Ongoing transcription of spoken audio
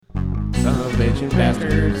bitchin'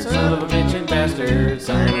 bastard. Son of a bitchin' bastard.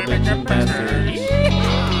 Son of a bitchin' bastard.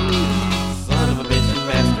 Son of a bitchin'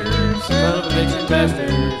 bastard. Son of a bitchin'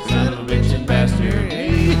 bastard. Son of a bitchin' bastard.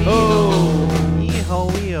 Yee-ho,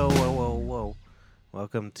 yee-ho, whoa, whoa, whoa.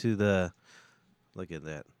 Welcome to the, look at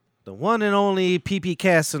that, the one and only PP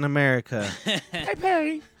Cast in America.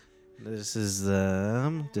 Hey. This is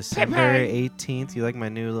December 18th. You like my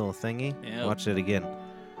new little thingy? Yep. Watch it again.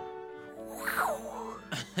 Oh,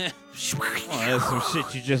 that's some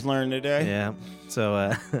shit you just learned today. Yeah. So,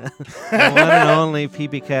 the one and only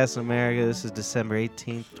PP Cast in America. This is December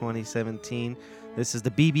 18th, 2017. This is the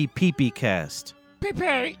BBPP Cast.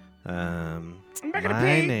 PP.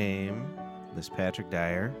 My name is Patrick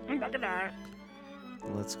Dyer.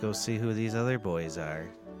 Let's go see who these other boys are.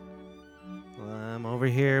 Over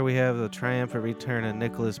here we have the triumphant return of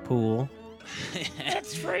Nicholas Poole.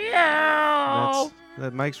 It's for you.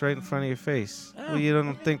 That mic's right in front of your face. Well, you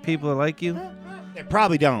don't think people like you? They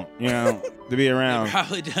probably don't, to be around.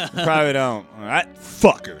 Probably don't. Probably don't. All right,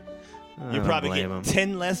 fucker. I You don't probably blame get 'em.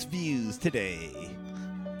 10 less views today.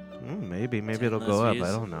 Maybe 10 it'll less go up. views.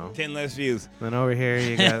 I don't know. 10 less views. Then over here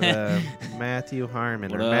you got Matthew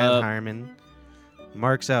Harmon, What or Matt up? Harmon.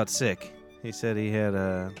 Mark's out sick. He said he had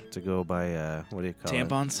to go buy what do you call it?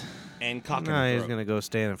 Tampons. And cock in No, the he's throat. gonna go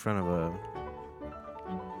stand in front of a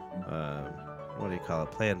what do you call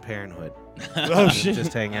it? Planned Parenthood. Oh, shit.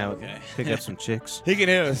 Just hang out, Okay. pick up some chicks. He can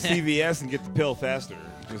hit a CVS and get the pill faster.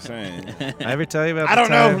 Just saying. I ever tell you about? I the don't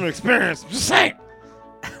know time- from experience. Just saying.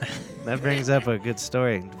 That brings up a good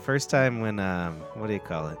story. The first time when what do you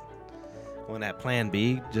call it? When that Plan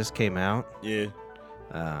B just came out. Yeah.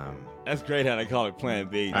 Um, That's great how they call it Plan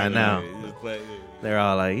B. I know. Just play- they're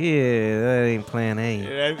all like, "Yeah, that ain't Plan A."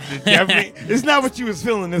 Yeah, that's definitely- it's not what you was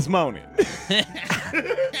feeling this morning.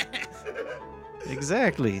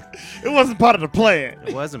 Exactly. It wasn't part of the plan.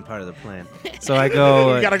 It wasn't part of the plan. So I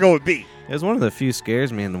go. You gotta go with B. It was one of the few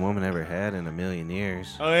scares me and the woman ever had in a million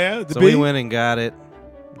years. Oh yeah, the So B. we went and got it,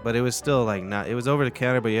 but it was still like not. It was over the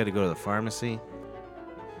counter, but you had to go to the pharmacy.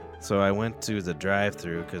 So I went to the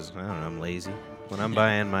drive-through because I don't know, I'm lazy. When I'm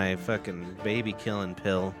buying my fucking baby-killing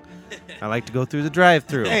pill, I like to go through the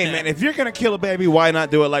drive-through. Hey man, if you're gonna kill a baby, why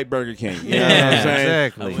not do it like Burger King? You know what Yeah, I'm saying?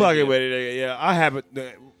 exactly. Fuck it with it. Yeah, I have it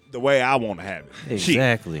the way I want to have it. Shit.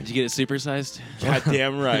 Exactly. Did you get it supersized?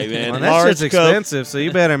 Goddamn right, man. Well, that large shit's cup. expensive, so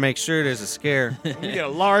you better make sure there's a scare. You get a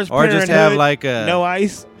large Or just have Parenthood, like a no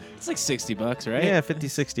ice. It's like $60, right? yeah,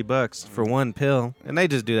 $50-$60 for one pill, and they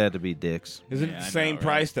just do that to be dicks. Is it Yeah, the I same know, right?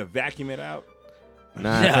 price to vacuum it out?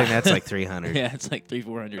 Nah, I think that's like $300. Yeah, it's like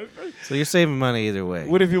 $300-$400. So you're saving money either way.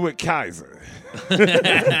 What if you with Kaiser?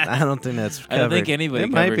 I don't think that's covered. I don't think anybody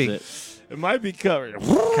it might covers be. it. It might be covered.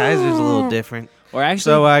 Kaiser's a little different. Or actually,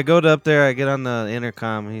 So I go up there, I get on the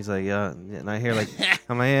intercom, and he's like, yeah, and I hear like,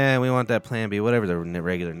 I'm like, yeah, we want that Plan B, whatever the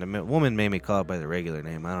regular. The woman made me call it by the regular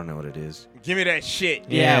name. I don't know what it is. Give me that shit.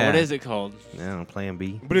 yeah, Yeah. what is it called? I don't know, Plan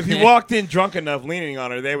B. But if you walked in drunk enough, leaning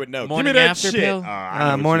on her, they would know. Morning Give me that after shit. pill? Oh, I know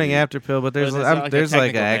what you Morning mean. after pill, but there's Or is it like a there's like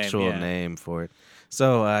an technical name? actual Yeah. name for it.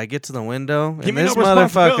 So I get to the window, Give and me this no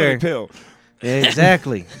responsibility motherfucker, pill. yeah,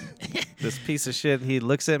 exactly, this piece of shit, he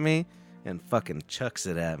looks at me and fucking chucks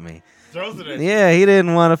it at me. Throws it at you. Yeah, he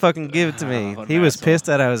didn't want to fucking give it to me. What an He was asshole. pissed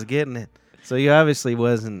that I was getting it. So he obviously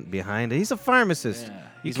wasn't behind it. He's a pharmacist. Yeah. You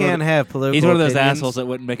He's one of can't have political He's one of those opinions. assholes that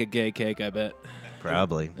wouldn't make a gay cake, I bet.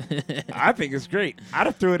 Probably. I think it's great. I'd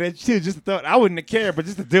have threw it at you too, just to throw it. I wouldn't have cared, but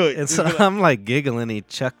just to do it. And Just so be like, I'm like giggling. He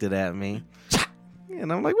chucked it at me.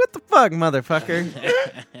 And I'm like, what the fuck, motherfucker?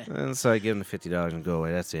 And so I give him the $50 and go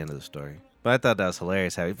away. That's the end of the story. But I thought that was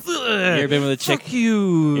hilarious how he... You ever been with a chick? Fuck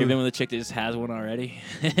you. You ever been with a chick that just has one already?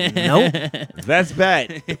 Nope. That's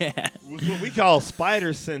bad. Yeah. It's what we call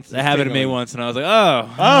spider sense. That happened to me once, and I was like, oh.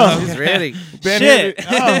 Oh, He's ready. Shit.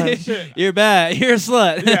 Oh, shit. You're bad. You're a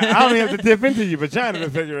slut. Yeah, I don't even have to dip into your vagina to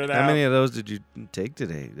figure it How out. many of those did you take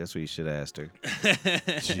today? That's what you should have asked her.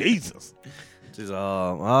 Jesus. She's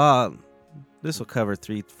all, this will cover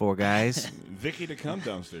 3-4 guys. Vicky the cum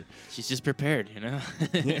dumpster. She's just prepared, you know?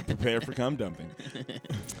 Yeah, prepare for cum dumping.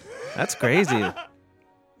 That's crazy.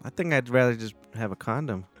 I think I'd rather just have a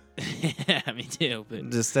condom Yeah, me too. But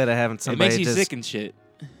instead of having it somebody makes you just... sick and shit.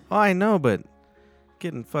 Oh, I know, but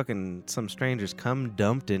getting fucking some strangers cum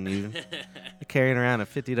dumped in you, carrying around a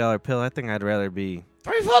 $50 pill, I think I'd rather be...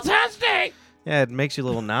 3 full times a day. Yeah, it makes you a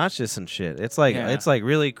little nauseous and shit. It's like Yeah. it's like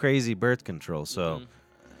really crazy birth control, so...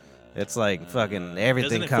 It's like fucking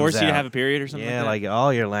everything Doesn't it comes force out. you to have a period or something? Yeah, like like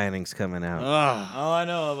all your linings coming out. that? All I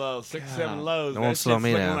know about 6-7 lows. It won't That slow shit's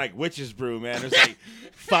me looking down. like witch's brew, man. There's like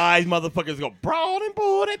 5 motherfuckers go broad and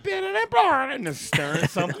board and bit and broad and they're stirring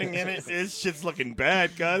something in it. This shit's looking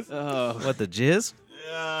bad, cuz. Oh, What, the jizz?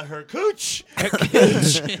 Her cooch.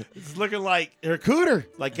 It's looking like her cooter.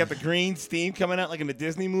 Like got the green steam coming out like in the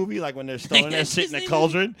Disney movie, like when they're storing that shit in a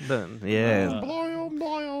cauldron. Yeah.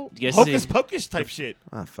 Hocus pocus type shit.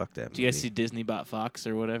 Oh, fuck that. Do you guys see movie. Disney bought Fox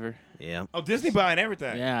or whatever? Yeah. Oh, Disney buying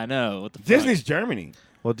everything. Yeah, I know. What the fuck? Disney's Germany.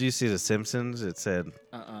 Well, do you see The Simpsons? It said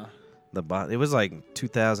it was like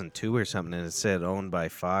 2002 or something, and it said owned by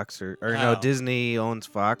Fox or no, Disney owns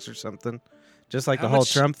Fox or something. Just like How the whole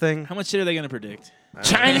much- Trump thing. How much shit are they going to predict?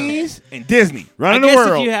 Chinese and Disney running I guess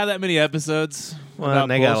the world. if you have that many episodes, Well, about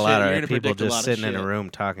and they got a bullshit, lot you're of gonna people predict a lot just of sitting in a shit. room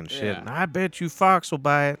talking shit. Yeah. And I bet you Fox will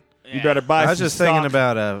buy it. You better buy I was some just thinking stock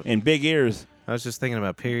about and big ears. I was just thinking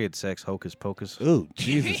about period sex, hocus pocus. Ooh,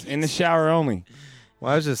 Jesus. In the shower only.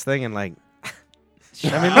 Well, I was just thinking like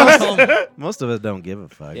I most of us don't give a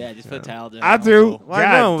fuck. yeah, just put towel down. I do. Well, I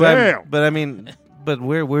God know, damn. but I mean, but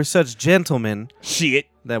we're such gentlemen Shit.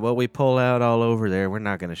 that what we pull out all over there, we're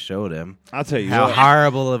not going to show them I'll tell you how what.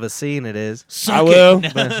 horrible of a scene it is. I will.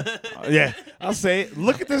 Yeah. I'll say it.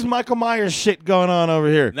 Look at this Michael Myers shit going on over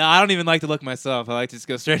here. No, I don't even like to look myself. I like to just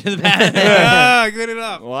go straight to the bathroom. Clean it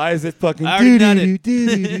up. Why is it fucking I already done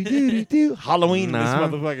it. do Halloween in this Nah.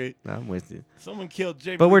 motherfucker? I'm with you. Someone killed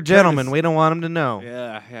Jamie But Lee we're gentlemen. Curtis. We don't want them to know.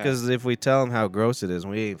 Yeah. Because if we tell them how gross it is,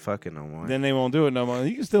 we ain't fucking no more. Then they won't do it no more.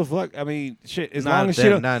 You can still fuck. I mean, shit. As not, long as then, she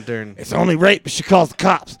don't, not during. it's only rape, but she calls the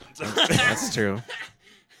cops. That's true.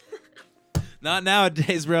 Not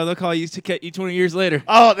nowadays, bro. They'll call you 20 years later.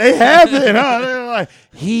 Oh, they have it, huh? They're like,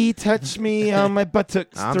 he touched me on my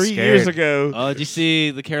buttocks I'm 3 years scared. ago. Oh, did you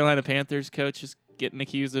see the Carolina Panthers coach is getting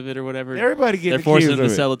accused of it or whatever? Everybody They're getting forcing accused him of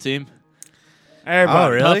to it. sell a team. Everybody. Oh,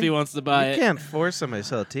 really? Puffy wants to buy You it. can't force somebody to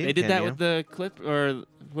sell a team. They did can that you? with the clip or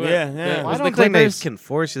what? Yeah, yeah. The, Well, I was don't the think they Clippers? can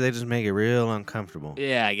force you. They just make it real uncomfortable.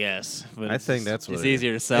 Yeah, I guess. But I it's think just- that's what it's it is.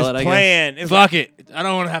 easier to sell It's it. I planned. guess. It's Fuck it. I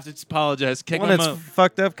don't want to have to apologize. Kick Well, my it's mouth.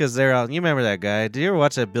 fucked up because they're all. You remember that guy? Did you ever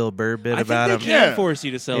watch that Bill Burr bit I about think him? they can Yeah. force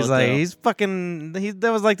you to sell He's it. like, though. he's fucking.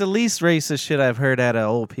 That was like the least racist shit I've heard out of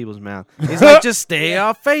old people's mouth. He's like, just stay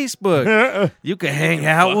off Facebook. You can hang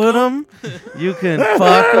out with them. You can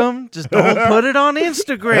fuck them. Just don't put it on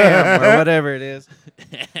Instagram or whatever it is.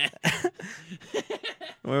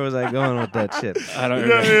 Where was I going with that shit? I don't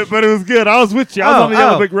remember. Yeah, but it was good. I was with you. I was Oh, on the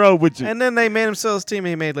Yellow oh. Brick Road with you. And then they made him sell his team. And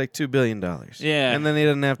he made like $2 billion. Yeah. And then he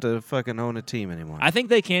doesn't have to fucking own a team anymore. I think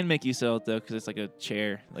they can make you sell it though, because it's like a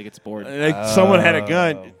chair, like it's board. Like someone had a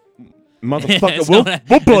gun. Motherfucker, we'll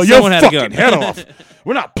Someone- blow your someone had a fucking gun. head off.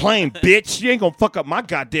 We're not playing, bitch. You ain't gonna fuck up my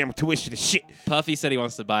goddamn tuition and shit. Puffy said he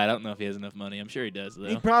wants to buy it. I don't know if he has enough money. I'm sure he does though.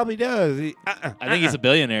 He probably does. I think he's a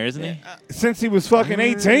billionaire, isn't he? Since he was fucking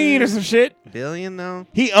 18 or some shit. billion though?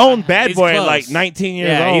 He owned Bad He's Boy at close. like 19 years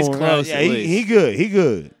Yeah, old. he's close Yeah, at he least. good. He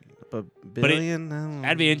good. But billion? I don't know.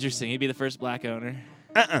 That'd be interesting. He'd be the first black owner,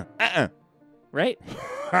 right?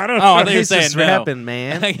 I don't Oh, know. I thought you were He's saying just no. rapping,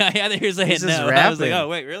 man. I thought you were saying He's just no. I was like, rapping. oh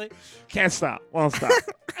wait, really? Can't stop. Won't stop.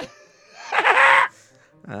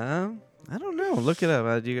 I don't know. Look it up.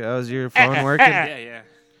 Was your phone working? Yeah.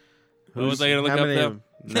 What was I gonna look how up many though? of 'em?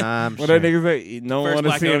 Nah, I'm What sure. that nigga say? No one First want to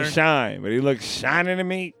black see him owner. shine, but he looks shining to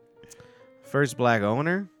me. First black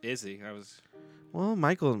owner? Is he? I was. Well,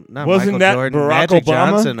 not Wasn't Michael that Jordan. Barack Magic Obama?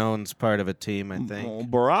 Johnson owns part of a team, I think. Well,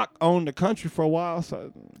 Barack owned the country for a while,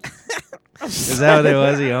 so Is that what it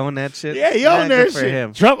was? He owned that shit? yeah, he owned good that for shit.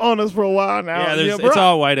 him. Trump owned us for a while now. Yeah, Yeah, it's Barack.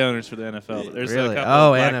 all white owners for the NFL. But there's Really? a couple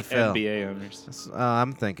Oh, of black NFL. NBA owners.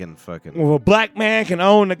 I'm thinking fucking. Well, a black man can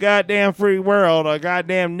own the goddamn free world. A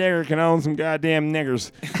goddamn nigger can own some goddamn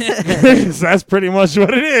niggers. So that's pretty much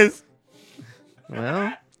what it is.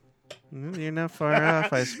 Well, you're not far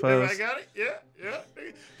off, I suppose. I got it. Yeah.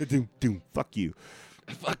 Doom. Fuck you.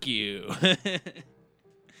 Fuck you.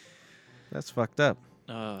 That's fucked up.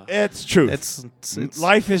 It's true. It's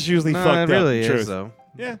Life is usually no, fucked it really up. is Truth. though.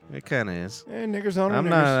 Yeah. It kind of is. Yeah, niggers own I'm niggers.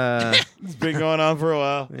 not. It's been going on for a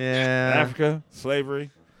while. Yeah. Africa, slavery.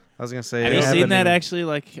 I was gonna say. Have they you seen haven't that even- actually?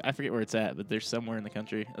 Like, I forget where it's at, but there's somewhere in the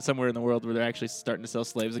country, somewhere in the world where they're actually starting to sell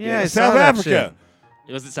slaves again. Yeah, I South saw that Africa.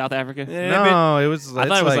 Was it South Africa? Yeah, No, it was. I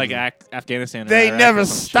thought it was like Afghanistan. Or They Iraq never or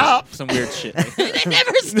some shit. stopped. Some weird shit. They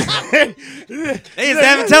never stopped. They They just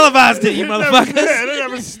haven't televised it, you motherfuckers. They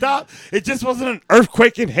never stopped. It just wasn't an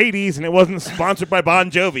earthquake in Hades, and it wasn't sponsored by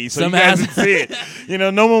Bon Jovi, so Some you guys ass- didn't see it. You know,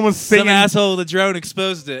 no one was singing. Some asshole with a drone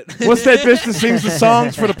exposed it. What's that bitch that sings the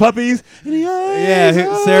songs for the puppies? Yeah,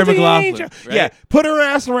 Sarah McLachlan, right? Yeah, put her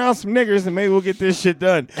ass around some niggers, and maybe we'll get this shit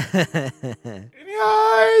done. In the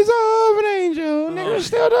eyes of an angel, niggers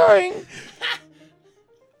still dying.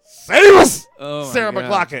 Save us! Oh my Sarah God.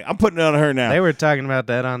 McLachlan. I'm putting it on her now. They were talking about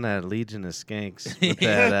that on that Legion of Skanks with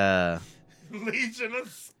that. Legion of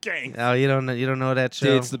Gang. Oh, you don't know that show?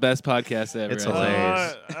 Dude, it's the best podcast ever. It's I love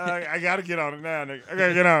it. hilarious. I gotta get on it now, nigga. I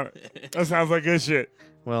gotta get on it. That sounds like good shit.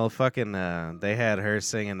 Well, fucking, they had her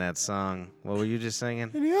singing that song. What were you just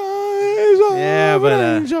singing? In the eyes of Yeah, but,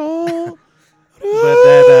 an angel. But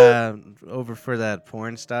that over for that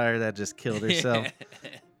porn star that just killed herself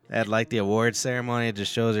at like the award ceremony, it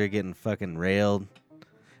just shows her getting fucking railed,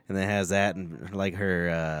 and then has that and like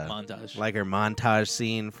her Montage. like her montage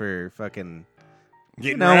scene for fucking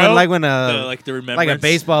Getting when railed? when like the remembrance. like a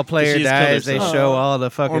baseball player She just killed dies, they herself. show all the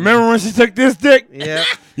fucking Remember when she took this dick? yeah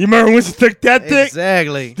You remember when she took that dick?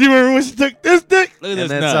 exactly. Do you remember when she took this dick? Look at And this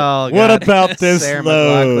that's nut. all. What got about this Sarah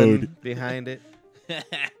load? McLachlan behind it?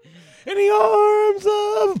 In the arms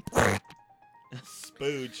of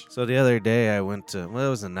Spooge. So the other day I went to, well, it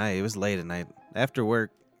was a night. It was late at night. After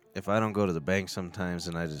work, if I don't go to the bank sometimes,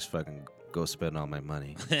 then I just fucking go spend all my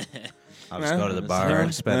money. I'll just go to the bar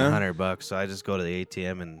and spend $100. So I just go to the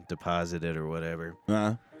ATM and deposit it or whatever.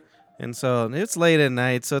 And so it's late at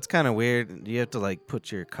night, so it's kind of weird. You have to like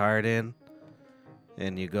put your card in,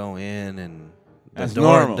 and you go in, and That's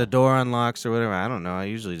normal. the door unlocks or whatever. I don't know. I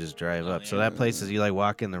usually just drive up. So yeah. that place is you like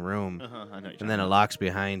walk in the room, I know and then it locks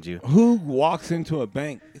behind you. Who walks into a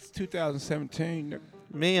bank? It's 2017.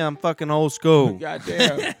 Me, I'm fucking old school.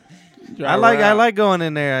 Goddamn. I like going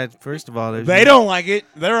in there. First of all, They don't like it.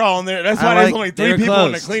 They're all in there. That's I why like- there's only 3 they're people in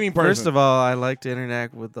the closed. cleaning person. First of all, I like to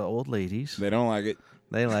interact with the old ladies. they don't like it.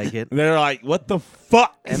 They like it. They're like, what the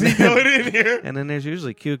fuck is he doing in here? And then there's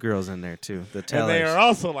usually cute girls in there too. The And tellers. they are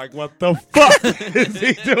also like, what the fuck is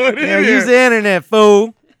he doing in Yeah, here? use the internet,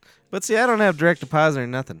 fool. But see, I don't have direct deposit or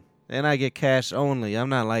nothing, and I get cash only. I'm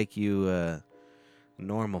not like you,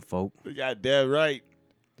 normal folk. Goddamn right.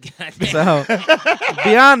 So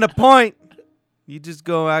beyond the point, you just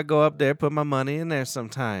go. I go up there, put my money in there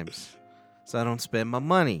sometimes, so I don't spend my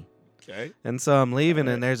money. Okay. And so I'm leaving,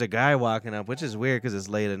 and there's a guy walking up, which is weird because it's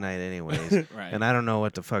late at night anyways. Right. And I don't know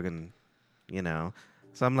what to fucking,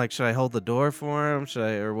 So I'm like, should I hold the door for him? Should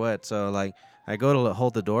I, or what? So like, I go to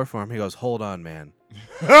hold the door for him. He goes, hold on, man.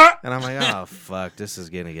 And I'm like, oh, fuck, this is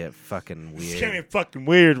going to get fucking It's weird. getting fucking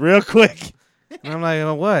weird real quick. And I'm like,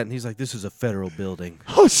 oh, what? And he's like, this is a federal building.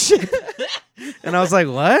 Oh, shit. And I was like,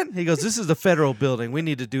 what? He goes, this is the federal building. We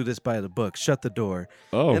need to do this by the book. Shut the door.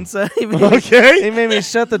 Oh. And so he made, Okay. he made me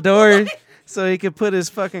shut the door so he could put his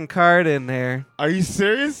fucking card in there. Are you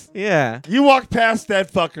serious? Yeah. You walk past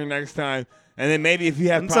that fucker next time, and then maybe if you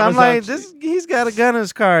have And so I'm problems like, he's got a gun in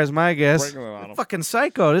his car, is my guess. Breaking it on him. Fucking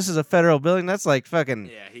psycho. This is a federal building. That's like fucking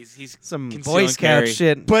Yeah, he's some conceal Boy and Scout carry.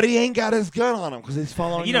 shit. But he ain't got his gun on him because he's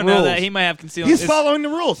following You the don't rules. know that he might have concealed. He's following the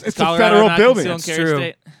rules. It's a Colorado federal not building. concealed and It's carry true.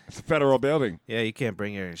 state? It's a federal building. Yeah, you can't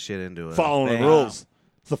bring your shit into it. Following the rules.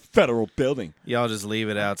 It's a federal building. Y'all just leave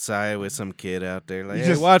it outside with some kid out there. Like, You hey,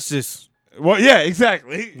 just- watch this. Well, yeah,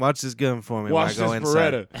 exactly. Watch this gun for me Watch while I go this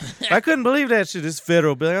inside. Beretta. I couldn't believe that shit. This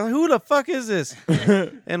federal building. I'm like, who the fuck is this?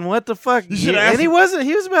 And what the fuck? You should Yeah, ask and he him. wasn't.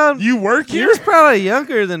 He was about. You work He here? was probably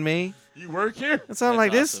younger than me. You work here? And so I'm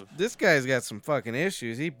That's like, awesome. this guy's got some fucking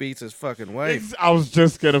issues. He beats his fucking wife. I was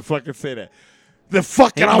just gonna fucking say that. The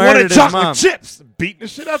fucking He I murdered wanted his chocolate mom. chips. Beating the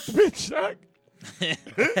shit out the bitch, dog.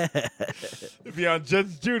 If you're on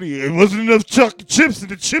Judge Judy, it wasn't enough chocolate chips and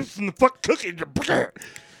the chips and the fuck cookie.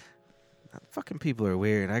 Fucking people are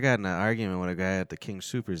weird. I got in an argument with a guy at the King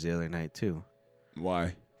Supers the other night too.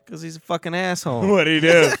 Why? Because he's a fucking asshole. What'd he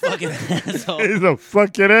do? Fucking asshole. He's a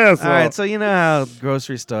fucking asshole. All right, so you know how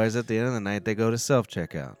grocery stores at the end of the night they go to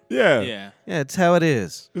self-checkout. yeah. Yeah. Yeah, it's how it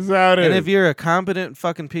is. This is how it is. And if you're a competent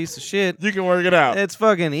fucking piece of shit, you can work it out. it's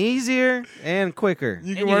fucking easier and quicker.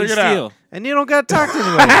 You can And you work can it out. steal. And you don't got to talk to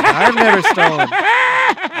anybody. I've never stolen.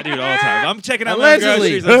 I do it all the time. I'm checking out my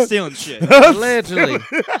Allegedly. groceries. I'm stealing shit. Allegedly.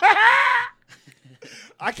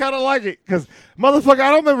 I kind of like it because, motherfucker,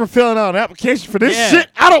 I don't remember filling out an application for this Yeah. shit.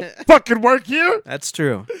 I don't fucking work here. That's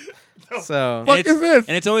true. So, Fuck it's- is this?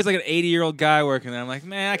 And it's always like an 80-year-old guy working there. I'm like,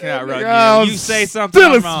 man, I can outrun Oh, you. You say something,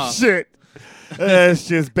 stealing I'm some wrong. shit. It's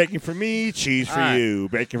just bacon for me, cheese for All right. you,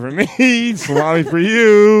 bacon for me, salami for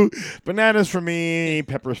you, bananas for me,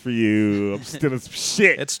 peppers for you. I'm stealing some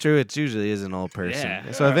shit. it's true. It usually is an old person.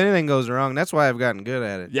 Yeah. So if anything goes wrong, that's why I've gotten good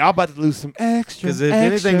at it. Y'all about to lose some extra. Because if extra.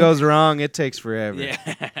 anything goes wrong, it takes forever.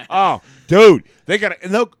 Yeah. Oh, dude, they got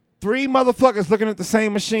three motherfuckers looking at the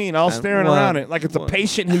same machine, all staring what? around it like it's a What?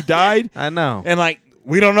 patient who died, I know. and like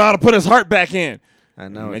we don't know how to put his heart back in. I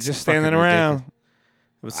know. They're It's just fucking standing around. ridiculous.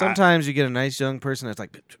 But sometimes you get a nice young person that's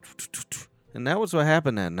like, and that was what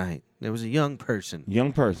happened that night. There was a young person.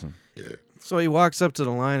 Young person. So he walks up to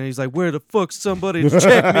the line and he's like, where the fuck's somebody to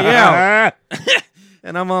check me out?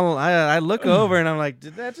 And I look over and I'm like,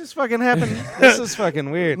 did that just fucking happen? This is fucking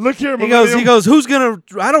weird. Look here, He Millennium. goes,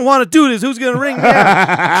 I don't want to do this. Who's going to ring me out?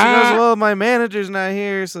 She goes, well, my manager's not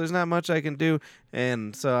here, so there's not much I can do.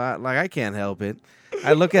 And so I can't help it.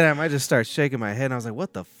 I look at him, I just start shaking my head, and I was like,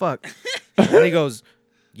 what the fuck? And he goes,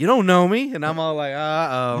 you don't know me? And I'm all like,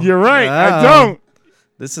 uh-oh. You're right. I Uh-oh. don't.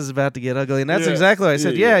 This is about to get ugly. And that's Yeah. exactly what I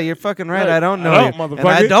said. Yeah. Yeah, you're fucking right. Right. I don't know I you. don't, And I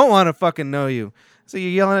motherfucker. don't want to fucking know you. So you're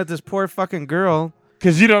yelling at this poor fucking girl.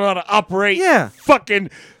 Because you don't know how to operate Yeah. fucking,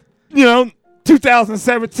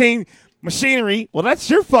 2017 machinery. Well, that's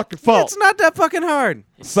your fucking fault. It's not that fucking hard.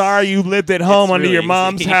 Sorry you lived at home It's under really your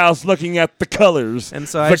mom's easy. house looking at the colors. And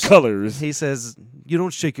so the colors. He says, you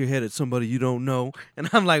don't shake your head at somebody you don't know. And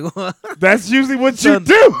I'm like, what? That's usually what So you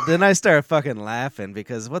do. Then I start fucking laughing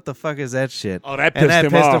because what the fuck is that shit? Oh, that and that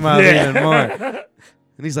pissed him off. Yeah. even more.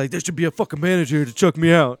 And he's like, there should be a fucking manager here to chuck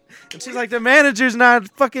me out. And she's like, the manager's not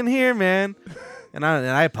fucking here, man. And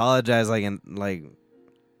I apologize, I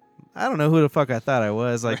don't know who the fuck I thought I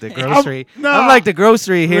was, like the grocery. no. I'm like the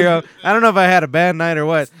grocery hero. I don't know if I had a bad night or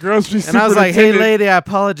what. Grocery And I was like, hey, superintendent, lady, I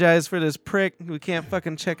apologize for this prick who can't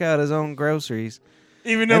fucking check out his own groceries.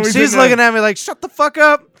 Even though And he's she's in looking at me like, shut the fuck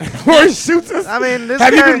up. where he shoots us. I mean, this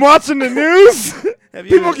Have you guy- been watching the news? Have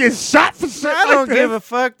you People been- get shot for shit I like don't this. give a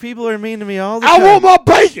fuck. People are mean to me all the I time. want my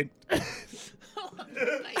bacon.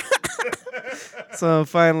 So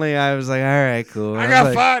finally, I was like, all right, cool. I was got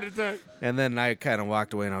like- fired at that. And then I kind of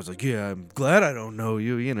walked away and I was like, yeah, I'm glad I don't know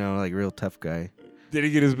you, like real tough guy. Did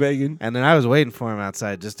he get his bacon? And then I was waiting for him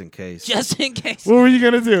outside just in case. Just in case. What were you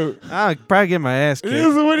gonna do? I'll probably get my ass kicked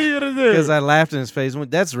What are you gonna do? because I laughed in his face.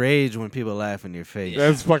 That's rage when people laugh in your face.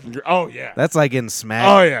 That's fucking. Oh yeah. That's like getting smacked.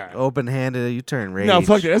 Oh, yeah. Open-handed, you turn rage. No,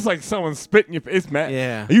 fuck it. That's like someone spitting your face, Matt.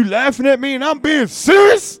 Yeah. Are you laughing at me and I'm being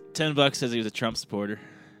serious? $10 says he was a Trump supporter.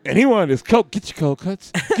 And he wanted his coke. Get your cold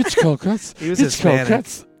cuts. Get your cold cuts. He was Get your cold Hispanic.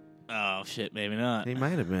 cuts. Oh shit, maybe not. He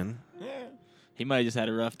might have been. He might have just had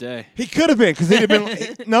a rough day. He could have been, because he'd have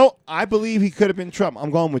been. No, I believe he could have been Trump. I'm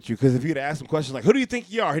going with you, because if you'd asked him questions like, "Who do you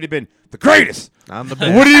think you are?" He'd have been the greatest. I'm the What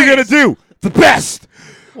best. are you gonna do? The best.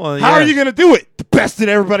 Well, How are yeah. you gonna do it? The best that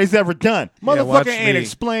everybody's ever done. watch Motherfucker ain't me.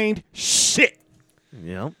 explained shit.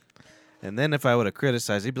 Yep. And then if I would have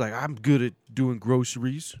criticized, he'd be like, I'm good at doing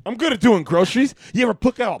groceries. I'm good at doing groceries. You ever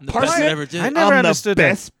pick out a The best parsnip? that ever did. I never I'm understood the that.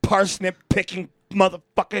 best parsnip picking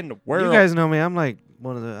motherfucker in the world. You guys know me. I'm like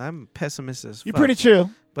I'm pessimist as You're fuck. pretty chill.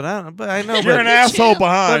 But I know. You're but, an asshole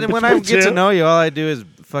behind. but when you're I get to chill. know you, all I do is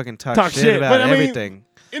fucking talk shit about But I mean, everything.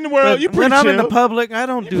 in the world, But you're pretty when I'm in the chill. public, I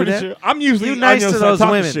don't You're do pretty that. chill. I'm usually You nice on your to side those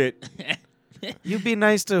talking women. Shit. You be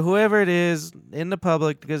nice to whoever it is in the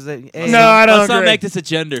public because they. No, I don't Let's not agree. make this a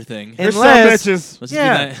gender thing. There's Unless- some bitches. Let's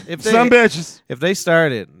Yeah, be nice. if they Some bitches. if they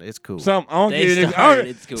start it, it's cool. Some. I won't They give you. started,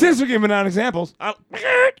 it's cool. Since we're giving out examples, I'll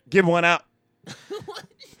give one out.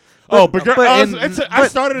 Oh, but, But I but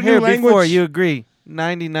started a here, new language. Before you agree,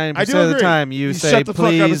 99% I do of the agree. time you say shut the fuck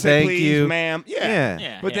up and please, say thank please, you. ma'am. Yeah. Yeah.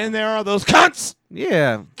 Yeah, But yeah. then there are those cunts.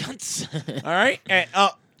 Yeah. Cunts. All right, and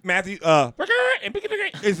Matthew,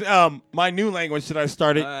 is my new language that I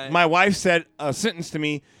started. All right. My wife said a sentence to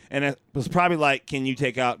me, and it was probably like, "Can you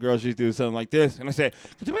take out groceries, do something like this?" And I said,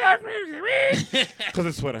 "Because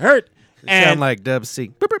it's what I heard." You And sound like Dub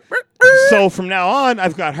C. so from now on,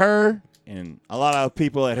 I've got her and a lot of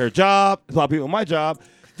people at her job, a lot of people at my job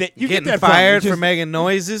that you Getting get that from. fired You for just- making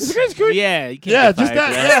noises. It's good. Yeah, you can't Yeah, get just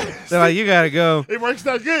fired that. for Yeah. They're like, you gotta go. It works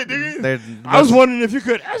that good, nigga. They're- I was wondering if you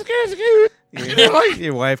could. That's good.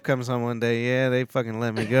 Your wife comes home one day. Yeah, they fucking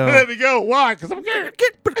let me go. Let me go. Why? Because I'm good.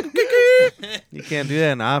 You can't do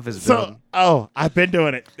that in the office So, building. I've been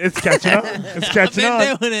doing it. It's catching on. It's I've catching been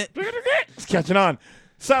on. doing it. It's catching on.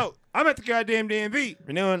 So, I'm at the goddamn DMV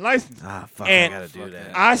renewing license. Ah, fuck, and I gotta do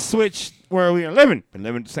that. I switched where we are living. Been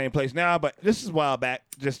living at the same place now, but this is a while back.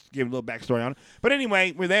 Just to give a little backstory on it. But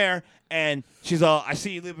anyway, we're there, and she's all, I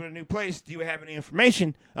see you live in a new place. Do you have any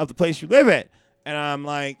information of the place you live at? And I'm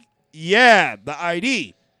like, yeah, the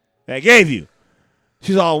ID that I gave you.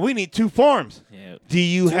 She's all, we need 2 forms. Yeah. Do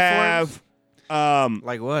you Two have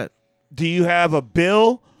Like what? do you have a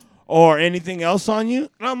bill or anything else on you?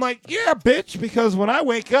 And I'm like, yeah, bitch, because when I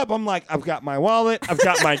wake up, I'm like, I've got my wallet, I've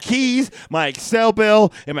got my keys, my Excel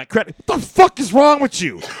bill, and my credit. What the fuck is wrong with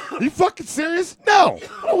you? Are you fucking serious? No.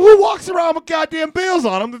 Who walks around with goddamn bills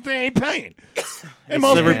on them that they ain't paying? And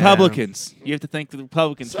It's the Yeah. Republicans. You have to thank the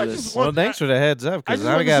Republicans So for I this. just Well, want- thanks for the heads up I because just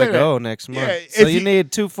I wanted to gotta say go that. next Yeah, month. if So you you-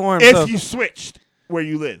 need 2 forms. if so- you switched where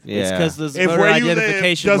you live. Yeah. It's because those If voter where you live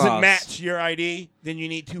identification doesn't laws. match your ID, then you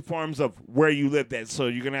need 2 forms of where you lived at. So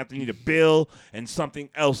you're gonna need a bill and something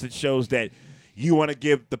else that shows that you want to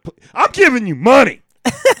give the. I'm giving you money.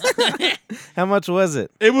 How How much was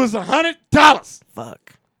it? It was $100.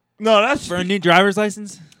 Fuck. No, that's For a new driver's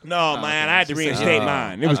license? no, man. okay. I had to reinstate Oh,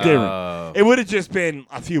 mine. It was okay. different. It would have just been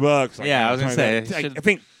a few bucks. Like, Yeah, I was gonna say, it like, should- I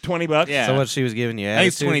think $20. Yeah. So what she was giving you? I think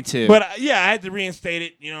it's Attitude? 22. But I had to reinstate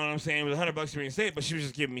it. You know what I'm saying? It was $100 to reinstate it, but she was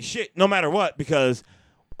just giving me shit no matter what because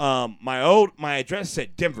my address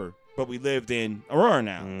said Denver, but we lived in Aurora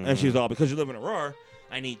now, and she was all because you live in Aurora.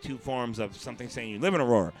 I need 2 forms of something saying you live in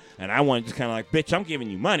Aurora, and I wanted just kind of like, bitch, I'm giving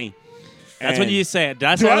you money. That's when And- you say it. Did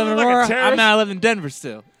I Do say I I live in look like a Aurora? terrorist? I live in Denver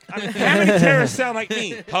still. I mean, how many terrorists sound like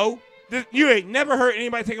me, ho? You ain't never heard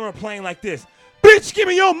anybody take over a plane like this. Bitch, give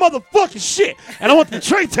me your motherfucking shit. And I want the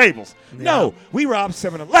tray tables. No, we rob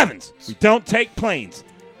 7-Elevens. We don't take planes.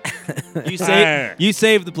 You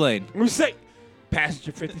saved the plane. We say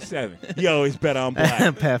passenger 57. You always bet on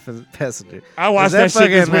black. Passenger. I watched Was that shit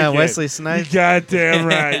this fucking weekend. Wesley You Snipes? goddamn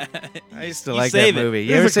right. I used to You like that save it. movie.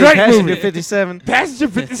 You It's ever a seen great Passenger movie. 57? Passenger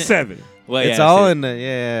 57. Well, It's yeah, all I in the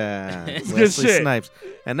good Wesley shit. Snipes,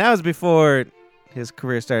 and that was before his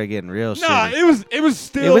career started getting real Nah, shitty. it was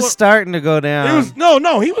still. It was starting to go down. It was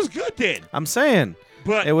no. He was good then. I'm saying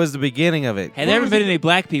But it was the beginning of it. Have there ever been any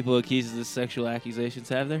black people accused of sexual accusations,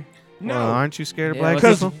 have there? no. Well, aren't you scared of Yeah, black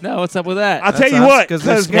what's- people? No, what's up with that? I'll tell That's you us, what, 'cause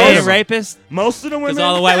they're because scared Gay of most, them. rapist? most of the women,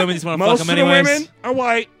 all the white women just wanna fuck most them of the anyways. women are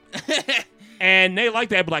white, and they like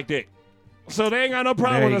that black dick, so they ain't got no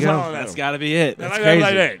problem There with us you go. hollering at That's them. got to be it. They That's like crazy. that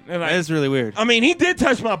like that. They're like- That is really weird. I mean, he did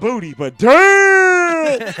touch my booty, but damn.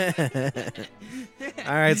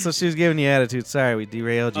 All right, so she was giving you attitude. Sorry, we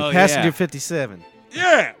derailed you. Oh, Passenger yeah. 57.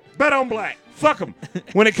 Yeah, bet on black. Fuck them.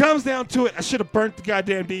 When it comes down to it, I should have burnt the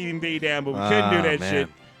goddamn DVD down, but we couldn't do Ah, that man. shit.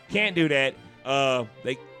 Can't do that.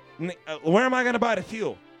 Where am I gonna buy the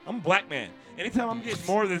fuel? I'm a black man. Anytime I'm getting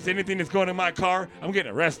more than anything that's going in my car, I'm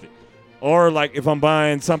getting arrested. Or like if I'm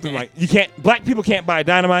buying something like black people can't buy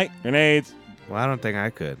dynamite, grenades. Well, I don't think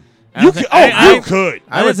I could. I You don't could. think- Oh, you could.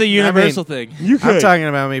 That is a universal thing. You could. I'm talking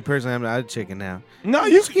about me personally. I'm not a chicken now. No,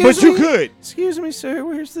 you. Excuse But you me? could. Excuse me, sir.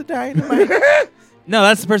 Where's the dynamite? No,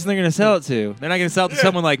 that's the person they're going to sell it to. They're not going to sell it to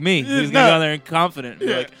someone like me who's going to no. go out there and confident. And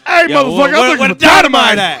be like, Hey, "Yo, motherfucker, what- I'm looking what for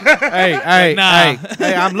dynamite dynamite." hey, Nah.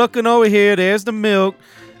 hey, I'm looking over here. There's the milk.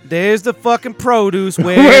 There's the fucking produce.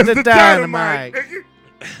 Where's the dynamite?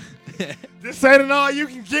 This ain't an all you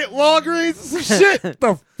can get Walgreens and some shit.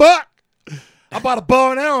 The fuck? I bought a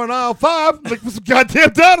bow and arrow in aisle 5 looking for some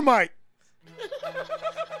goddamn dynamite.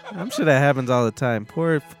 I'm sure that happens all the time.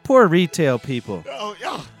 Poor retail people. Oh,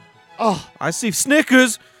 yeah. Oh, I see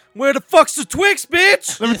Snickers. Where the fuck's the Twix,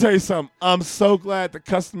 bitch? let me tell you something. I'm so glad the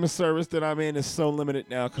customer service that I'm in is so limited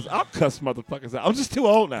now because I'll cuss motherfuckers out. I'm just too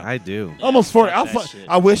old now. I do. Almost 40. Fuck that shit.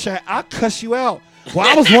 I wish I'll cuss you out. Well,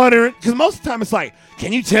 I was wondering, because most of the time it's like,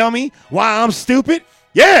 can you tell me why I'm stupid?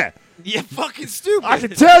 Yeah. you're fucking stupid. I can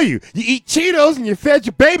tell you. You eat Cheetos and you fed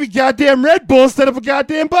your baby goddamn Red Bull instead of a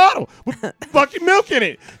goddamn bottle with fucking milk in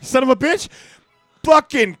it. You son of a bitch.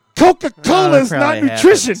 Fucking Coca-Cola that is not probably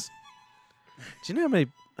nutrition. happens. Do you know how many?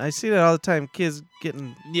 I see that all the time. Kids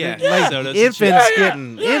getting Yeah, like sodas and infants shit.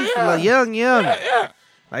 getting like young. Yeah.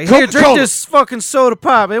 Like, here, drink Coca-Cola. this fucking soda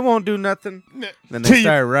pop. It won't do nothing. Then Till they you-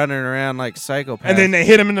 start running around like psychopaths. And then they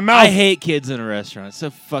hit him in the mouth. I hate kids in a restaurant. It's so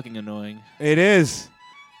fucking annoying. It is.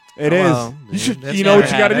 It Oh, is. well, You should. that's You know what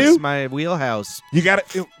you my- got to that's do? my wheelhouse. You got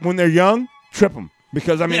to when they're young, trip them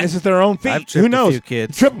because I mean this is their own feet. I've tripped Who a knows? few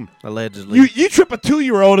kids. Trip them. Allegedly. You trip a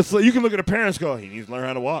 2-year-old. It's like, you can look at the parents and go, he needs to learn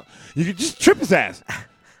how to walk. You can just trip his ass.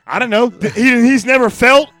 I don't know. He's never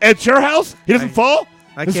fell at your house. He doesn't fall.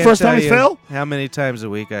 I This is can't the first tell time he you fell? how many times a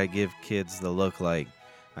week I give kids the look like,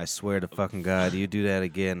 I swear to fucking God, you do that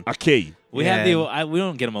again. I'll kill you. We Yeah. have the we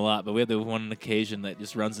don't get them a lot, but we have the one occasion that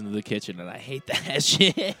just runs into the kitchen, and I hate that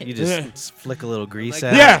shit. You just Yeah. flick a little grease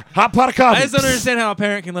Like out. Yeah, hot pot of coffee. I just don't understand how a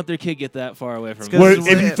parent can let their kid get that far away from It's them. 'cause Well, it's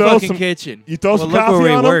if you the throw fucking some, kitchen. you throw Well, some look where coffee we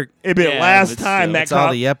on work. them, it'd be the Yeah, last but time still. that It's all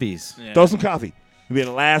coffee. the yuppies. Yeah. Throw some coffee. It'd be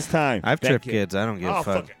the last time. I've that tripped kid- kids. I don't give a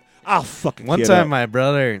fuck. I'll fucking One kid time, up. my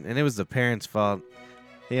brother, and it was the parents' fault.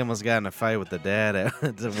 He almost got in a fight with the dad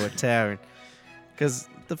at the wood tavern because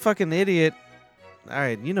the fucking idiot. All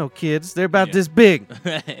right, you know, kids, they're about Yeah. this big,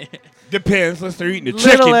 Depends. Unless they're eating the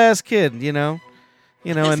little chicken. ass kid, you know,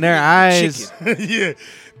 and their eating eyes. Yeah.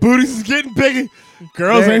 Booties is getting bigger.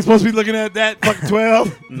 Girls They're- ain't supposed to be looking at that fucking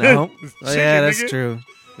 12. No, It's Oh, yeah, chicken, that's nigga. true.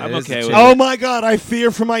 I'm That is okay the with chicken. Oh my God, I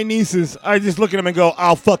fear for my nieces. I just look at them and go,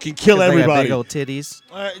 I'll fucking kill 'Cause they got everybody. big old titties.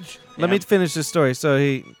 Uh, Let me finish the story. So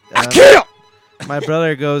I kill! my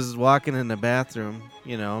brother goes walking in the bathroom,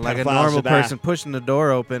 you know, like a Pedophiles normal should die. person, pushing the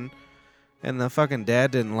door open, and the fucking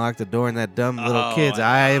dad didn't lock the door, and that dumb little Oh, kid's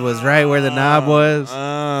eye was right where the knob was.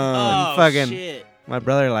 Oh, fucking- shit. My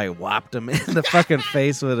brother like whopped him in the fucking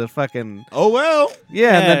face with a fucking Oh well.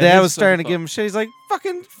 yeah. And Yeah, the dad his was starting to fucking give him shit. He's like,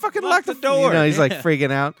 fucking Lock the door. You know, he's like Yeah.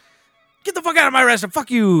 freaking out. Get the fuck out of my restaurant. Fuck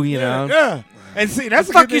you. You know. Yeah. And see, that's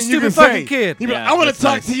a Fuck good you, thing you can stupid say. fucking kid. He'd be like, Yeah, I want to that's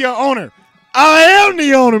talk nice. to your owner. I am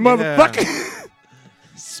the owner, motherfucker.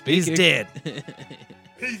 He's dead.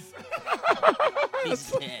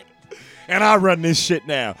 He's dead. And I run this shit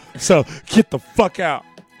now. So get the fuck out.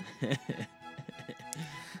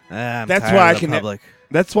 I'm That's tired why of I the can public.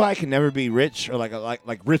 That's why I can never be rich or like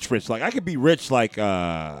rich. Like I could be rich like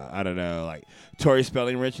I don't know, like Tori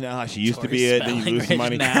Spelling rich now, how she used to Tori be it, then you Spelling lose some rich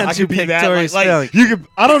money. now. I How'd you could be pick that. Tori Like Spelling? you could.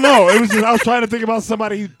 I don't know. It was just I was trying to think about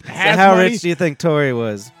somebody who has How money. rich do you think Tori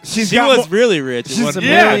was? She's She got was mo- really rich. She's- At one point.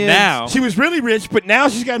 yeah. Now. She was really rich, but now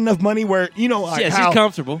she's got enough money where you know like Yeah, she's how,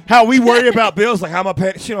 comfortable. how we worry about bills, like how my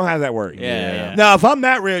parents. She don't have that worry. Yeah. Now, if I'm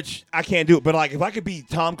that rich, I can't do it. But like, if I could be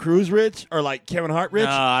Tom Cruise rich or like Kevin Hart rich,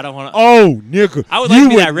 No, I don't want to. oh, nigga, I would like you to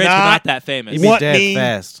be that would rich, but not not that famous. You'd be want dead me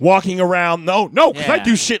fast. walking around. No, because I Yeah.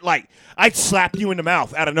 do shit like I'd slap you in the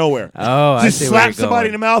mouth out of nowhere. Oh, I Just see where slap you're somebody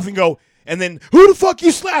in going. the mouth and go, and then who the fuck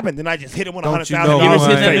you slapping? Then I just hit him with Don't you $100,000. know You ever who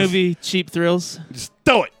seen I that am? movie Cheap Thrills? Just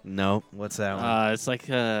throw it. No, what's that one? It's like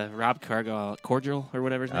Rob Cordial or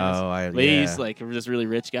whatever his name is. Oh, But he's yeah. like this really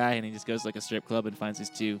rich guy, and he just goes to like a strip club and finds these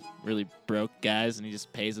two really broke guys, and he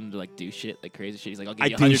just pays them to like do shit, like crazy shit. He's like, I'll give I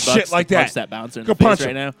you do $100 shit like to punch that. that bouncer in Go the face punch right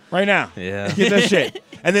him now. right now. Yeah. Get that shit.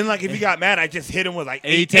 And then like if he got mad, I just hit him with like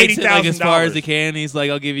And he takes it like as far as $80,000. he can. He's like,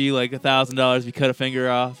 I'll give you like $1,000 if you cut a finger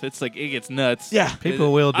off. It's like it gets nuts. Yeah.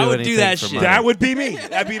 People will do I would anything do that for shit. money. That would be me.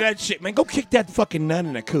 That'd be that shit, man. Go kick that fucking nun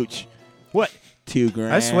in the cooch. What?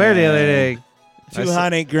 $2,000. I swear the other day. I s-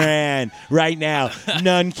 200 grand right now.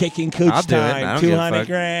 Nun kicking cooch I'll do it. I time. don't give a 200 fuck.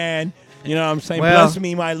 grand. You know what I'm saying? Well- Bless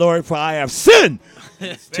me, my Lord, for I have sinned.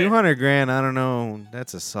 200 grand, I don't know.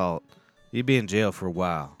 That's assault. You'd be in jail for a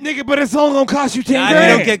while. Nigga, but it's only gonna cost you 10 Nah,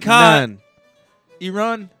 grand. you don't get caught. None. You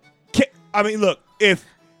run. I mean, look, if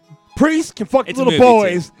priests can fuck It's a little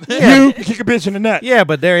movie, boys, you can kick a bitch in the nuts. Yeah,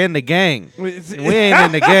 but they're in the gang. It's- We ain't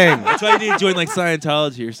in the gang. That's why you need to join like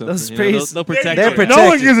Scientology or something. Those you know? priests- They'll protect they're you. protected. No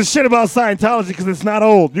one gives a shit about Scientology because it's not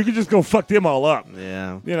old. You can just go fuck them all up.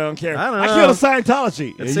 Yeah. You know, don't care. I don't I know. killed a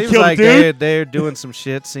Scientology. It You seems killed like a dude. they're doing some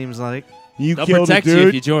shit, seems like. You They'll killed a protect you dude.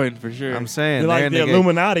 if you join for sure. I'm saying You're they're like in the the gang.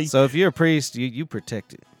 Illuminati. So if you're a priest, you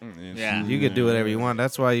protect it. Yeah. You can do whatever you want.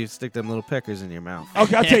 That's why you stick them little peckers in your mouth.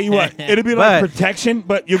 Okay, I'll tell you what. It'll be like But- protection,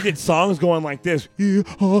 but you'll get songs going like this.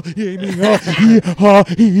 How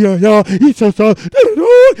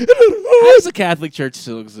does the Catholic Church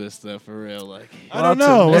still exist though? For real, like I don't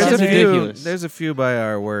know. There's a That's few. ridiculous. There's a few by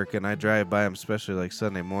our work, and I drive by them, especially like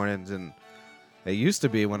Sunday mornings. And it used to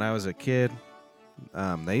be when I was a kid.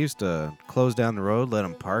 They used to close down the road, let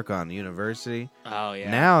them park on University. oh yeah.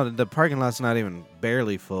 Now the parking lot's not even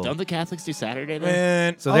barely full. Don't the Catholics do Saturday though?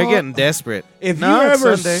 Man, So they're oh, getting desperate. If No, you it's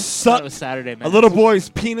ever Sunday. I thought it suck was Saturday. a Man. little boy's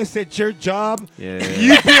penis at your job, Yeah.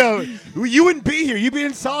 you wouldn't be here. You'd be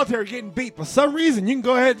in solitary getting beat. For some reason, you can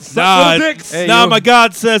go ahead and suck Nah, little dicks. Hey, nah, yo. my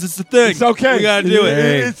God says it's the thing. It's okay. We gotta do it. Yeah.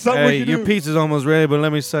 Hey, It's something we hey, can your do. pizza's almost ready, but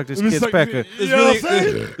let me suck this Let me kid's suck- pecker. You know what I'm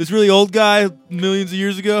saying? This really old guy millions of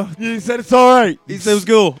years ago. You said it's all right. He said it was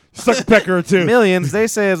cool. Suck a pecker or two. Millions. They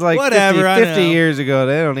say it's like Whatever, I 50 know. years ago.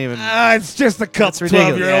 They don't even. It's just a couple That's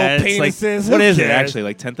ridiculous. 12-year-old it's like, penises. what Who is it cares? actually?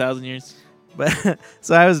 Like 10,000 years? But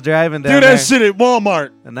so I was driving down Do there, that shit at Walmart.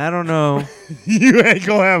 and I don't know. You ain't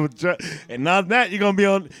gonna have a job. And not that, you're gonna be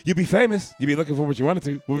on. You'll be famous. You'll be looking for what you wanted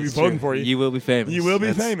to. We'll be It's voting true. for you. You will be famous. You will be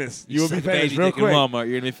That's- famous. You will be suck a famous baby real dick in quick. Walmart,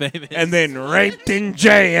 you're gonna be famous. And then raped in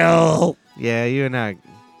jail. Yeah, you're not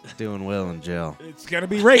doing well in jail. It's gonna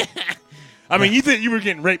be rape. I mean, you think you were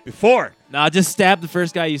getting raped before? nah, just stab the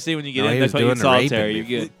first guy you see when you get No, in. he That's was why you in doing the raping solitary. You're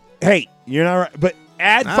before. good. Hey, you're not right. But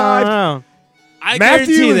add I five. don't know. I Matthew's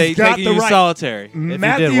guarantee they got take the you right- solitary.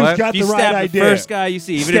 Matthew's what? got If you the right stab idea. the first guy you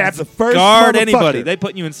see, even Stab if it's the first guard motherfucker. anybody, they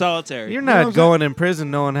put you in solitary. You're know what I'm not going in prison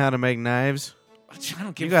knowing how to make knives. I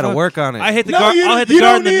don't give You a got to fuck. work on it. I hit the No, guard. you, I'll hit the you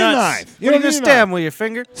guard don't in the need a nuts. knife. What are you don't gonna need a stab knife. him with your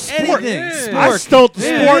finger? Sport. Anything. Yeah. I Sport. stole the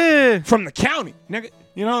Yeah. sport Yeah. from the county, nigga.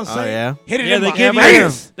 You know what I'm Oh, saying? yeah? Hit it Yeah, in they my give you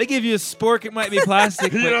anus. they give you a spork. It might be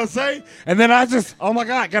plastic. You but know what I'm saying? And then I just, oh my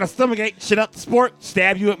God, got a stomachache, shit up the sport,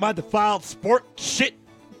 stab you with my defiled sport shit.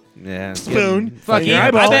 Yeah. Spoon. Fuck Yeah, you. I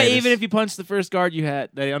I bet bet even if you punched the first guard you had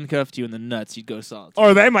that uncuffed you in the nuts, you'd go solitary.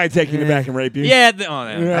 Or they might take you to back and rape you. Yeah. Oh,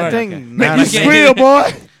 no. Yeah. I think Okay. Make not you a- squeal,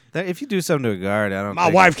 boy. that if you do something to a guard, I don't. My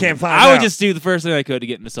think wife it's- can't find I would out. just do the first thing I could to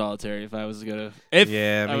get into solitary if I was gonna. If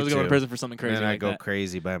Yeah, I me was going to too. prison for something crazy Then I like go that.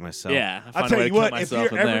 crazy by myself. Yeah. I'll find a tell way you to kill what, if myself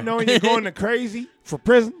you're in ever there. knowing you're going to crazy for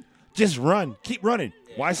prison, just run. Keep running.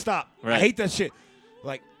 Why stop? I Right. hate that shit.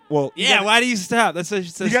 Like, Well, Yeah, why do you stop? That's so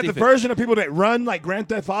You got the version of people that run like Grand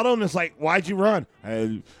Theft Auto, and it's like, why'd you run? I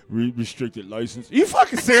had restricted license. Are you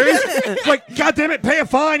fucking serious? It's like, goddamn it, pay a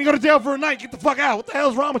fine, you go to jail for a night, get the fuck out. What the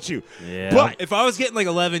hell's wrong with you? Yeah. But If I was getting like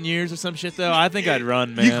 11 years or some shit, though, I think I'd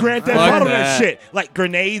run, man. you Grand Theft Fuck Auto that shit, like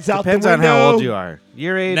grenades out the Depends window. on how old you are.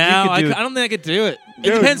 Your age, Now, you could do. I don't think I could do it. It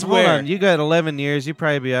Dude, depends Hold where. on, you got 11 years. You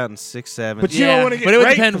probably be out in 6, 7. But you don't wanna get but it would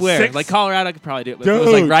raped depend for where. 6? Like Colorado, I could probably do it. But if it was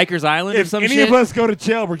like Dude, Rikers Island or If some any shit. of us go to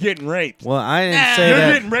jail, we're getting raped. Well, I didn't Nah. say You're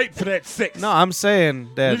that. getting raped for that 6. No, I'm saying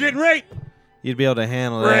You're that getting raped. you'd be able to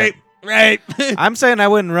handle Rape. Rape. I'm saying I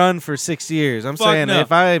wouldn't run for 6 years. I'm Fuck saying no.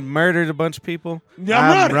 if I murdered a bunch of people, Yeah, I'm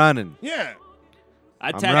I'm running. running. Yeah.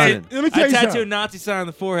 I'd I'm tattoo, running. Let me tell you tattoo a something. Nazi sign on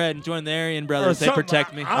the forehead and join the Aryan Or Brothers. They something.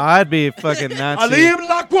 protect me. I'd be a fucking Nazi. Alim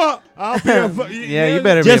Lakwa. I'll be a Yeah, you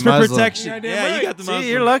better Just be a for Muslim. protection. Yeah, Yeah, damn you got the Muslim. See,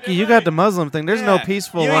 you're lucky. You got the Muslim thing. There's no Yeah.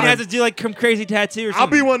 peaceful You one. ain't have to do like some crazy tattoo or something. I'll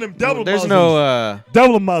be one of them double There's Muslims. no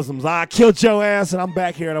double Muslims. I killed your ass, and I'm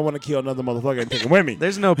back here, and I want to kill another motherfucker and take him with me.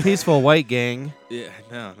 there's no peaceful white gang. Yeah,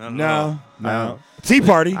 no. No. Tea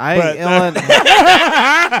Party. but,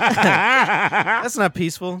 That's not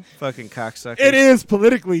peaceful. Fucking cocksucker. it is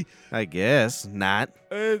politically. I guess not.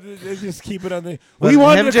 They just keep it on the. But We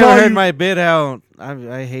wanted haven't to you ever call heard you. my bit how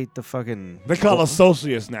I hate the fucking. They call us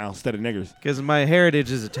socialists now instead of niggers. Because my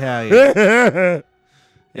heritage is Italian. Yeah.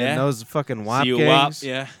 Yeah. And those fucking WAP See you gangs,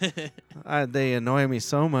 Yeah. they annoy me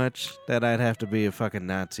so much that I'd have to be a fucking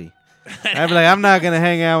Nazi. I'd be like, I'm not going to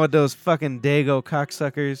hang out with those fucking Dago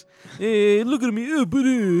cocksuckers. Hey, look at me.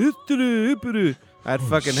 I'd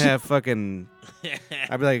fucking have fucking...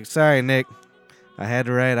 I'd be like, sorry, Nick. I had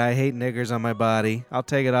to write, I hate niggers on my body. I'll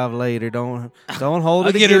take it off later. Don't hold I'll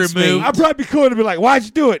it get it against me. removed. I'd probably be cool to be like, why'd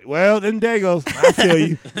you do it? Well, them Dagos. I feel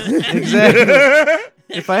you. Exactly.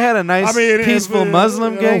 If I had a nice, I mean, peaceful if,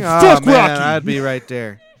 Muslim gang, fuck oh, man, Rocky. I'd be right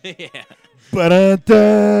there. yeah. It's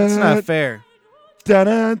It's not fair. He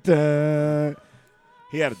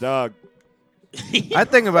had a dog. I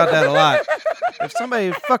think about that a lot. If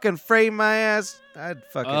somebody fucking framed my ass, I'd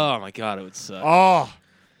fucking... Oh my god, it would suck. Oh.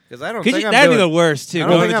 Because I don't Could think you, I'm that'd doing... be the worst too. I don't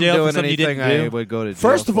Going think to I'm jail for doing something you anything didn't I do. would go to jail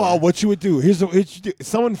First of for. all, what you would do, here's what you do.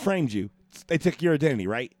 Someone framed you. They took your identity,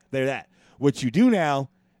 right? They're that. What you do now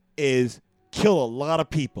is kill a lot of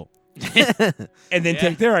people. And then Yeah.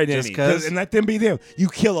 take their identity Just 'cause? and let them be them. You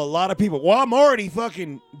kill a lot of people. Well, I'm already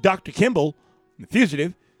fucking Dr. Kimball, the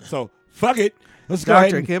fugitive. So fuck it. Let's go ahead.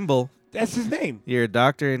 Dr. And, Kimball, that's his name. you're a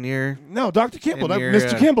doctor and you're... No, Dr. Kimball, And not you're,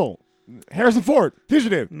 Mr. Kimball. Harrison Ford,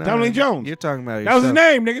 fugitive. No, Tommy Lee Jones. You're talking about That was his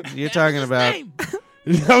yourself. name, nigga. You're talking about...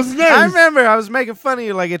 That was his name. I remember I was making fun of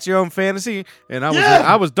you like it's your own fantasy, and Yeah.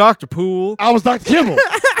 I was Dr. Poole. I was Dr. Kimball.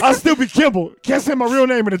 I'll still be Kimball. Can't say my real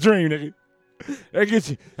name in a dream, nigga. That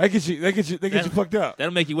gets you fucked up.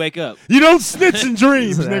 That'll make you wake up. You don't snitch in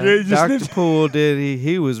dreams, nigga. You Dr. snitch. Poole did.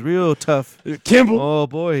 He was real tough. Kimball. Oh,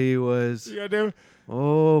 boy, he was. You goddamn it.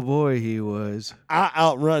 Oh, boy, he was. I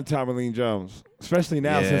outrun Tommy Lee Jones, especially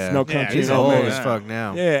now Yeah. since No Yeah, Country. He's No old Man. as fuck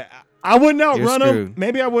now. Yeah, I wouldn't outrun him. screwed.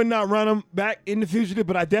 Maybe I would not run him back in the fugitive,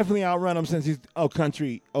 but I definitely outrun him since he's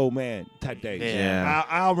country old man type days. Yeah.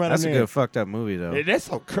 I'll run That's a him. good fucked up movie, though. That's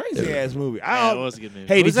a crazy ass movie. Yeah, it was a good movie.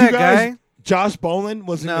 Hey, Who's did you that guys? guy? Josh Brolin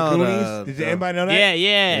was in No, the Goonies. Did the- anybody know that? Yeah,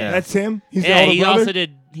 yeah. That's him. He's the Yeah, older he brother. also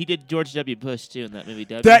did. He did George W. Bush too in that movie.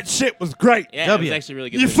 W. That shit was great. yeah, it W. was actually a really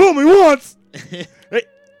good. You movie. fooled me once. Hey,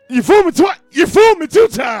 you fooled me twice. You fooled me 2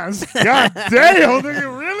 times. God damn,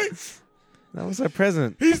 nigga, really? That was our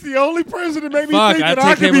president. He's the only person that made me Fuck, think I'd that I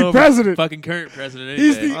take could him be over president. fucking current president.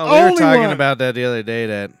 He's any day. the Oh, we were only talking one. about that the other day.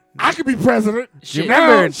 That I could be president. do you Shit.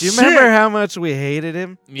 remember? No, Do you remember shit. how much we hated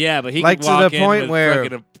him? Yeah, but he Like, could to walk the in point with where-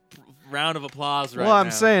 fucking a round of applause right well, I'm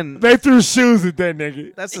now. saying They threw shoes at that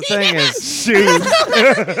nigga. that's the thing is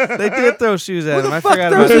Shoes. they did throw shoes at him. I fuck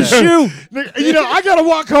forgot throws about a that. Nigga, you know, I gotta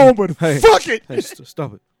walk home, but Hey. fuck it. Hey,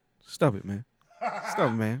 stop it! Stop it, man! Stop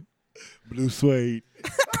it, man! Blue suede.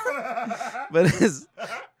 But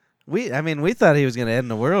we thought he was gonna end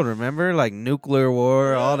the world. Remember, like nuclear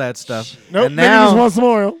war, all that stuff. Nope, and nigga just now, want some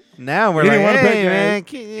oil. now we're He like, didn't wanna hey, break man,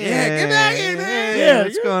 get back in, man. yeah,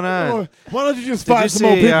 what's going on? Why don't you just Did find you some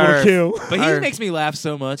more see people our- to kill? But he Our- makes me laugh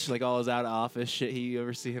so much, like all his out of office shit he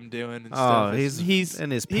oversee him doing and Oh, stuff. he's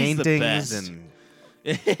and his he's the paintings best.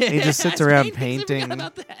 and he just sits around painting.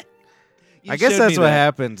 I guess showed that's me what that.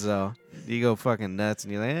 happens though. You go fucking nuts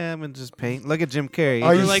and you're like, I'm gonna just paint. Look at Jim Carrey.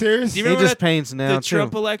 Are He you just, serious? Do you he remember just paints now the too.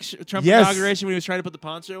 Trump election, Trump Yes. inauguration when he was trying to put the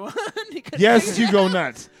poncho on? He couldn't Yes, figure you it go out.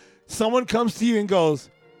 nuts. Someone comes to you and goes,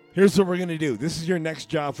 "Here's what we're gonna do. This is your next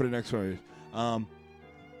job for the next 4 years.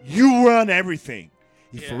 You run everything.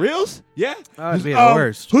 You for reals? Yeah. Oh, it'd be the Um,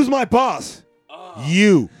 worst. Who's my boss?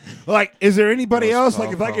 You. Like, is there anybody Those else?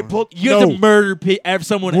 Like, if I could call pull, You have No. to murder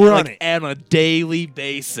someone Run like, it. on a daily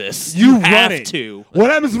basis. You run have it. to.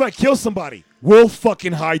 What happens if I kill somebody? We'll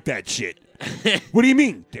fucking hide that shit. What do you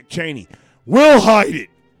mean, Dick Cheney? We'll hide it.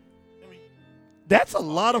 That's a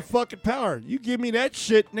lot of fucking power. You give me that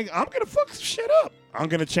shit, nigga, I'm gonna fuck some shit up. I'm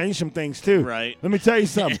gonna change some things too. Right. Let me tell you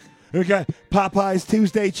something. We got Popeye's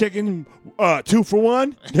Tuesday chicken, 2 for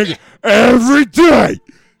 1. Nigga, every day.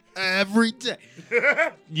 Every day.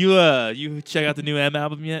 You check out the new M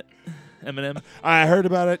album yet? Eminem? I heard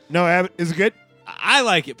about it. No, I haven't. Is it good? I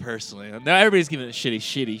like it personally. Now everybody's giving it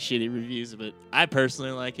shitty reviews, but I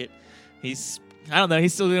personally like it. I don't know,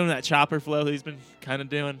 he's still doing that chopper flow that he's been kind of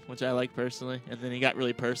doing, which I like personally. And then he got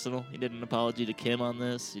really personal. He did an apology to Kim on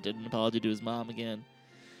this. He did an apology to his mom again.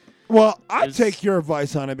 Well, I It's- take your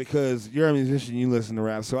advice on it because you're a musician, you listen to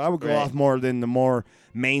rap, so I would go Right. off more than the more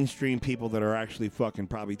mainstream people that are actually fucking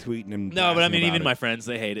probably tweeting and No, but I blasting mean, about even it. my friends,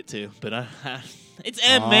 they hate it too. But it's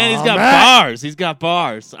M, man. He's Aw, got Matt. bars. He's got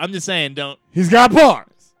bars. I'm just saying, don't. He's got bars.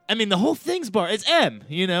 I mean, the whole thing's bars. It's M,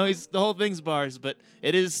 the whole thing's bars, but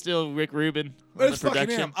it is still Rick Rubin But on it's the fucking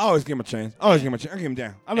production. him. I always give him a chance. I always give him a chance. I give him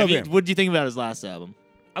down. I love him. What do you think about his last album?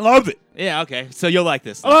 I loved it. Yeah, okay. So you'll like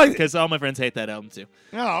this. I like it. Because all my friends hate that album too.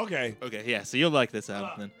 Oh, okay. Okay, yeah. So you'll like this album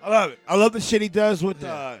then. I love it. I love the shit he does with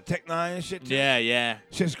Tech Nine and shit. Too. Yeah, yeah.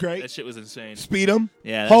 Shit's great. That shit was insane. Speed 'em.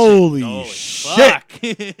 Yeah. Holy shit. Fuck.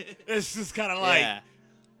 It's just kind of like yeah.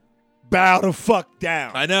 bow the fuck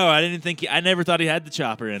down. I know. I never thought he had the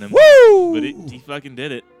chopper in him. Woo! But he fucking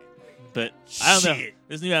did it. But I don't know. Shit.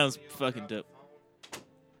 This new album's fucking dope.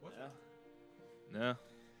 No.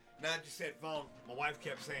 Now I just said phone. My wife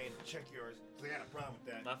kept saying, check yours. So I got a problem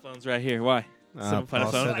with that. My phone's right here. Why? Someone find a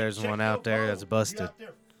Paul phone? said there's one out there that's busted.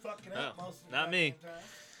 Not me.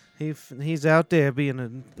 He's out there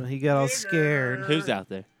he got all scared. Who's out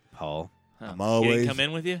there? Paul, Huh. I'm He always- didn't come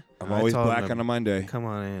in with you? I'm I always told black him on a Monday. come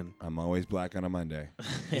on in. I'm always black on a Monday.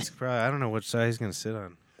 He's probably, I don't know which side he's gonna sit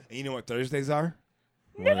on. And you know what Thursdays are?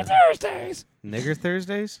 What, Thursdays. Nigger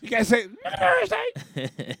Thursdays? You guys say Thursday.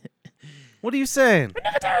 What are you saying?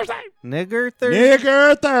 Thursday. Nigger Thursday?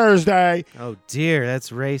 Nigger Thursday. Oh dear, that's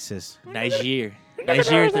racist. Niger.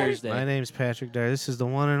 Niger Thursday. My name's Patrick Dyer. This is the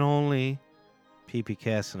one and only PP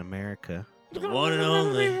Cast in America. The one and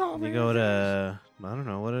only. You go to I don't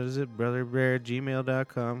know, what is it?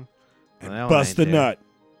 brotherbear@gmail.com. Well, that one Bust ain't a there. nut.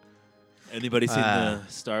 Anybody seen Ah.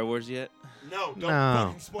 the Star Wars yet? No, don't No.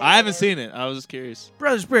 fucking spoil I haven't it. seen it. I was just curious.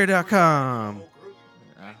 Brothersbear.com.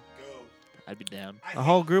 Ah, I'd be down. A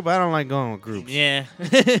whole group? I don't like going with groups. Yeah.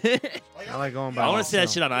 I like going by I want to see that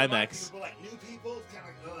myself. shit on IMAX. Did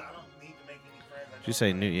you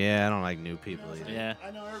say new? Yeah, I don't like new people either. Yeah.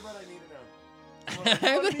 I know everybody I need to know.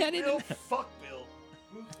 Everybody I need to know. Fuck Bill.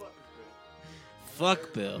 Who the fuck is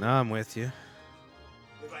Fuck Bill. No, I'm with you.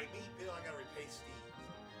 Bill? If I meet Bill, I gotta repay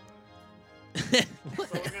Steve. So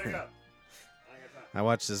we gotta go. I got time. I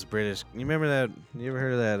watched this British. You remember that? You ever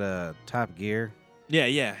heard of that Top Gear? Yeah,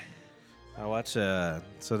 yeah. I watched. So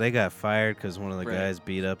they got fired because one of the Right. guys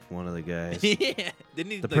beat up one of the guys. Yeah.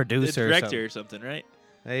 Didn't he? The like, producer or the director something. or something, right?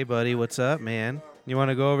 Hey, buddy, what's up, man? You want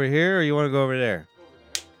to go over here or you want to go over there?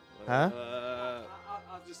 Huh? I'll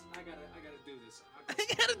just, I gotta do this. I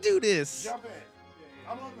gotta do this. Jump in.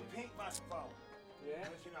 I'm on the pink microphone. Yeah?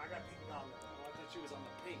 But you know, I got pink on Oh, I thought you was on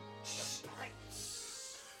the pink.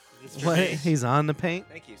 the What? He's on the paint?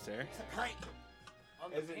 Thank you, sir. It's a pink.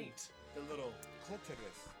 On the As in paint. the little clip to this.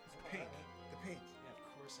 It's pink. The pink. Yeah, of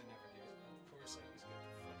course I never did. Of course I was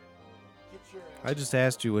gonna Get your I just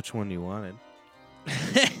asked you which one you wanted. Can I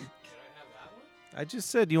have that one? I just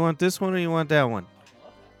said, you want this one or you want that one?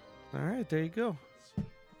 All right, there you go.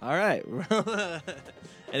 All right.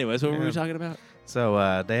 Anyways, what were we Yeah. talking about?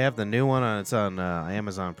 So they have the new one on. It's on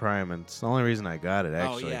Amazon Prime, and it's the only reason I got it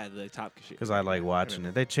actually. Oh yeah, the Top shit. Because I like watching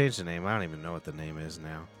it. They changed the name. I don't even know what the name is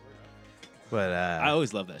now. But I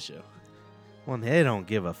always love that show. well, they don't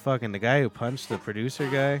give a fuck. And the guy who punched the producer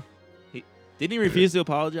guy, Didn't he refuse to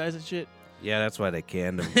apologize and shit? yeah, that's why they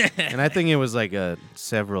canned him. And I think it was like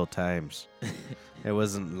several times. It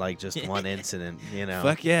wasn't like just one incident, you know.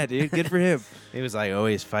 Fuck yeah, dude. Good for him. He was like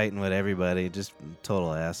always fighting with everybody, just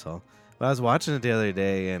total asshole. But I was watching it the other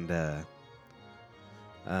day, and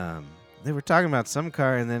they were talking about some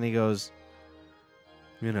car, and then he goes,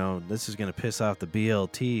 you know, this is gonna piss off the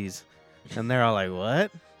BLTs, and they're all like,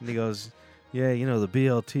 what? And he goes, yeah, you know, the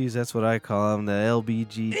BLTs, that's what I call them, the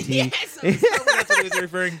LBGT. That's what he was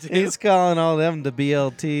referring to. He's calling all them the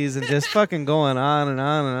BLTs and just fucking going on and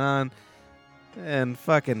on and on, and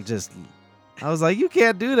fucking just. I was like, you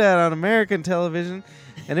can't do that on American television.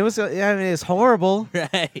 And it was, I mean, it's horrible,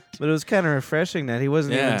 Right. but it was kind of refreshing that he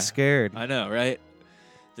wasn't Yeah. even scared. I know, right?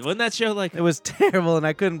 Wasn't that show like It was terrible, and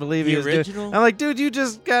I couldn't believe The he was doing. original? I'm like, dude, you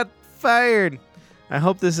just got fired. I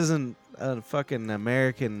hope this isn't a fucking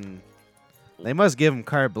American. They must give him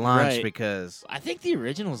carte blanche Right. because I think the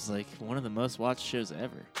original is like one of the most watched shows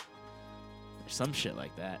ever. Or some shit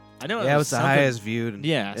like that. I know yeah, it was the something- highest viewed.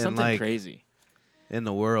 Yeah, in, something like, crazy. in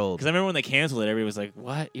the world. Because I remember when they canceled it, everybody was like,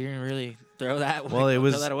 "What? You're gonna really throw that? Well, it throw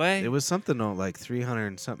was that away? it was something like 300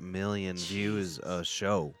 and something million views a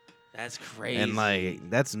show, That's crazy." and like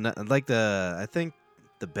that's not like I think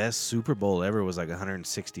the best Super Bowl ever was like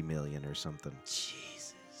 160 million or something.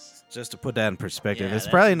 Jesus. Just to put that in perspective, Yeah, it's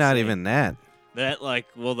that's probably not insane. even that. That like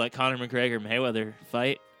Conor McGregor Mayweather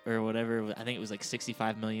fight or whatever. I think it was like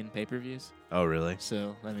 65 million pay-per-views. Oh, really?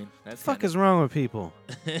 So I mean, The that's fuck is wrong with people?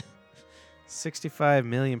 65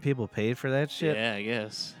 million people paid for that shit? Yeah, I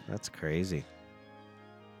guess. That's crazy.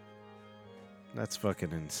 That's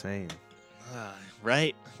fucking insane.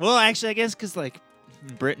 Right. Well, actually, I guess because like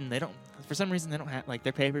in Britain, they don't. For some reason, they don't have like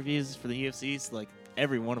their pay-per-views for the UFCs. Like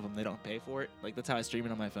every one of them, they don't pay for it. Like that's how I stream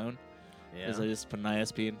it on my phone. Because I just put an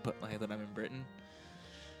ISP and put like that I'm in Britain,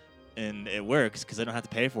 and it works because I don't have to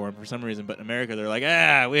pay for them for some reason. But in America, they're like,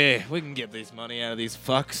 we can get this money out of these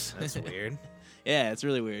fucks. That's weird. Yeah, it's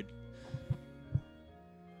really weird.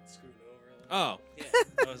 Scoot over. Oh, yeah.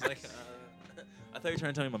 I was like, I thought you were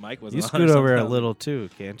trying to tell me my mic wasn't You on or scoot over a something. little too,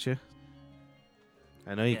 can't you?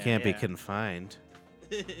 I know you Yeah, can't be yeah. confined.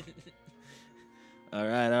 All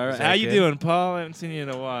right. Is How that you good? doing, Paul? I haven't seen you in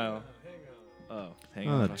a while. Oh, hang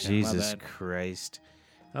on. Oh, Okay, my Jesus bad. Christ.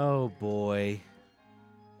 Oh, boy.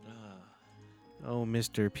 Oh,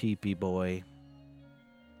 Mr. Peepee Boy.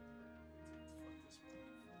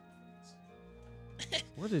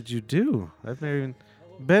 What did you do? I've never even...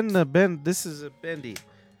 Ben, this is a bendy.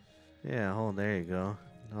 Yeah, there you go.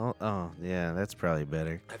 Oh, yeah, that's probably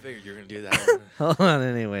better. I figured you were gonna do that. Hold on,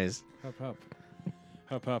 anyways. Hop, hop.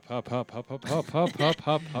 Hop, hop, hop, hop, hop, hop, hop, hop, hop,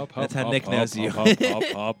 hop, hop. That's how Nick knows you. Hop, hop,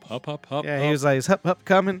 hop, hop, hop, hop. Yeah, he was like, hup,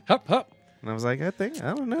 coming. hop, hop. And I was like, I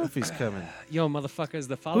don't know if he's coming. Yo, motherfuckers,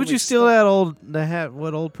 the following. Who'd you steal that hat?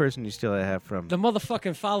 What old person you steal that hat from? The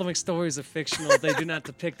motherfucking following stories are fictional. They do not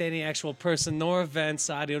depict any actual person nor events.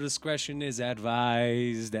 Audio discretion is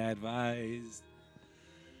advised. Advised.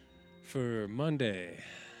 For Monday.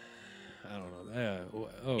 I don't know.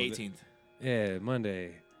 18th. Yeah,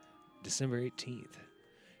 Monday, December 18th.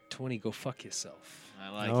 20, go fuck yourself. I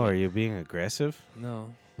like Oh, are it. you being aggressive?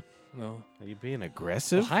 No. Are you being Well,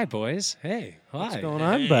 aggressive? hi, boys. Hey. Hi. What's going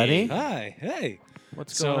on, buddy? Hi. Hey.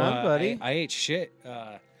 What's So, going on, buddy? I ate shit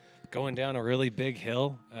going down a really big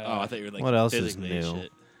hill. Oh, I thought you were like What else is physically new? Shit.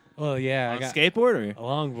 Well, yeah, On I got skateboard or? a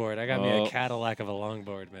longboard. I got me Oh. a Cadillac of a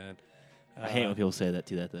longboard, man. I hate when people say that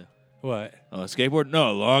to that though. What? Oh, a skateboard? No,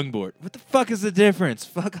 a longboard. What the fuck is the difference?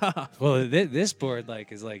 Fuck off. Well, this board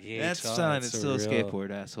is like That's EHR, fine. It's still a real- skateboard,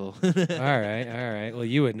 asshole. all right. Well,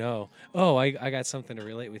 you would know. Oh, I got something to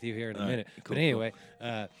relate with you here in a All right, minute. cool, But anyway,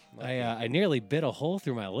 I nearly bit a hole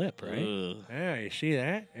through my lip. Right? Ugh. Yeah, you see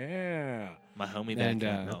that? Yeah. My homie And,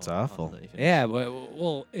 back then. That's Oh, awful. I'll let you finish. Yeah,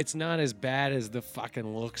 well, it's not as bad as the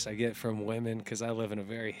fucking looks I get from women because I live in a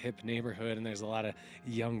very hip neighborhood and there's a lot of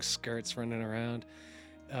young skirts running around.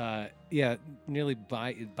 Yeah, nearly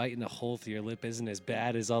biting a hole through your lip isn't as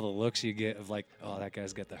bad as all the looks you get of like, oh, that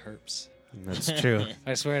guy's got the herpes. That's true.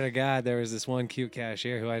 I swear to God, there was this one cute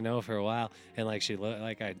cashier who I know for a while, and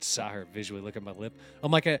like I saw her visually look at my lip.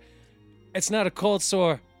 I'm like, it's not a cold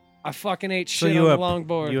sore. I fucking ate So shit you on the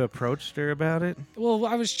longboard. you approached her about it? Well,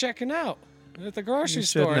 I was checking out at the grocery You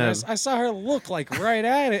store, and shouldn't I saw her look like right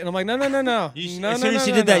at it, and I'm like, no. As soon as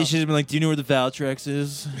she did that, you should have been like, "Do you know where the Valtrex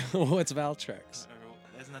is?" What's Valtrex?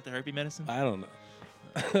 Isn't that the herpes medicine? I don't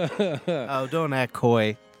know. Oh, don't act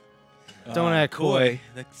coy. Don't act coy.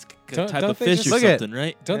 That's Don't- a type don't of they fish just- or Look at- something,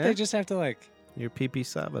 right? Don't Yeah. they just have to like, You're Pee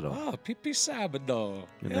Sabado. oh, Pipi Sabado.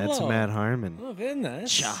 And that's Hello. Matt Harmon. Oh, very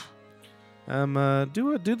nice. Cha.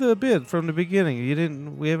 Do the bid from the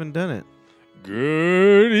beginning. We haven't done it.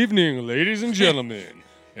 Good evening, ladies and gentlemen,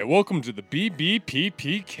 and welcome to the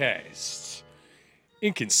BBPP cast.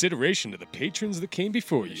 In consideration of the patrons that came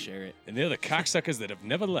before you, Share it. and they're the cocksuckers that have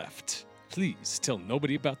never left, please tell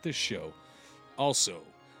nobody about this show. Also,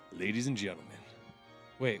 ladies and gentlemen.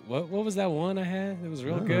 Wait, what was that one I had? That was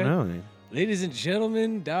real I good. don't know. Ladies and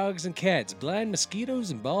gentlemen, dogs and cats, blind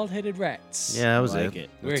mosquitoes and bald-headed rats. Yeah, that was like it. it.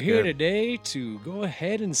 We're That's here good. today to go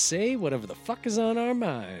ahead and say whatever the fuck is on our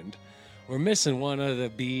mind. We're missing one of the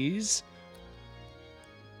bees.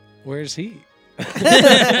 Where's he?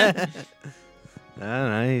 I don't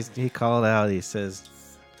know. He called out. He says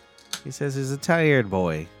he's a tired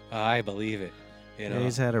boy. I believe it. You know.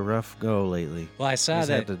 He's had a rough go lately. Well, I saw He's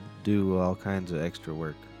that. had to do all kinds of extra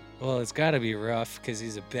work. Well, it's got to be rough because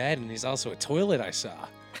he's a bed and he's also a toilet. I saw.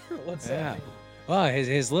 What's Yeah. Well,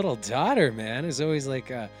 his little daughter, man, is always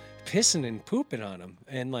like pissing and pooping on him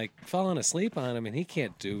and like falling asleep on him, and he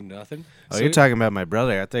can't do nothing. Oh, So you're talking about my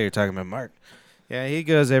brother. I thought you were talking about Mark. Yeah, he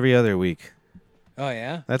goes every other week. Oh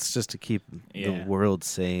yeah. That's just to keep Yeah. the world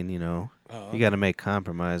sane, you know. Oh, You got to make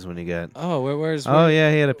compromise when you got. oh where's Oh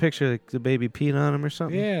yeah, he had a picture of the baby peeing on him or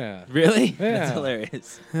something. yeah. Really? Yeah. That's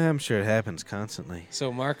hilarious. I'm sure it happens constantly.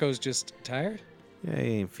 So Marco's just tired. Yeah,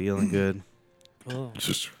 he ain't feeling good. Oh.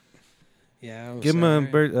 Yeah. I'm Give him a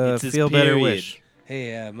sorry. It's his feel better period. wish.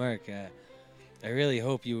 Hey, Mark. I really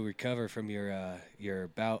hope you recover from your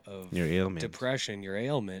bout of Your ailment. depression, your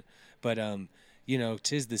ailment. But you know,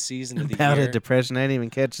 'tis the season of the Bout year. of depression. I didn't even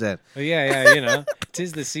catch that. Oh, yeah, you know,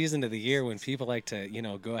 'tis the season of the year when people like to, you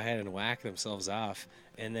know, go ahead and whack themselves off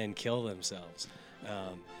and then kill themselves.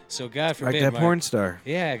 So God Like forbid, that Mark, porn star.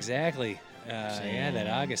 Yeah, exactly. Yeah, that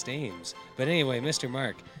August Ames. But anyway, Mr.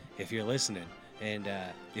 Mark, if you're listening, and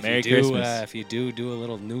if Merry you do, Christmas. if you do a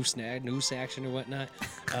little noose action or whatnot,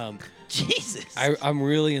 Jesus. I'm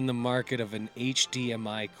really in the market of an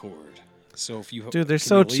HDMI cord. So if you Dude, they're can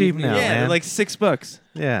so you leave cheap me now, with- yeah, man. they're like $6.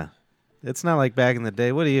 Yeah. It's not like back in the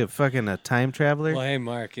day. What are you, fucking a time traveler? Well, hey,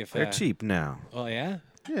 Mark, if They're cheap now. Oh yeah.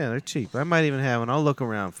 Yeah, they're cheap. I might even have one. I'll look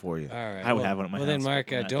around for you. All right. I would well, have one at my Well, then, house, Mark,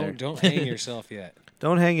 but not don't there. hang yourself yet.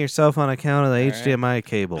 Don't hang yourself on account of the right. HDMI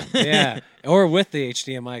cable. Yeah, or with the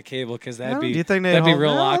HDMI cable, because that'd Well, be do you think they'd that'd be hold-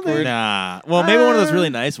 real no, awkward. Nah. Well, maybe one of those really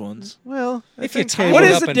nice ones. Well, I If you think tie cable What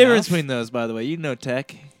it is up the difference enough. between those, by the way? You know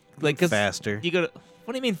tech. Like, 'cause faster. you go to.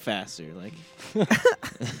 What do you mean faster? Like,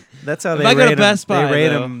 That's how If they I go to rate Best them. Buy, They rate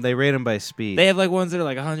though, them. They rate them by speed. they have like ones that are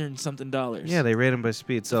like $100 and something. Yeah, they rate them by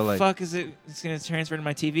speed. So like, fuck is it? It's gonna transfer to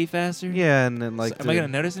my TV faster. yeah, and then like, So, am I gonna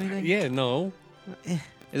notice anything? Yeah, no.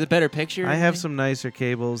 Is it better picture? or I have anything? some nicer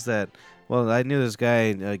cables that. Well, I knew this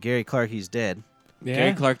guy, Gary Clark. He's dead, Yeah.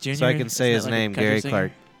 Gary Clark Jr. so I can say Isn't his that like a name, country Gary singer?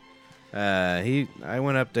 Clark. I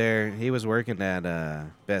went up there. He was working at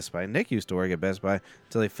Best Buy. Nick used to work at Best Buy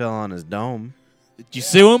until he fell on his dome. Did you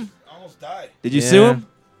sue him? Almost died. Did you Yeah. sue him?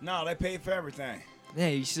 No, they paid for everything. Yeah,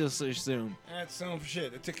 you still sue him. I had to sue them for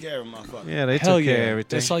shit. They took care of him, motherfucker. Yeah, they Hell took yeah. care of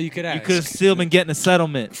everything. That's all you could ask. You could have still been getting a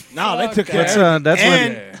settlement. No, they Fuck took care That's of everything. that's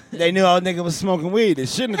And what. they knew our nigga was smoking weed. They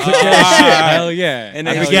shouldn't have took care of shit. Hell yeah. And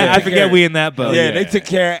I they forget. took I forget care- we in that boat. Yeah, they took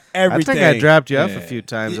care of I everything. think I dropped you off a Yeah. few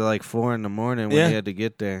times at like 4 in the morning when Yeah. you had to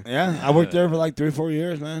get there. Yeah, I worked there for like 3 or 4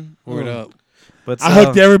 years, man. Word up. But I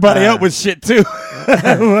hooked everybody uh, up with shit too.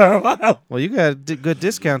 It Well, you got good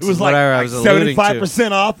discounts. was is what like, I was alluding to.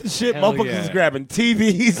 75% off and shit. Hell Motherfuckers yeah. was grabbing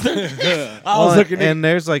TVs. I Well, was looking at and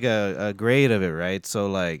there's like a grade of it, right? So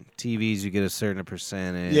like TVs, you get a certain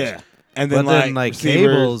percentage. yeah, and But then then like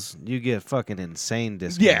receivers. cables, you get fucking insane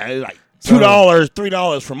discounts. Yeah, like So- $2,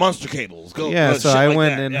 $3 for Monster cables. Go, Yeah, so shit I like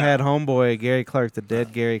went that, and yeah. had homeboy Gary Clark, the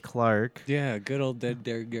dead Gary Clark. Yeah, good old dead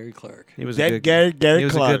Gary Clark. He was Dead a good, Gary he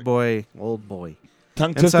was Clark. a good boy, old boy.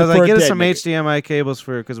 Tongue And so I was twister for like, a get us dead some nigga. HDMI cables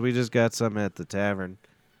because we just got some at the tavern.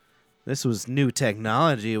 This was new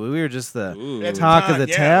technology. We were just the Ooh. At the talk time, of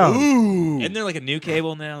the yeah. town. Ooh. Isn't there like a new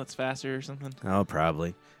cable now that's faster or something? Oh,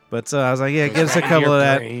 probably. But so I was like, yeah, get us a Right in couple your of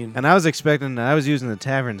that. brain. And I was using the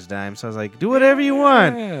tavern's dime, so I was like, do whatever you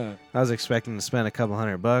want. Yeah. I was expecting to spend a couple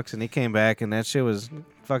 $100, and he came back, and that shit was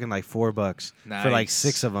fucking like $4 for like Nice.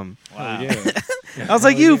 6 of them. Wow. Yeah. I was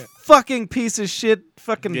like, Hell you yeah. fucking piece of shit,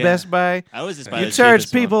 fucking Yeah. Best Buy. I was just buy You the charge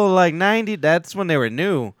cheapest one. people like 90. That's when they were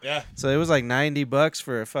new. Yeah. So it was like $90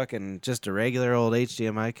 for a fucking just a regular old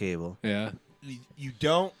HDMI cable. Yeah. You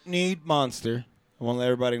don't need Monster. I want to let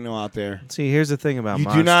everybody know out there. See, here's the thing about You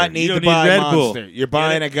Monster. do not need You to don't need buy Red Bull. Monster. You're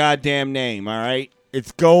buying a goddamn name, all right?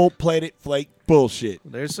 It's gold-plated flake bullshit.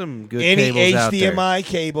 There's some good Any cables out there. HDMI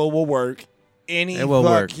cable will work. Any It will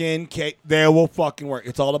work. fucking they will fucking work.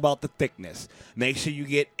 It's all about the thickness. Make sure you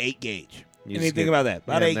get 8 gauge. You just Anything get- about that?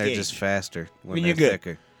 About yeah, 8 and they're gauge. just faster when When they're you're good.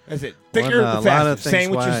 thicker. That's it. One, Thicker, a the lot faster. of things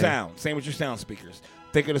Same with your why- sound. Same with your sound speakers.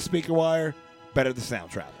 Thicker the speaker wire, better the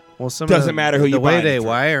sound travel. Well, some Doesn't of the, matter who the you way buy they it from.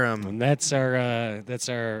 wire them. And that's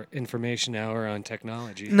our information hour on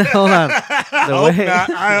technology. No, hold on. The I hope way, not.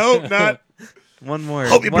 I hope not. one more.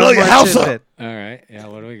 Hope you one blow your more house up. tidbit. All right. Yeah.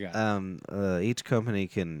 What do we got? Each company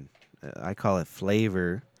can, I call it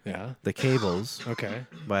flavor Yeah. the cables Okay.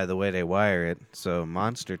 by the way they wire it. So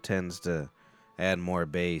Monster tends to add more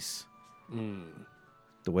bass Mm.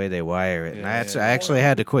 the way they wire it. And I Yeah. actually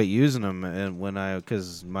had to quit using them and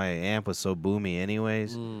because my amp was so boomy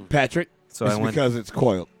anyways. Mm. Patrick, So it's I went. because it's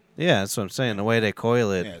coiled. Yeah, that's what I'm saying. The way they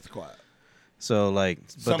coil it. Yeah, it's quiet. So like,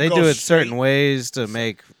 but Some they go do it certain straight. ways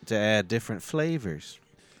to add different flavors.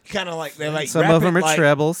 Kind of like they like Some wrap of them it are like,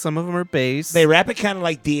 treble, some of them are bass. They wrap it kind of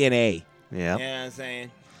like DNA. Yeah. You know what I'm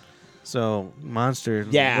saying? So Monster,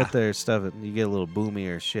 Yeah. with their stuff, you get a little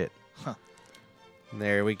boomier shit.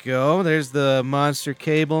 There we go. There's the Monster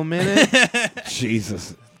Cable Minute.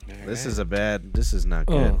 Jesus. This is not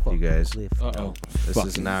good, Oh. you guys. Uh-oh. This is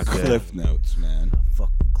Fucking not good. Cliff Notes, man.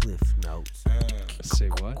 Fucking Cliff Notes. Say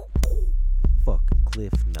what? Fucking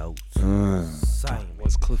Cliff Notes. Simon.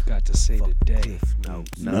 What's Cliff got to say today? Cliff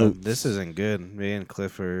Notes. No, Notes. this isn't good. Me and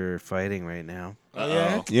Cliff are fighting right now. Oh,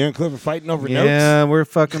 yeah? You and Cliff are fighting over Yeah, we're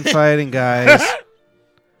fucking fighting, guys.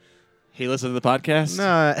 He listened to the podcast.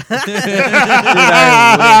 No,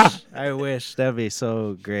 dude, I wish. That'd be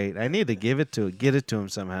so great. I need to get it to him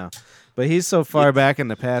somehow. But he's so far back in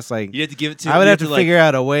the past, like You have to give it to. I would you have to figure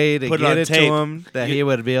out a way to put it get on it tape. to him that You- he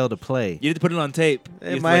would be able to play. You have to put it on tape. It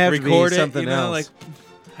You have might to, have like, to be record something it, you know, else.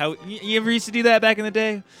 Like how you ever used to do that back in the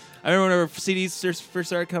day? I remember whenever CDs first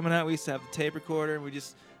started coming out, we used to have a tape recorder and we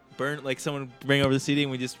just burn like someone would bring over the CD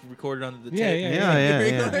and we just recorded onto the Yeah, tape.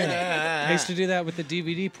 Yeah. I used to do that with the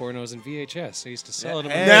DVD pornos and VHS. I used to sell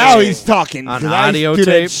them. Hey. Now he's talking. On 'cause I used to audio do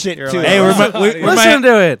that tape? shit You're too. like, Hey, oh. we might Listen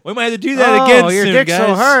to it. we might have to do that again your soon, dick's guys.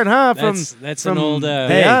 so hard, huh? That's from an old. the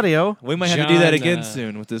Hey. audio. We might have to do that John, again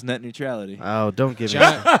soon with this net neutrality. Oh, don't give me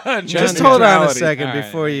John, that. John's Just hold on a neutrality. second All right,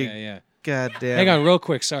 before you. Yeah. Goddamn. Hang on, real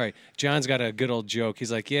quick. Sorry, John's got a good old joke.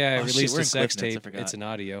 He's like, "Yeah, I Oh, shit, released we're a in sex Cliff Notes, I tape. forgot. It's an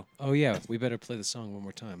audio." Oh yeah, we better play the song one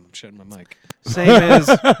more time. I'm shutting my mic.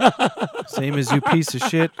 Same as you piece of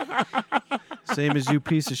shit. Same as you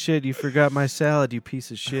piece of shit. You forgot my salad, you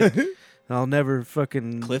piece of shit. I'll never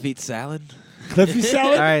fucking. Cliff eats salad. Cliffy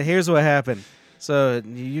salad? All right, here's what happened. So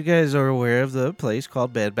you guys are aware of the place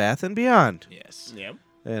called Bed Bath and Beyond, Yes. Yeah.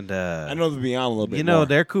 and I know the Beyond a little bit you know more.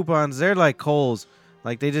 their coupons. They're like Kohl's.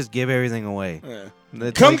 Like they just give everything away. Yeah.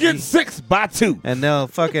 It's Come like- get 6, buy 2. and they'll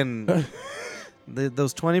fucking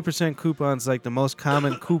those 20% coupons, like the most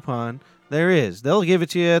common coupon there is. They'll give it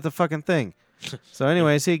to you at the fucking thing. So,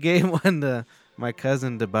 anyways, he gave one to my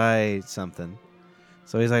cousin to buy something.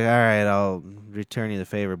 So he's like, "All right, I'll return you the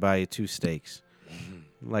favor, buy you 2 steaks."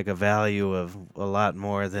 Like a value of a lot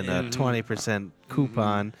more than a 20%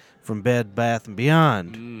 coupon from Bed Bath and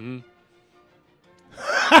Beyond. Mm-hmm.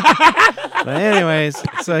 But anyways,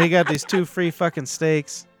 so he got these 2 free fucking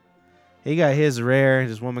steaks. He got his rare.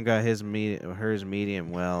 This woman got his hers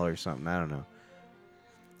medium well or something. I don't know.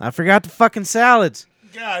 I forgot the fucking salads.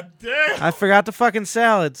 God damn. I forgot the fucking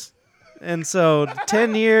salads. And so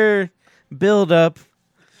 10-year build up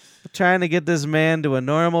trying to get this man to a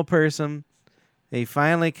normal person. He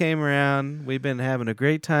finally came around. We've been having a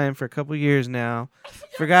great time for a couple years now.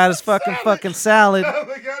 Forgot his fucking salad. I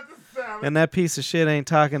forgot the salad. And that piece of shit ain't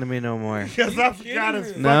talking to me no more. Because I forgot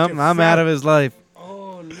his No, fucking I'm out of his life.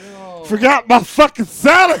 Oh no! Forgot my fucking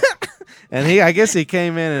salad. And I guess he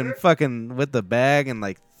came in and fucking with the bag and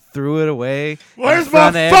like threw it away Where's in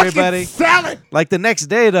front my of fucking everybody. salad? Like the next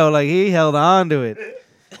day though, like he held on to it.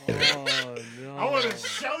 Oh no! I want to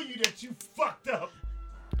show you that you fucked up.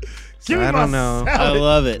 So Give me I my don't know. I salad.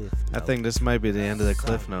 love it. I think this might be the end of the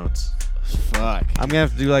Cliff Notes. Fuck. I'm gonna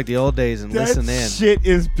have to do like the old days and That listen in. shit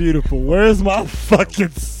is beautiful. Where's my fucking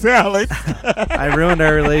salad? I ruined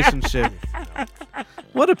our relationship.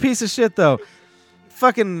 What a piece of shit though.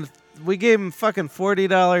 Fucking, we gave him fucking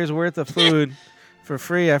 $40 worth of food for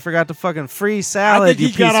free. I forgot the fucking free salad. think You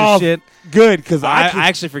he piece got of off shit. Good, because I I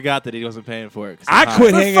actually forgot that he wasn't paying for it. 'cause I I'm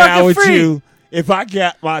quit high. hanging fucking out with free. you. If I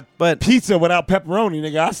got my But pizza without pepperoni,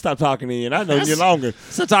 nigga, I stop talking to you, and I know you longer.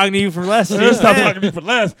 Still talking to you for less. I stop talking to you for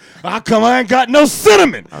less. How come I ain't got no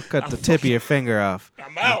cinnamon? I'll cut the tip of your finger off.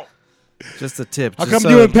 I'm out. Just the tip. How Just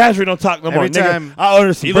come you and Patrick don't talk no more? every Nigga, time- I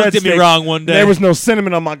ordered some He looked at me breadsticks, wrong one day. There was no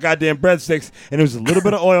cinnamon on my goddamn breadsticks, and there was a little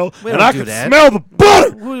bit of oil, We and don't I do could that. smell the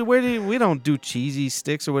butter. we don't do cheesy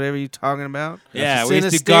sticks or whatever you talking about. Yeah, we Cinna used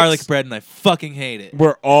to do sticks. garlic bread, and I fucking hate it.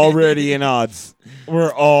 We're already in odds.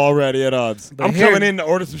 We're already at odds. But I'm here- coming in to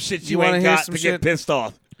order some shit you wanna ain't hear got some to shit? get pissed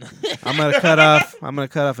off. I'm gonna cut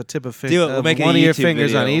off a tip of, Do it. We'll make one a of your YouTube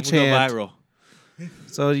fingers video. on each We'll hand. Go viral.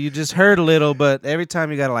 So you just hurt a little, but every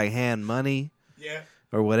time you gotta like hand money Yeah.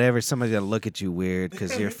 or whatever, somebody's gotta look at you weird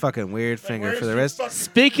because you're a fucking weird finger for the rest.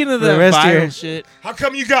 Speaking of For the the rest of viral your- shit, How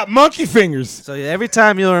come you got monkey fingers? So every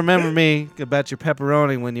time you'll remember me about your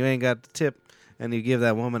pepperoni when you ain't got the tip, and you give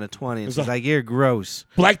that woman a 20, and It's she's like- like, "You're gross."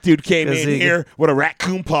 Black dude came 'Cause in he- here with a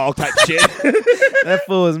raccoon paw type shit. That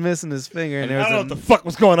fool was missing his finger, and I there don't know was what the fuck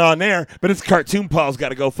was going on there, but his cartoon paw's got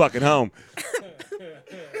to go fucking home.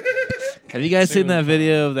 Have you guys seen that Soon.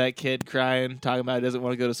 video of that kid crying, talking about he doesn't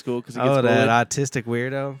want to go to school because he gets Oh, bullied? that autistic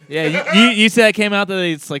weirdo. Yeah, you said that came out that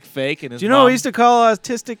it's like fake and his Do you know what mom we used to call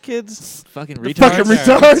autistic kids? fucking The retards. fucking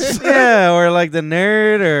retards. Yeah, or like the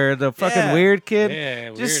nerd or the fucking Yeah. weird kid. Yeah,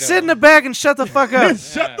 Just weirdo. sit in the back and shut the fuck up.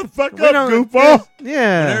 Shut the fuck We up, don't- goofball.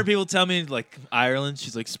 Yeah. Whenever people tell me like Ireland,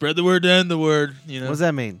 she's like spread the word to end the word. You know, What does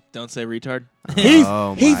that mean? don't say retard. He's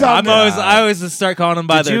Oh he's my on God. the, I always just start calling them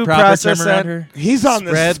by Did their you proper process term that? around her. he's on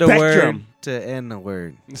Spread the the word spectrum. to end the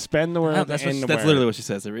word. Spend the word. That's, and the that's word. literally what she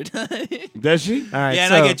says every time. Does she? All right. yeah,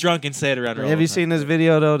 and so, I get drunk and say it around her. all have the you time. seen this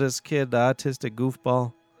video though? This kid, the autistic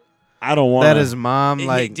goofball. I don't want That his mom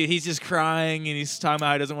like. Dude, he's just crying and he's talking about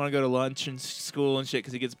how he doesn't want to go to lunch and school and shit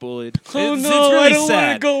because he gets bullied. Oh, it's no, really I don't wanna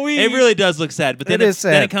sad. go eat. It really does look sad. But then It is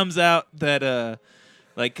Then sad. it comes out that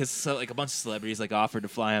like because like a bunch of celebrities like offered to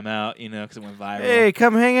fly him out, you know, because it went viral. Hey,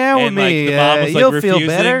 come hang out with and like me. the mom was like You'll refusing feel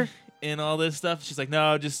better. and all this stuff. She's like,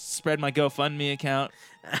 no, just spread my GoFundMe account.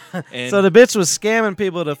 And So the bitch was scamming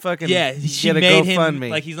people to fucking yeah, she get a made GoFundMe. him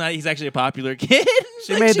like he's not. He's actually a popular kid.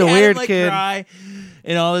 She Like, made the had weird him, like, kid. cry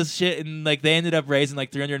and all this shit, and like they ended up raising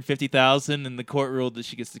like $350,000, and the court ruled that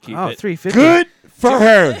she gets to keep oh, it. 350. Good for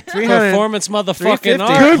her. 300. Performance motherfucking 350.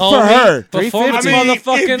 art. Good for homie. her. Performance 350. I mean,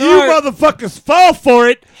 motherfucking if you art. motherfuckers fall for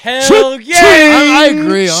it, Hell yeah. I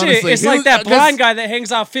agree, Shit, honestly. it's Who- like that 'cause blind guy that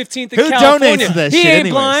hangs out 15th in who donates California. to that he shit ain't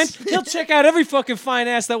anyways? blind. He'll check out every fucking fine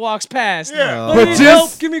ass that walks past. Yeah, I but need just-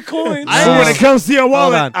 help. Give me coins. I- so when it comes to your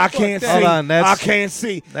wallet, on. I can't see. Hold on, that's- I can't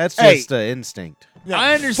see. That's Hey, just an instinct.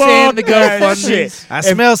 I understand fuck the that GoFundMe. shit. I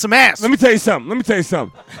smell some ass. Let me tell you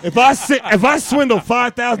something. If I swindle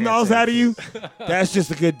 $5,000 out of you, that's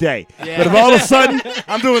just a good day. Yeah. But if all of a sudden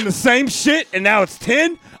I'm doing the same shit and now it's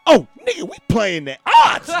 10, oh nigga, we playing the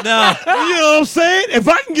odds. No, You know what I'm saying? If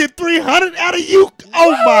I can get 300 out of you,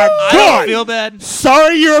 oh my I god. don't feel bad.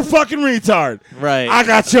 Sorry, you're a fucking retard. Right. I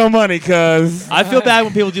got your money, cuz. I feel bad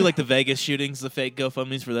when people do like the Vegas shootings, the fake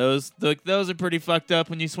GoFundMes for those. Like those are pretty fucked up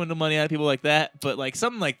when you swindle money out of people like that. But like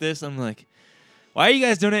something like this, I'm like, why are you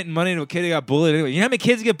guys donating money to a kid that got bullied anyway? You know how many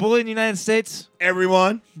kids get bullied in the United States?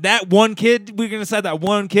 Everyone, That one kid, we're gonna decide that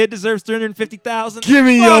one kid deserves $350,000. give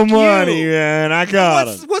me your Fuck you. money, man. I got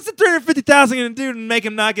him. What's the $350,000 gonna do to make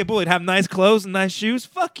him not get bullied? Have nice clothes and nice shoes?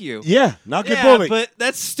 Fuck you. Yeah, not get Yeah, bullied. but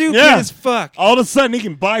that's stupid Yeah. as fuck. All of a sudden, he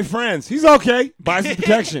can buy friends. He's okay. Buy some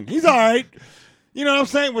protection. He's all right. You know what I'm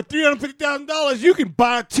saying? With $350,000, you can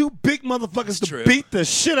buy two big motherfuckers to true. beat the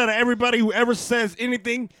shit out of everybody who ever says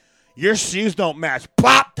anything. Your shoes don't match.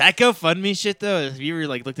 Pop. That GoFundMe shit though, if you ever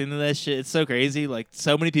like looked into that shit, it's so crazy. Like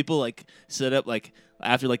so many people like set up like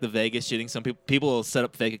after like the Vegas shooting, some people will set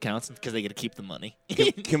up fake accounts because they get to keep the money.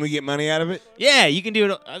 Can we get money out of it? Yeah, you can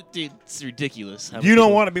do it. Dude, it's ridiculous. how You many don't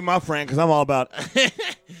people- want to be my friend because I'm all about.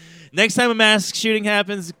 Next time a mass shooting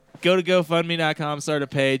happens, go to GoFundMe.com, start a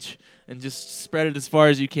page, and just spread it as far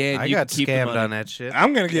as you can. I You got can keep the scammed money. on that shit.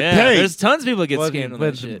 I'm gonna get Yeah, paid. there's tons of people that get Well, scammed on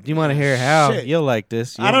but that shit. do you want to hear how? Shit. You'll like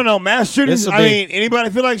this. I don't know. Mass shootings. This'll I be- mean, anybody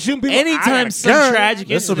feel like shooting people? I got Anytime a some gun. tragic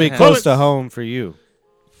This will be incident close Bullets. to home for you.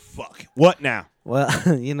 Fuck. What now? Well,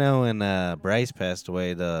 you know, when Bryce passed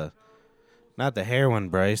away, not the heroin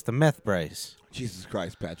Bryce, the meth Bryce. Jesus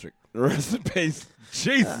Christ, Patrick. Rest in peace.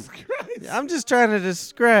 Jesus Christ. I'm just trying to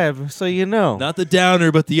describe so you know. Not the downer,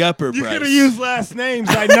 but the upper You price. could have used last names.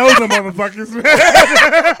 I know the motherfuckers.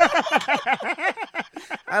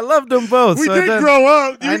 I loved them both. We so it did doesn't- grow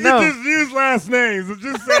up. You I could know. just use last names. I'm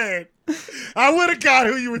just saying. I would have got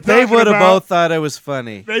who you were They talking would have about. both thought it was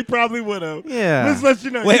funny. They probably would have. Yeah. Let's let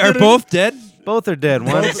you know. Wait, You are didn't- both dead? Both are dead.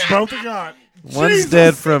 One's both are gone. one's Jesus.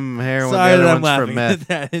 dead from heroin. Sorry the that other I'm one's laughing from meth. at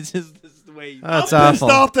that. It's just this is the way you. Oh, it's I'm pissed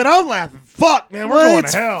awful. off that I'm laughing. Fuck, man. We're Well, going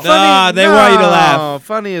it's to hell. funny. Nah, they want you to laugh.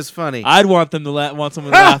 Funny is funny. I'd want them to want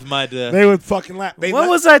someone to laugh at my death. They would fucking laugh. They What laugh.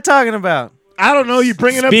 was I talking about? I don't know. You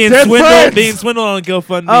bringing up being dead swindled, friends. being swindled on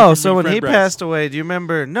GoFundMe. Oh, from so your when friend he Bryce. passed away, do you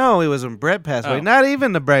remember? No, it was when Brett passed away. Oh. Not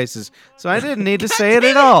even the Bryces. So I didn't need to say it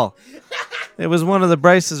at all. It was one of the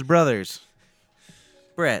Bryce's brothers.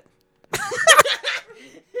 Brett.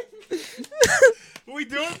 Are we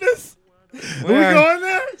doing this? Are we are. going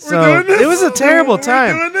there? So, We're doing this? it was a terrible Are we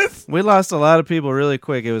time. doing this? We lost a lot of people really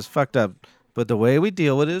quick. It was fucked up. But the way we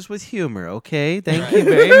deal with it is with humor, okay? Thank you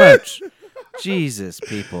very much. Jesus,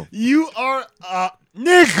 people. You are a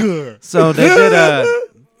nigger. So they did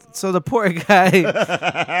so the poor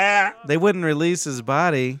guy, they wouldn't release his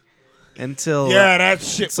body until Yeah, that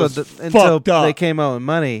shit so was until fucked up. they came out with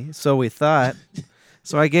money. So we thought.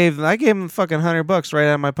 So I gave him fucking $100 right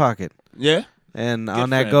out of my pocket. Yeah? and Good on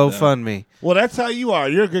that friend, though. GoFundMe. Well, that's how you are.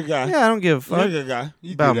 You're a good guy. Yeah, I don't give a You're a fuck good guy. You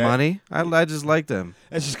do about that. money. I just like them.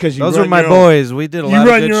 That's just because you Those run were my your own- boys. We did a You lot of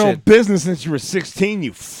run good your own shit. business since you were 16.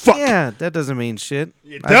 You fuck. Yeah, that doesn't mean shit.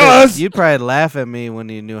 It I bet does. You'd probably laugh at me when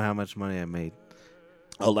you knew how much money I made.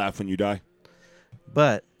 I'll laugh when you die.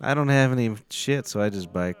 But I don't have any shit, so I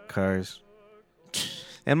just buy cars.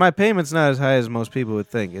 And my payment's not as high as most people would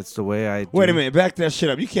think. It's the way I do. Wait a minute. Back that shit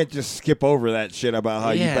up. You can't just skip over that shit about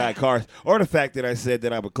how you Yeah. buy cars or the fact that I said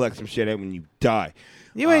that I would collect some shit out when you die.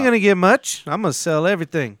 You ain't gonna get much. I'm gonna sell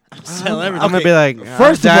everything. Sell everything. I'm gonna be like,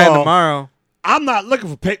 First I'm of dying all- tomorrow. I'm not looking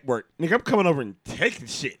for paperwork. Nigga, I'm coming over and taking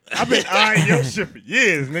shit. I've been eyeing your shit for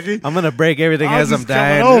years, nigga. I'm gonna break everything I as was I'm just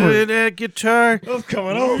coming dying. over. That guitar. I was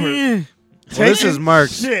coming over. Well, this is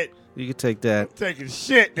Mark's. Shit. You can take that. Taking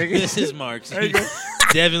shit, nigga. This is Mark's. There you go.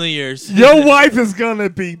 Definitely yours. Your wife is gonna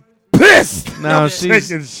be pissed. No, I'm she's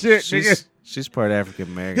taking shit, nigga. she's part African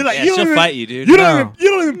American. You're like, Yeah, you don't she'll even, fight you, dude. You don't No. even. You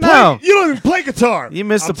don't even play. No. You don't even play guitar. You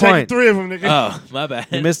missed I'm the point. taking 3 of them, nigga. Oh, my bad.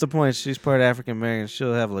 You missed the point. She's part African American.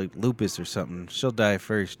 She'll have like lupus or something. She'll die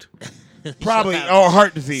first. Probably or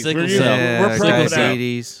heart disease. Sickle We're, cell. Yeah, we're proud of that.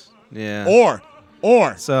 diabetes. Yeah.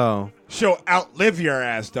 Or So she'll outlive your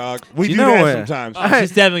ass, dog. We You do know that what? sometimes. Oh,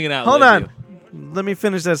 she's definitely gonna hold outlive on. Let me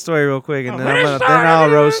finish that story real quick, and then finish then I'll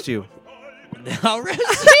story. roast you. you. All right.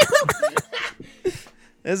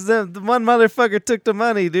 It's the one motherfucker took the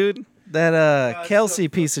money, dude. That Kelsey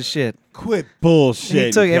piece of shit. Quit bullshit.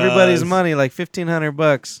 He took everybody's cuz. money, like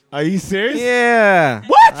 $1,500. Are you serious? Yeah.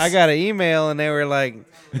 What? I got an email and they were like,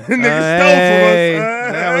 Nigga stole hey, from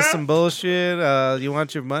us. that was some bullshit. You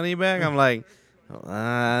want your money back? I'm like,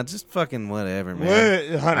 just fucking whatever,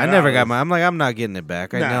 man. What? I never got my. I'm like, I'm not getting it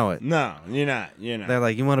back. I Nah, know it. No, you're not. You're not. They're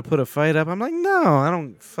like, you want to put a fight up? I'm like, no, I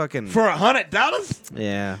don't fucking. For $100?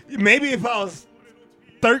 Yeah. Maybe if I was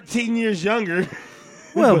 13 years younger.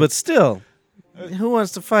 Well, but still, who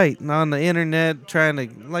wants to fight on the internet trying to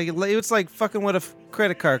like? It's like fucking with a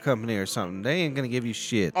credit card company or something. They ain't gonna give you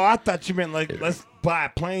shit. Oh, I thought you meant like let's buy a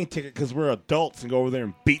plane ticket because we're adults and go over there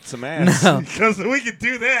and beat some ass. No. Because we could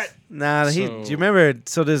do that. Nah, do you remember?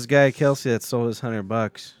 So this guy Kelsey that sold us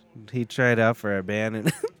 $100, he tried out for our band,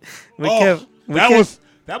 and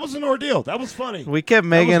That was an ordeal. That was funny. we kept That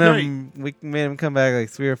making was him. We made him come back like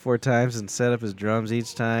 3 or 4 times and set up his drums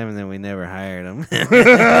each time, and then we never hired him.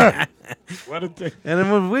 What a thing. And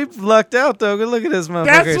then when we lucked out, though, good look at this motherfucker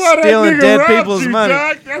That's why that stealing nigga dead robbed people's you, money.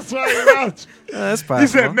 Dog. That's why he robbed you. That's He possible.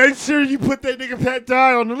 said, make sure you put that nigga Pat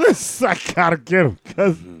Dye on the list. I gotta get him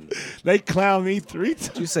because they clowned me 3 Did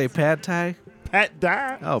times. you say Pad Thai? Pat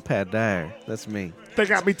Dye? Oh, Pat Dyer. That's me. They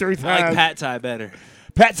got me 3 times. I like Pat Thai better.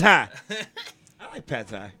 Pat Dye. I like Pat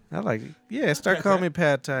Dye. I like it. Yeah, start calling me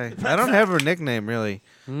Pad Thai. I don't have a nickname, really.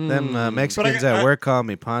 Them Mexicans But at work call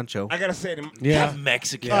me Poncho. I gotta say to him. Yeah.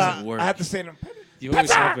 Mexicans at work. I have to say to him. You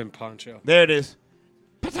always have been Poncho. There it is.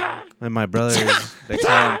 And my brothers, they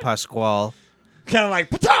call him Pasquale. Kind of like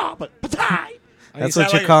Patah, but Patah. That's sound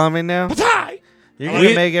what you're like- calling me now? Patah. You're I going to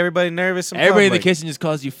like- make everybody nervous in Everybody in the public. kitchen just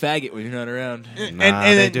calls you faggot when you're not around. Nah, and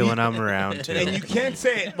they then do you- when I'm around, too. And you can't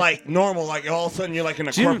say it like normal, like all of a sudden you're like in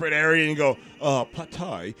a Dude. corporate area and you go,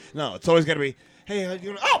 Patah. No, it's always got to be, hey, how you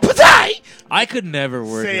doing? Oh, Patah! I could never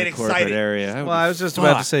work Say in it a corporate excited. area. Well, I was just about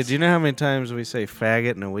to fucked. say, do you know how many times we say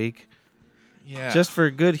faggot in a week? Yeah. Just for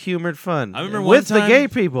good humored fun. I remember with one the time- gay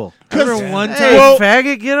people. I remember one Hey, time. Well-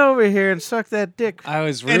 faggot, get over here and suck that dick. I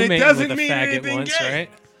was And it roommating doesn't with a mean faggot anything once, gay. right?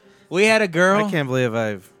 We had a girl. I can't believe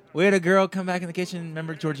I've... We had a girl come back in the kitchen.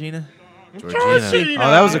 Remember Georgina? Georgina.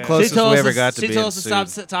 Oh, that was the She closest we ever got to She being told us to stop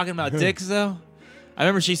sued. talking about dicks, though. I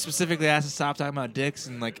remember she specifically asked to stop talking about dicks,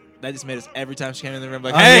 and like that just made us every time she came in the room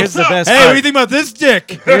like, Oh, "Hey, here's the best hey, part. what do you think about this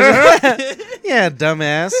dick?" Yeah,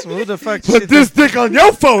 dumbass. Who the fuck she Put this dick on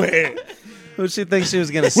your forehead. Who she think she was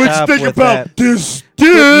gonna What you stop think with about that? this Quit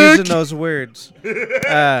using dick? those words. Here's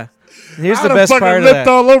I the done best fucking part of lipped that.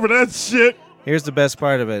 all over that shit. Here's the best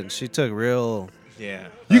part of it. She took real. Yeah.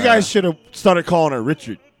 You guys should have started calling her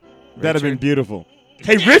Richard. That'd have been Richard? beautiful.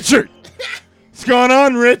 Hey, Richard. What's going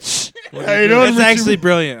on, Rich? How you doing, That's Richard? actually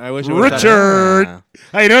brilliant. I wish it would've done Richard. Ah,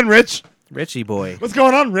 How you doing, Rich? Richie boy. What's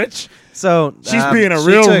going on, Rich? So She's being a she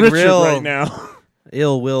real took Richard real right now.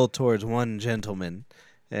 Ill will towards one gentleman,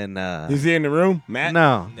 and Is he in the room, Matt?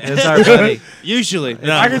 no, it's our buddy. that. Usually,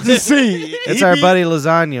 no. I can just see. It's he our be- buddy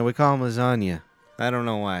Lasagna. We call him Lasagna. I don't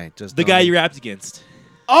know why. Just the don't guy know. you rapped against.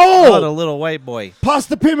 Oh, the Oh, little white boy.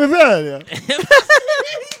 pasta primavera.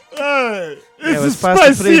 Hey, it it's was a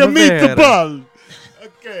pasta spicy primavera. meatball.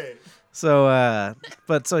 Okay. So,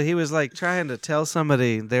 so he was like trying to tell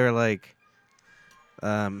somebody. They were like,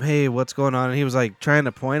 "Hey, what's going on?" And he was like trying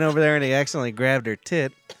to point over there, and he accidentally grabbed her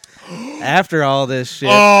tit. After all this shit.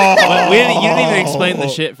 Oh, But you didn't even explain the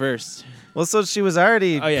shit first. Well, so she was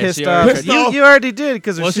already Oh, yeah, pissed she off. already tried- You already did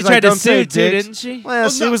because Well, she's she tried like, to don't say sue too, dicks. didn't she? Well, Well,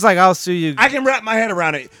 she no. was like, I'll sue you. I can wrap my head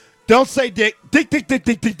around it. Don't say dick, dick, dick, dick,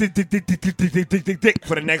 dick, dick, dick, dick, dick, dick, dick, dick, dick, dick, dick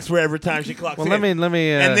for the next wherever time she clocks well, in. let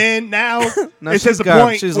me. And then now No, it's she's at the gone.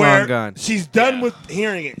 point She's where long gone. she's done with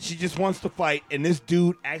hearing it. She just wants to fight, and this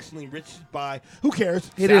dude actually reaches by. Who cares?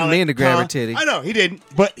 He didn't Salad, mean to grab her Tom. titty. I know he didn't,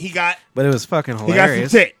 but he got but it was fucking he got some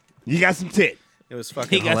hilarious. tit. You got some tit. It was fucking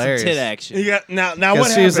He got hilarious. some tit action. You got now what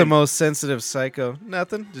Because she was the happened? most sensitive psycho.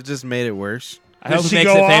 Nothing. It just made it worse. I Did hope it she makes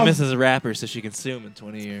go it off? famous as a rapper so she can sue him in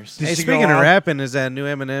 20 years. Did Hey, she go speaking of off? rapping, is that new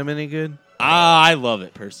Eminem any good? I love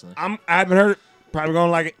it personally. I haven't heard it. Probably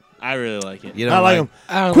gonna like it. I really like it. You don't I like him.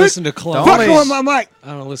 I don't Quit listen to clones. Fuck Always- on my mic. I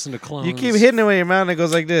don't listen to clones. You keep hitting it with your mouth and it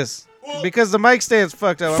goes like this. Because the mic stand's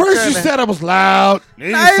fucked up. I'm First trying you to- said I was loud. Then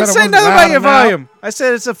you I said didn't say wasn't nothing loud about your enough. volume. I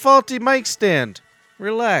said it's a faulty mic stand.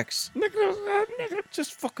 Relax.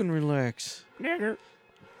 Just fucking relax.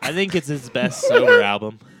 I think it's his best sober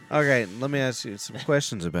album. Okay, let me ask you some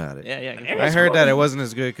questions about it. Yeah, yeah. I heard that it wasn't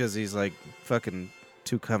as good because he's like fucking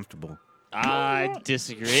too comfortable. I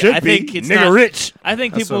disagree. Should I be think it's nigga not, rich. I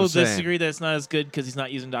think That's what people I'm saying. disagree that it's not as good because he's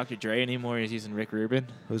not using Dr. Dre anymore. He's using Rick Rubin.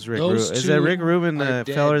 Who's Rick Those Rubin? Is that two Rick Rubin, are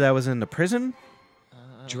the feller dead. that was in the prison?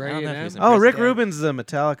 Dre I don't know and if he's in Oh, prison. Rick Rubin's the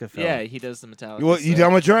Metallica fella. Yeah, he does the Metallica. What you stuff.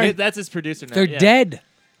 done with Dre? That's his producer now. They're yeah. dead.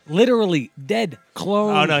 Literally dead.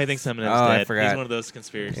 Clone. Oh no, he thinks Eminem's Oh, I dead. forgot. He's one of those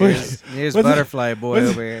conspiracy Wait. theorists. Here's What's it- Butterfly Boy what's it-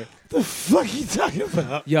 over here. The fuck you talking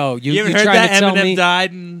about? Yo, you You ever heard trying that to tell Eminem me?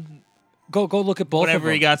 died and Go look at both of whenever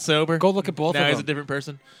them. he got sober? Go look at both now of he's a them. different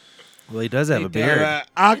person. Well, he does have a They beard.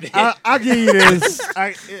 I'll give you this.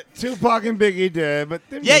 Tupac and Biggie dead, but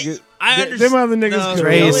them Yeah, niggas, I them understand. other niggas No, cool.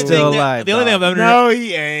 Dre the is only still thing alive, The only thing I've dog. ever heard. No,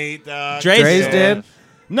 he ain't. Dre's dead?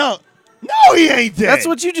 No, he ain't dead. That's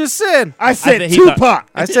what you just said. I said. think he Tupac.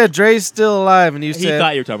 I said Dre's still alive, and you He said,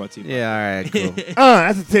 thought you were talking about Tupac. yeah, all right, cool.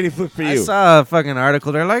 That's a titty flip for I you. saw a fucking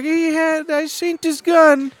article. They're like, I seen his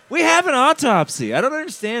gun. We have an autopsy. I don't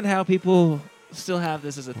understand how people still have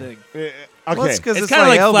this as a thing. Okay. Well, it's 'cause It's, it's kind of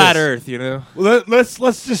like Elvis. flat Earth, you know? Let's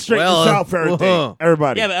just straighten Well, this out for everything. whoa.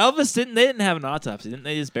 Everybody. Yeah, but Elvis didn't. They didn't have an autopsy. Didn't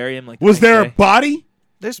they just bury him like? the Was next there a day? body?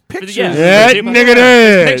 There's pictures. Yeah. That Tupac- nigga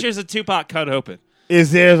dead. Pictures of Tupac cut open.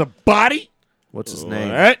 Is there a body? What's his name?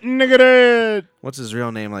 That nigga dead. What's his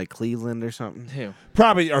real name? Like Cleveland or something? Who?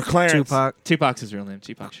 Probably or Clarence. Tupac. Tupac's his real name.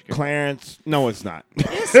 Tupac Shakur. Clarence. No, it's not.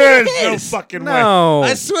 Yes, There's it no is. fucking way. No.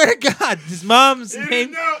 I swear to God, his mom's You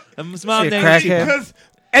name. know- His mom She a named crackhead? Because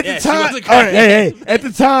at Yeah, the she time, was a all right, crackhead. hey, at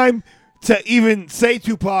the time, to even say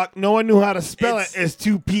Tupac, no one knew how to spell It's- it as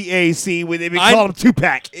 2PAC when they would I- call him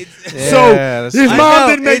Tupac. Yeah, So that's his fine. mom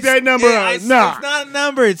didn't make that number up. It's Nah. not a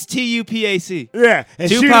number. It's Tupac. Yeah, and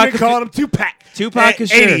she would Tupac have been calling him Tupac. Tupac At is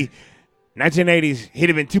sure. 1980s, he'd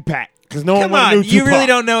have been Tupac because no Come one on, knew you Tupac. really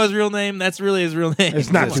don't know his real name. That's really his real name.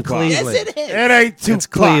 It's not It's Tupac. Cleveland. Yes, it is. It ain't Tupac. It's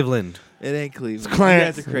Cleveland. It ain't Cleveland. It's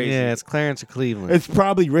Clarence. You guys are crazy. Yeah, it's Clarence of Cleveland. It's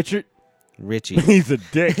probably Richard. Richie. He's a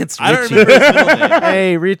dick. It's I don't Richie. remember his middle name.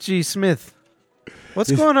 Hey, Richie Smith.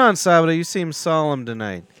 What's going on, Sabado? You seem solemn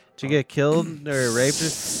tonight. Did you get killed or raped?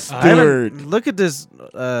 I haven't- Stewart. Look at this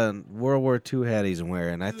World War II hat he's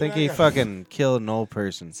wearing. I think he fucking killed an old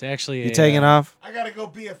person. It's actually You taking off? I gotta go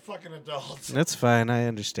be a fucking adult. That's fine. I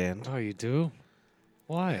understand. Oh, you do?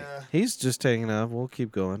 Why? He's just taking off. We'll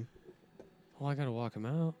keep going. Well, I gotta walk him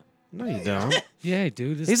out. No, you don't. Yeah,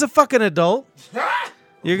 dude. This He's a fucking adult.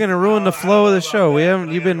 You're gonna ruin the flow of the show. We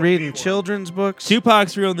haven't. You've been reading children's books.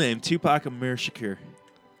 Tupac's real name, Tupac Amir Shakur.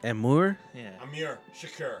 And Moore. Yeah, Amir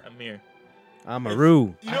Shakur. Amir.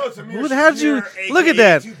 Amaru. You know it's Amir Who- how'd you- Shakur, look at aka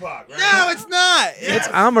that. Tupac, right? No, it's not. It's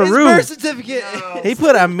His Amaru. birth certificate. He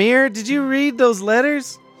put Amir. Did you read those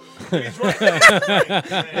letters? He's right.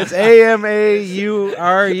 It's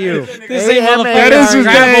AMAURU. This ain't That is his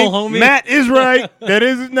Travel, name. homie. Matt is right. That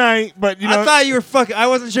is his name. But you know, I thought you were fucking. I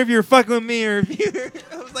wasn't sure if you were fucking with me or if you were.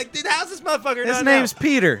 I was like, dude, how's this motherfucker? His not name's know?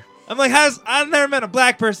 Peter. I'm like, I've never met a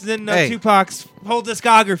black person that didn't know Hey. Tupac's whole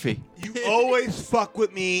discography. you always fuck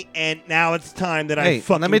with me, and now it's time that I Hey,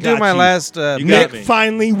 fucking let me do got my you. last. You got Nick me.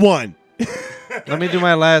 finally won. Let me do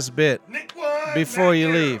my last bit Nick won. before you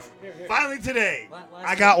Nick won. leave. Finally today,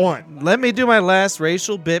 I got one. Let me do my last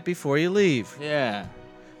racial bit before you leave. Yeah,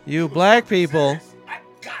 You black people. I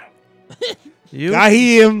got him. You. I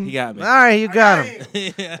hear him. he got me. All right, you got him.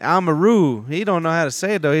 Yeah, Amaru. He don't know how to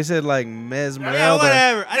say it though. He said like Mesmerelda.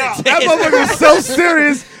 whatever. I didn't That say motherfucker was it. so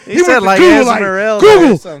serious. He went said to like Google, Esmeralda or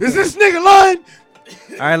Google, something. is this nigga lying?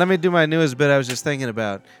 All right, let me do my newest bit I was just thinking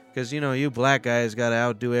about. Because, you know, you black guys got to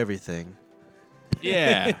outdo everything.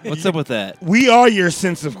 Yeah, what's up with that? We are your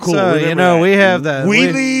sense of cool. So, Remember you know, that. we have the...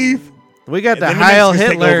 We leave. We got and the then Heil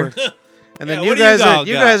Mexicans take Hitler. over. And then Yeah, you what do you guys all are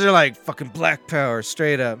you got? guys are like fucking black power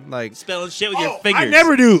straight up. Like, Spelling shit with your Oh, fingers. I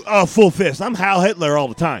never do full fist. I'm Hal Hitler all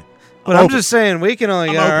the time. but I'm open. just saying we can only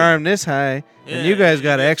I'm get our open. arm this high, and you guys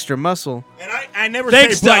got extra muscle. And I never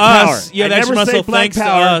Thanks say to black us. power. You have I extra never say muscle black thanks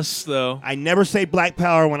power. to us, though. I never say black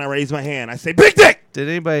power when I raise my hand. I say big dick. Did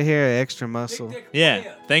anybody hear extra muscle?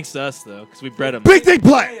 Yeah, thanks to us, though, because we bred them. Big dick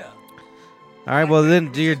play. All right, well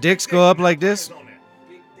then, do your dicks go up like this?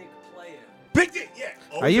 Big dick, yeah.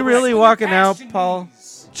 Are you really walking out, Paul?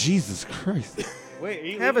 Jesus Christ.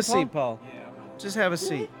 Wait, Have a seat, Paul. Just have a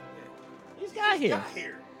seat. He's got here.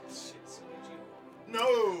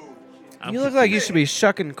 No. You look like you should be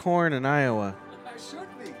shucking corn in Iowa.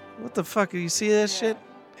 What the fuck? You see that shit?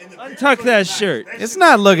 Untuck that shirt. It's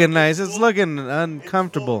not looking nice. It's looking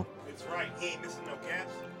uncomfortable. It's right. He ain't missing no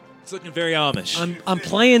caps. It's looking very Amish. I'm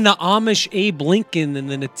playing the Amish Abe Lincoln in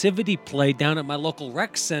the nativity play down at my local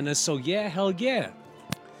rec center. So yeah, hell yeah.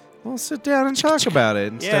 Well, sit down and talk about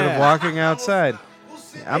it instead Yeah. of walking outside.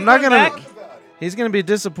 I'm not gonna. He's gonna be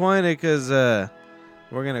disappointed because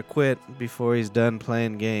we're gonna quit before he's done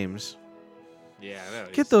playing games. Yeah, I know.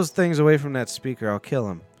 Get those things away from that speaker. I'll kill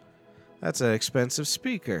him. That's an expensive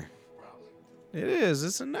speaker. It is.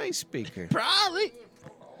 It's a nice speaker. Probably.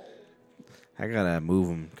 I gotta move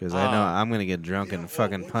him because I know I'm gonna get drunk and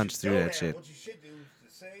fucking punch through that shit. What you should do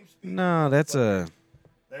is the same speed. No, that's a.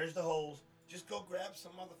 There's the holes. Just go grab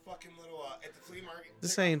some motherfucking little at the flea market.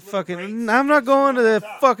 This Pick up ain't little fucking. crates. I'm not going to the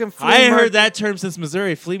fucking. Flea I ain't market. heard that term since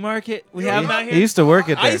Missouri. Flea market? We have them out He here? used to work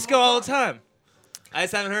at I there. used to go all the time. I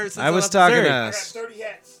just haven't heard it since I was left talking Missouri. I to. got 30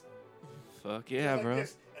 hats. Fuck yeah, like bro.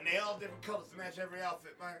 this, and they all different colors to match every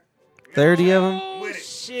outfit, man. 30 of them. Oh, With it.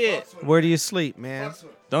 shit. Fucks with it. Where do you sleep, man? Fucks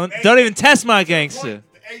with it. Don't even test my gangster.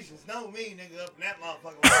 The Asians know me, nigga, up in that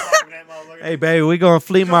motherfucker. That motherfucker. Hey, baby, we going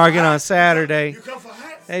flea market on Saturday. You come for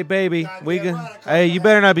hats? Hey, baby, we Goddamn go. right, I come Hey, for you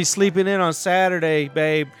better hats. not be sleeping in on Saturday,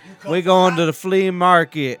 babe. come We for going to hats? the flea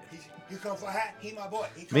market. You come for a hat? He my boy.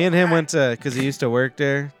 He come Me and for a him hat. went to, because he used to work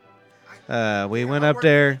there. We went I up work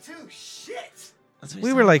there. Too. Shit.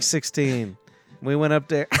 We were like 16. We went up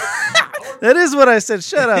there. That is what I said.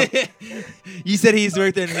 Shut up. You said he's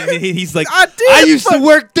worked there, and he's like, I did, I used to fuck-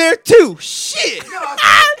 work there too. Shit. No,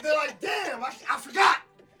 they're like, damn, I forgot.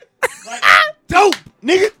 Like, dope,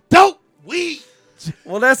 nigga, dope, weed.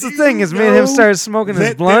 Well, that's the You thing is me and him know started smoking his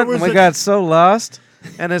that blunt, there and was we a- got so lost,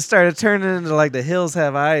 and it started turning into like the hills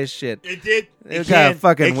have eyes shit. It did. It got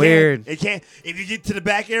fucking weird. It can't. If you get to the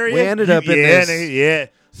back area, We ended up in yeah, this- nigga, yeah.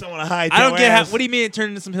 Someone to hide. I don't your get how. ass. What do you mean it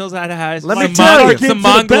turned into some hills out of highs? Let me Some tell you. Some Get to the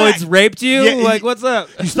mongoloids back. raped you? Yeah, Like, you- what's up?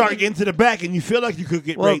 You start getting to the back, and you feel like you could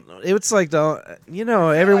get Well, raped. it's like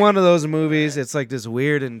every one of those movies, it's like this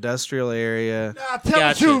weird industrial area. Nah, tell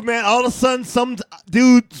Gotcha. the truth, man. All of a sudden, some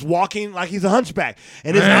dude's walking like he's a hunchback,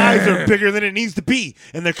 and his eyes are bigger than it needs to be,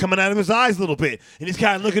 and they're coming out of his eyes a little bit, and he's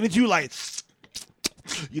kind of looking at you like,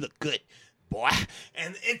 "You look good, boy,"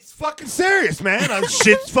 and it's fucking serious, man.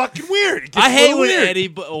 Shit's fucking weird. It gets I a hate little when weird.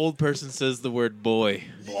 any old person says the word boy.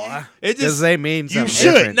 Boy. It Because just they mean something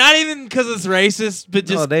should. different. not even because it's racist, but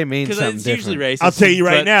just No, they mean because something it's usually different. racist. I'll tell you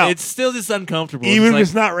right but now. it's still just uncomfortable. Even if like,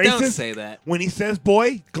 it's not don't racist, say that. when he says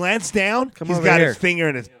boy, glance down. Come He's over got here. his finger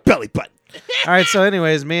in his belly button. All right, so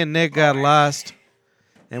anyways, me and Nick got lost,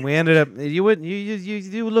 and we ended up.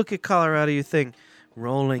 You look at Colorado, you think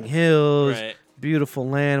rolling hills, Right. beautiful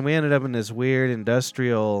land. We ended up in this weird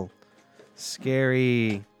industrial,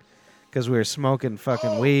 scary, because we were smoking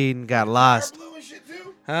fucking weed and got lost. Blue and shit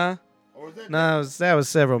too? Huh? Or was that No, that was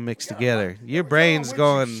several mixed together. Your brain's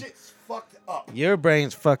going. Shit's fucked up. Your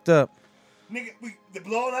brain's fucked up. Nigga, the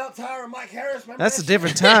blown out tire of Mike Harris. Remember That's that a shit?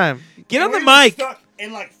 different time. Get on We the were mic. stuck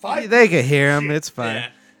in like 5 They could hear him. Shit. It's fine. Yeah.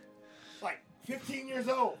 Like 15 years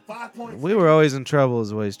old, 5 points. We were always in trouble,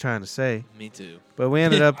 is what he's trying to say. Me too. But we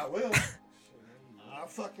ended up. I will. I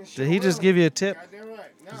fucking Did he just give you a tip? Goddamn right.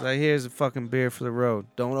 No. 'Cause here's a fucking beer for the road.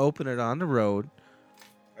 Don't open it on the road.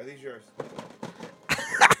 Are these yours?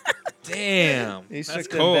 Damn. He That's shook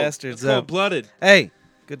them cold. bastards That's up. cold-blooded.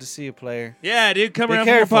 Good to see you, player. Yeah, dude. Come Be around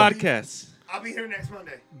careful. for more podcasts. I'll be here next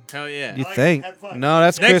Monday. Hell yeah. You like think? it. Have fun. No,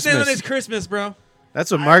 that's Next Christmas. day is Christmas, bro.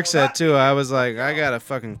 That's what I Mark will said not too. be I was like, I gotta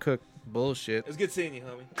fucking cook bullshit. It was good seeing you,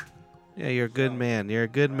 homie. Yeah, you're a good man. You're a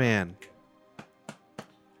good man.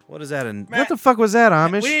 What is that? What Matt- the fuck was that, We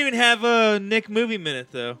Amish? didn't even have a Nick movie minute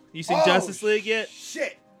though. You seen Oh, Justice League yet?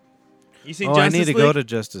 Shit. You seen Oh, Justice I need to League? go to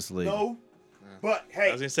Justice League. No. But I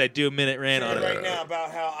hey, was gonna say do a minute rant on right it. now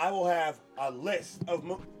about how I will have a list of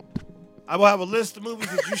I will have a list of movies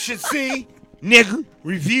that you should see, nigga.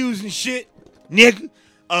 Reviews and shit, nigga.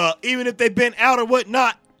 Even if they've been out or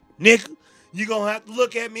whatnot, nigga. You gonna have to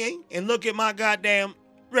look at me and look at my goddamn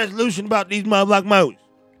resolution about these motherfucking movies.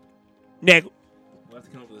 Nickel. We'll have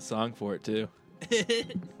to come up with a song for it too.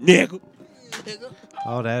 Nickel.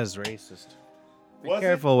 Oh, that is racist. Be Was it?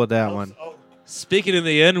 careful with that one. Oh, Speaking of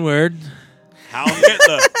the N word, Hal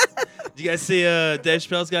Hitler. did you guys see Dave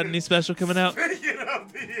Chappelle's got a new special coming out? Speaking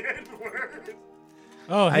of the N-word.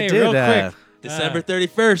 Oh, hey, I did. real quick, December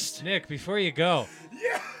 31st. Nick, before you go,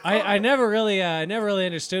 Yeah. I never really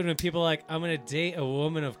understood when people are like, I'm gonna date a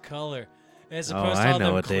woman of color, as Oh, opposed I to all know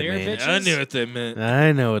them what they clear mean. bitches. I knew what they meant.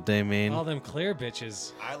 I know what they mean. All them clear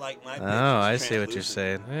bitches. I like my Oh, I see what you're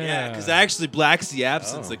saying. Yeah, because actually black's the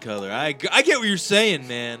absence Oh. of color. I get what you're saying,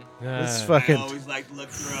 man. This I fucking. always like to look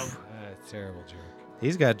through. terrible joke.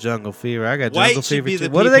 He's got jungle fever. I got White jungle should fever be too.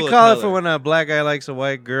 the What do they people of call it for color. when a black guy likes a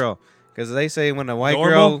white girl? Because they say when a white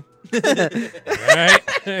Normal?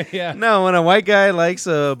 Right? Yeah. No, when a white guy likes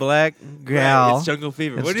a black gal, It's jungle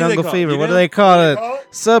fever. it's What do jungle they call fever. It? You What do know? they call What do it? they call it?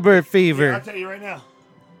 Suburb Yeah, fever. I'll tell you right now.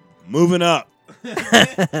 Moving up.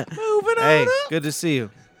 Hey, good to see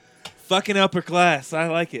you. Fucking upper class. I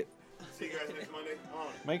like it. See you guys next Monday.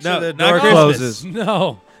 Make No, sure the not door Christmas. closes.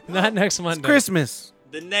 No, not next Monday. It's Christmas.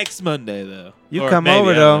 The next Monday, though. You Or come maybe,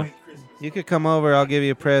 over I don't though. know. You could come over. I'll give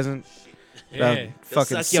you a present. About Yeah.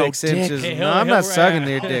 fucking suck your 6 dick. inches. Hey, No, he'll- I'm not he'll- sucking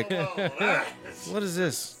your Oh. dick. Oh, What is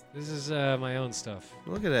this? This is my own stuff.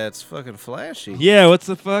 Look at that. It's fucking flashy. Yeah, what's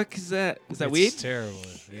the fuck is that? Is that It's weed? terrible.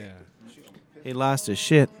 Yeah. He lost his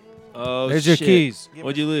shit. Oh, There's your shit. keys.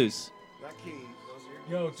 What'd you lose? Not keys. Those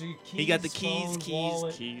are your Yo, do keys, He got the keys, phone, keys,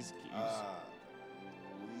 wallet, keys,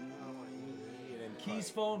 keys,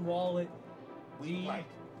 phone, wallet, weed,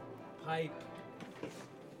 pipe.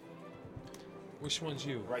 Which one's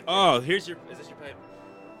you? Right there. Oh, here's your. Is this your pipe?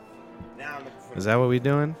 Now I'm looking for Is that what we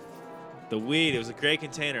doing? The weed. It was a great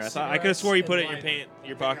container. I could have swore you put it in your Cigarettes pant,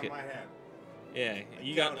 your I think I pocket. might have. Yeah,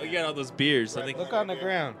 you got all those beers. I think. Look on the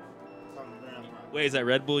ground. It's on the ground, right? Wait, is that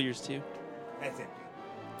Red Bull yours too? That's empty.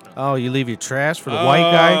 Oh, you leave your trash for the white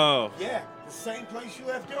guy? Oh. Yeah, the same place you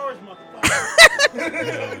left yours,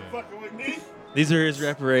 motherfucker. You fucking with me? These are his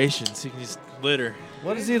reparations. He can just litter.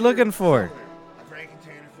 What is he looking for? A gray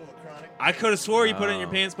container full of chronic. I could have swore you put it in your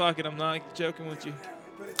Oh. pants pocket. I'm not joking with you.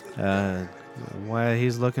 While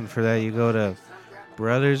he's looking for that, you go to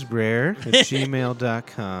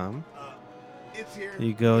brothersbrer@gmail.com. It's here.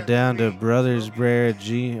 You go down to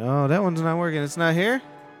brothersbrer@g. Oh, that one's not working. It's not here?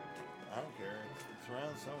 I don't care. It's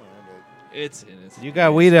around somewhere, It's in it. You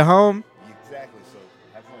got weed at home? but exactly so.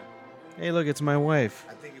 Have fun. Hey, look, it's my wife.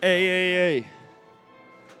 I think it's Hey.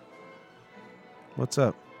 What's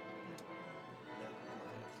up?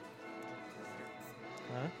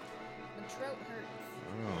 My throat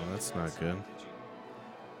hurts. Oh, that's not good. I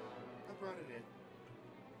brought it in.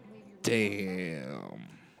 Damn.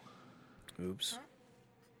 Oops.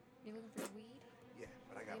 You looking for weed? Yeah,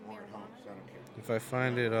 but I got more at home, so I don't care. If I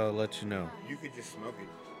find it, I'll let you know. You could just smoke it.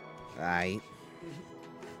 Aight.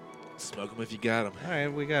 Smoke them if you got them. All right,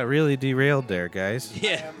 we got really derailed there, guys.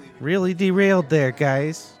 Yeah. I'm leaving. Really derailed there,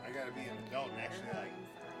 guys. I gotta be an adult and actually like.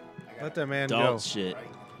 Let that man Adult go. shit.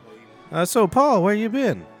 So, Paul, where you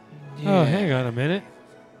been? Oh, hang on a minute.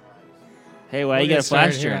 Hey, why We'll you get got a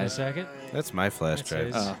flash started here in a drive? second. That's my flash That's drive.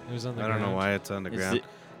 his. Oh. It was on the I don't know ground. why it's on the Is ground. it-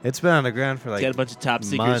 It's been on the ground for It's like got a bunch of top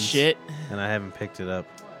secret months. shit. and I haven't picked it up.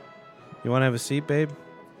 You want to have a seat, babe?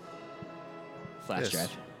 Flash Yes.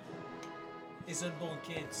 drive. It's unborn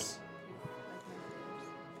kids.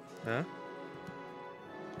 Huh?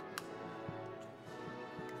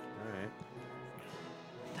 All right.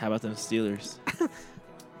 How about them Steelers?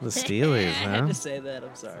 The Steelers, I had huh? to say that.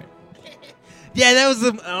 I'm sorry. Yeah, that was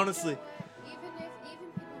honestly. Even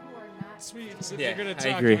people who are not. Sweet. If Yeah, you're gonna I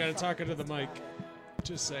talk, agree. you gotta talk into the mic.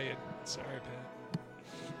 Just say it. Sorry, Pat.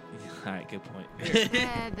 All right, good point.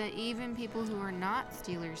 Yeah, that even people who are not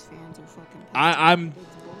Steelers fans are fucking. I'm-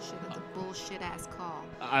 It's bullshit. It's a bullshit ass call.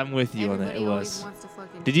 I'm with you on that. Everybody It always was. wants to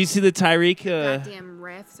fucking. Did you see the Tyreek? Goddamn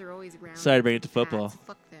refs are always around. Sorry to bring it to Pats, football.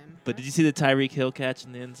 Fuck them. But did you see the Tyreek Hill catch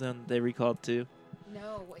in the end zone they recalled too?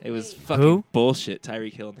 No. It was wait. fucking Who? bullshit.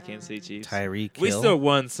 Tyreek Hill and the Kansas City Chiefs. Tyreek We Hill. still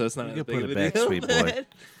won, so it's not You as could big put of it a back, deal. sweet boy. Such You're a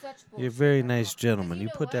bullshit. very nice 'Cause gentleman. You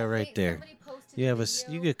know put that what? right Wait, there. somebody posted You a have a.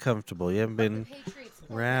 video You get comfortable. You haven't of been. the Patriots playing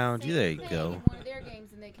the round. same There you thing go. in one of their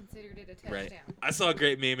games, and they considered it a touchdown. Right. I saw a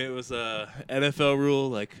great meme. It was NFL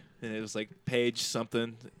rule, and it was like page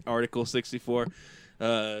something, article 64.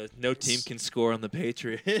 No team can score on the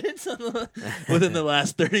Patriots within the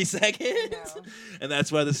last 30 seconds, No. and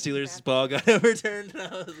that's why the Steelers' ball got overturned. And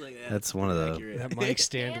I was like, yeah, That's one of the- accurate. That mic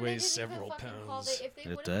stand And they weighs didn't even several fucking call pounds. the- if they It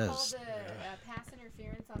would've does. called the pass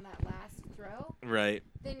interference on that last throw, Right.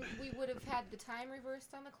 then we would have had the time reversed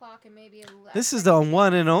on the clock and maybe a less. This is the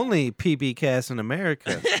one and only PB cast in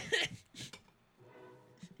America.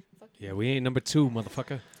 Fuck Yeah, we ain't number 2,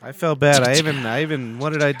 motherfucker. I felt bad. I even.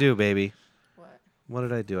 What did I do, baby? What? What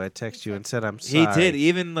did I do? I texted you and said I'm He sorry. did.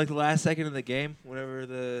 Even like the last second of the game, whenever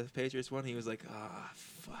the Patriots won, he was like, "Ah,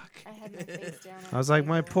 fuck." I had my face down. on I was the like,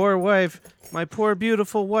 my table. poor wife, my poor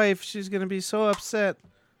beautiful wife. She's gonna be so upset.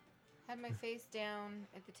 Had my face down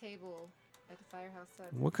at the table at the firehouse.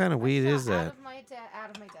 What kind of weed is that? Out of my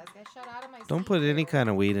desk. I shot out of my Don't seat put any grill kind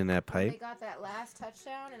of weed in that when They pipe. got that last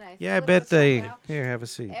touchdown, and I. Yeah, I flipped bet the they. fuck out. Here, have a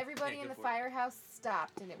seat. Everybody in the firehouse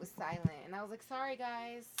stopped, and it was silent. And I was like, "Sorry,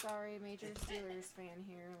 guys. Sorry, major Steelers fan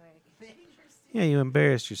here." Like, Yeah, you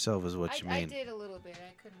embarrassed yourself, is what you I mean. did a little bit.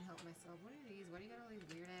 I couldn't help myself. What are these? Why do you got all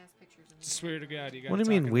these weird ass pictures? In Swear to God, you got. What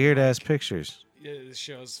do you mean weird ass pictures? Yeah, this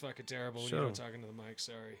show's fucking terrible when Show. you don't talking to the mic.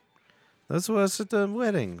 Sorry. That's was at the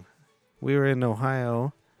wedding. We were in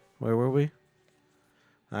Ohio. Where were we?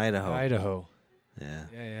 Idaho. Idaho. Yeah.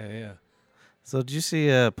 Yeah. So did you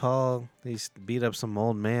see Paul? He beat up some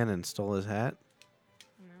old man and stole his hat.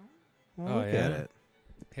 No. Well, Oh, look yeah? at it.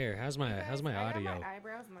 Here, how's my audio? I got my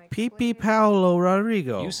eyebrows Pee microbladed. Paolo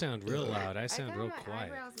Rodrigo. You sound real loud. I I sound got real my quiet.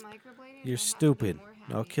 eyebrows microbladed, You're so I'm having to be stupid. more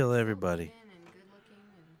I'll happy kill and so everybody. thin and good-looking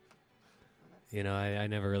and- You know, I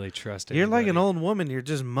never really trusted. You're like an anybody. old woman. You're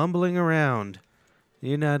just mumbling around.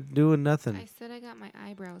 You're not doing I nothing. said I got my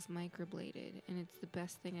eyebrows microbladed, and it's the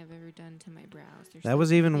best thing I've ever done to my brows. They're That so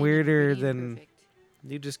was even thin and weirder pretty and than- perfect.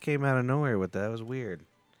 You just came out of nowhere with that. That was weird.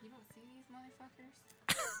 You don't see these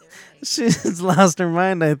motherfuckers? They're like She's lost her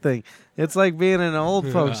mind, I think. It's like being in an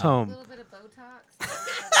old folks' a home. little bit of Botox.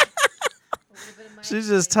 a little bit of She's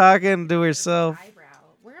just microblading, talking to a little bit of herself. eyebrow.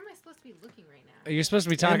 Where am I supposed to be looking right now? You're supposed to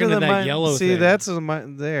be Into talking to the that mi- yellow See, thing. that's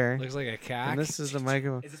there. Looks like a cock. And this is the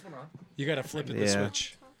microphone. Is this one on? You gotta flip it Yeah. the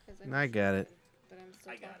switch. I got it. But I'm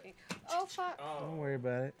still talking. Oh fuck! Don't worry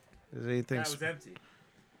about it. Is there anything? That was empty.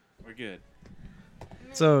 We're good.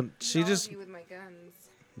 So she just. With my guns.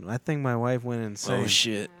 I think my wife went insane.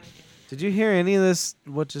 shit. Did you hear any of this?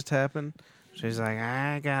 What just happened? She's like,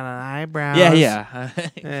 I got an eyebrow. Yeah.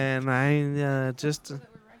 And I just.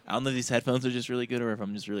 I don't know if these headphones are just really good or if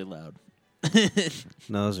I'm just really loud.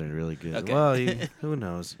 No, those are really good. Okay. Well, who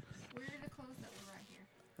knows? Where are the clothes that were right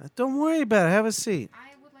here? Don't worry about it. Have a seat. I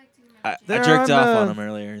would like to. I imagine- They're jerked on off the- on him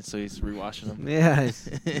earlier, so he's rewashing them. Yeah,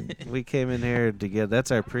 we came in here to get. That's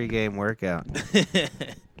our pregame workout.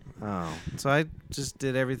 Oh, so I just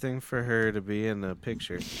did everything for her to be in the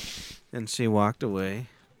picture, and she walked away.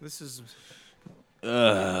 This is.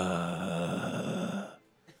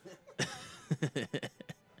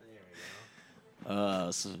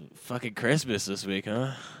 It's fucking Christmas this week,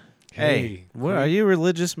 huh? Hey, what are you a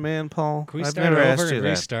religious man, Paul? Can we I've start never over asked you and that.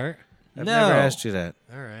 restart? I've No. never asked you that.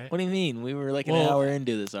 All right. What do you mean? We were like an Well, hour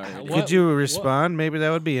into this already. what- Could you respond? Maybe that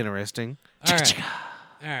would be interesting. All right.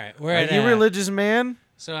 All right. We're Are at, you a religious man?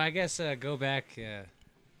 So I guess go back.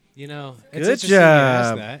 You know, it's Good interesting you asked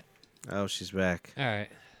job. that. Oh, she's back. All right.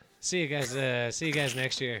 See you guys. See you guys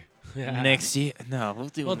next year. Next year? No, we'll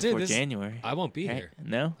do Well, it dude, before this- January. I won't be Right? here.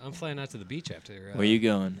 No? I'm flying out to the beach after. Where you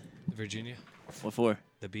going? Virginia. What for?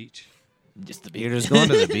 The beach. Just the beach. You're just going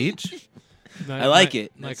to the beach? I like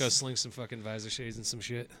it. Might go That's- sling some fucking visor shades and some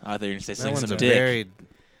shit. I thought you were going to say That sling one's some a dick. very.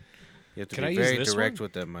 You have to Can I be use very this direct one?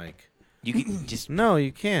 with that mic. You can just No,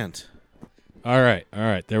 you can't. All right.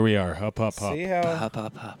 There we are. Hop. See how? hop,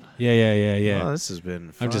 hop, hop. Yeah. Oh, this has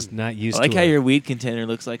been fun. I'm just not I used like to how it. your weed container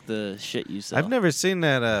looks like the shit you sell. I've never seen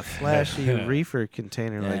that flashy reefer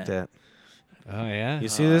container Yeah. like that. Oh yeah. You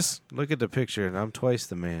see this? Look at the picture, and I'm twice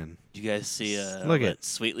the man. You guys see Look all at- that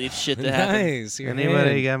sweet leaf shit that happened? Nice. Your Anybody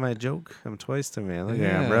hand. got my joke? I'm twice the man. Look at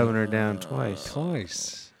her. I'm Yeah. rubbing her down twice.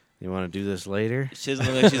 Twice. You want to do this later? She doesn't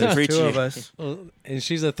look like she's a There's preacher. two of us. Well, and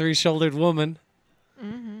she's a three-shouldered woman.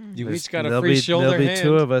 Mm-hmm. You There's- each got a there'll free be, shoulder There'll be hand.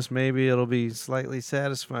 two of us. Maybe it'll be slightly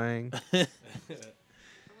satisfying. I look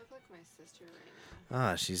like my sister right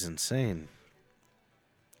now. She's insane.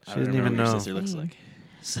 I She don't doesn't remember even what your know. sister looks like.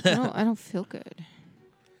 I don't feel good.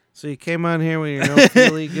 So you came on here when you're no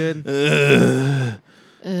feely good?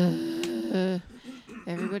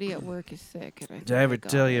 Everybody at work is sick. And I Did I ever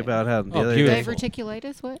tell you about how the other day? beautiful.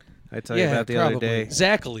 diverticulitis? What? I tell you about the other day.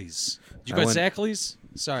 Zachales. Did you I go went- Zachales?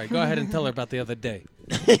 Sorry, go ahead and tell her about the other day.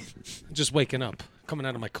 Just waking up, coming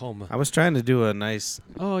out of my coma. I was trying to do a nice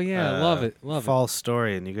Oh yeah, love it. false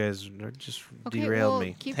story, and you guys just Okay, derailed well,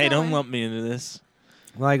 me. Keep Hey, don't going. lump me into this.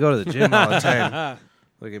 Well, I go to the gym all the time.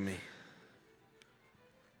 Look at me.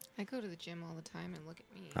 I go to the gym all the time and look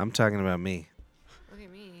at me. I'm talking about me. Look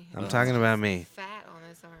at me. I'm talking about me. Fat on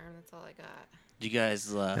this arm. That's all I got. You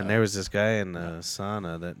guys. And there was this guy in the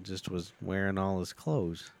sauna that just was wearing all his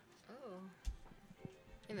clothes. Oh.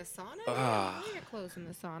 In the sauna? Ah. Wear your clothes in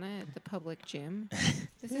the sauna at the public gym.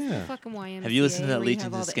 This is Yeah. the fucking YMCA. Have you listened to that where you Legion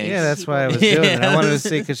have of all the Escape? Yeah, Asian that's why I people. was doing it. I Yeah. wanted to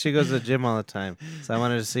see because she goes to the gym all the time, so I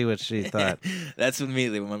wanted to see what she thought. That's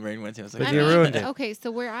immediately when my brain went to. I was like, But you ruined it. Okay,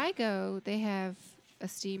 so where I go, they have a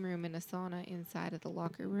steam room and a sauna inside of the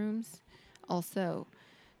locker rooms also.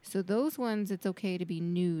 So those ones, it's okay to be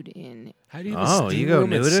nude in. How do you Oh, have a steam you go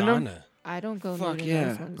room and nude in 'em? sauna? I don't go Fuck nude yeah. in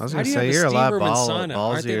those ones. I was How gonna do you say have a you're a steam lot room and sauna?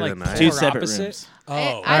 Aren't they ballsier like than I Two am. polar separate opposite? rooms. Oh, I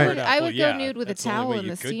right. would Well, go yeah, nude with a that's the only towel way in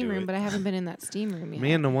you the could steam do room, it. but I haven't been in that steam room yet.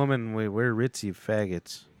 Me and the woman, we're ritzy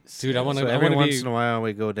faggots. Dude, I want So to. every once be. in a while,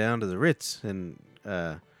 we go down to the Ritz in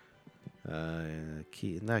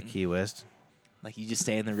Key West, like you just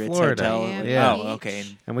stay in the Ritz Florida. hotel. Miami Yeah. Oh, okay.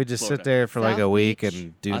 And and we just Florida. sit there for like a South week Beach.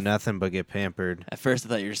 and do I- nothing but get pampered. at first, I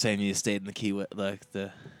thought you were saying you stayed in the like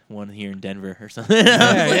the one here in Denver or something. I was Yeah, like,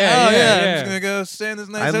 yeah, oh yeah, I'm yeah. just gonna go stay in this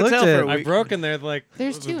nice I looked hotel for a at- week. I broke in there like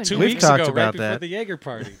There's two in 2 Denver. We've weeks talked ago, about right before that. the Jaeger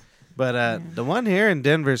party. But the one here in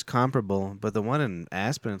Denver is comparable, but the one in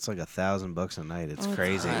Aspen, it's like $1,000 a night. It's Oh,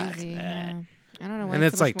 crazy. crazy, yeah. I don't know why And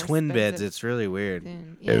it's so much like more twin beds. expensive It's really weird.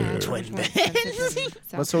 than- yeah, it's Twin much more expensive than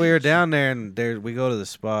Well, South so we were Beach. down there, and there we go to the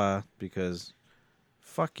spa because,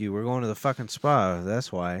 fuck you, we're going to the fucking spa.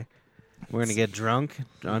 That's why. We're gonna get drunk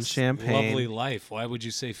on It's champagne. Lovely life. Why would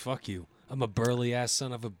you say fuck you? I'm a burly ass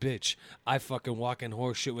son of a bitch. I fucking walk in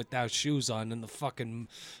horse shit without shoes on in the fucking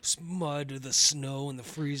mud or the snow and the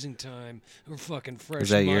freezing time or fucking fresh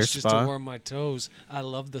that your mush just spa? to warm my toes. I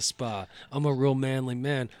love the spa. I'm a real manly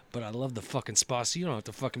man, but I love the fucking spa. So you don't have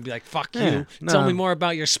to fucking be like fuck Yeah, you. no. Tell me more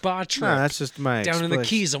about your spa trip. No, that's just my down in the explanation.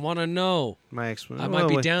 Keys. I want to know. My explanation. I might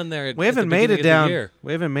be down there. We at the haven't made it beginning of the down. year.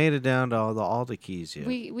 We haven't made it down to all the keys yet.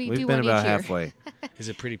 We We've do been one about each year. halfway. Is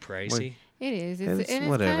it pretty pricey? It is. It's And it's kind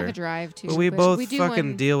whatever. of a drive too. But we but both we do fucking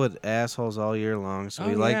one, deal with assholes all year long, so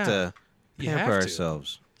we Oh, like yeah. to You pamper have to.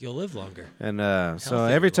 ourselves. You'll live longer. And so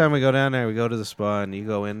Healthy every life. time we go down there, we go to the spa, and you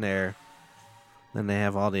go in there, then they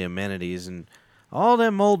have all the amenities, and all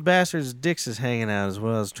them old bastards' dicks is hanging out as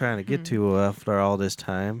well as trying to get to after all this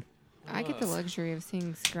time. I get the luxury of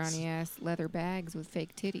seeing scrawny ass leather bags with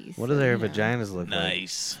fake titties. What do so, their you know, vaginas look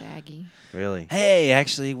Nice. Saggy. like? Really? Hey,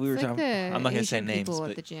 actually, we were It's like talking. the I'm not gonna say Asian names, people but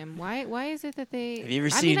at the gym. Why is it that they? Have you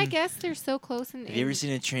ever I mean, I seen- guess they're so close. have you ever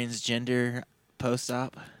seen a transgender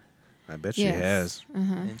post-op? I bet she Yes. has.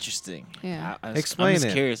 Uh-huh. Interesting. Yeah. I'm Explain just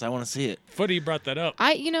it. curious. I want to see it. Funny you brought that up.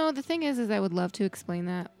 The thing is I would love to explain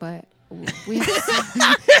that, but we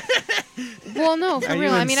have. Well, no, for Are you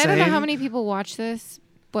real. I mean, I don't know how insane? many people watch this,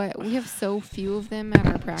 but we have so few of them at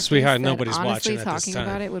our practice. Sweetheart, that nobody's honestly watching at this talking time.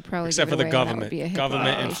 about it would probably Except give for it the away. That would government. be a HIPAA Government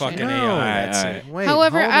and violation. fucking No. AI. That's Alright, it. Wait,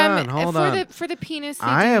 However, hold on. for the penis, they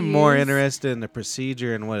I do am more use- interested in the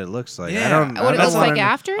procedure and what it looks like. I Yeah. don't. What I it don't looks like wanna-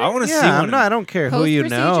 after. I want to see Yeah, one. I don't care who you know.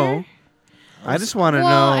 Post-procedure? I just want to Well,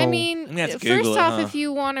 know. I I'm mean, gonna have to first Google it, off, huh? if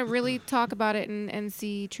you want to really talk about it and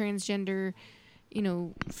see transgender,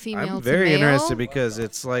 female I'm very to male, interested because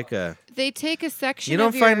it's like a. they take a section. You don't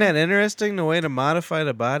of find your, that interesting, the way to modify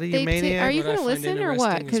the body, you they maniac? Are you What I going to find listen or what?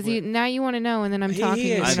 interesting is Because when- now you want to know, and then I'm talking.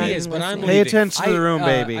 He and is, you're not he even is, but I'm listening. Pay leaving. attention to the room,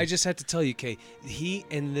 baby. I just had to tell you, Kay, he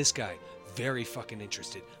and this guy, very fucking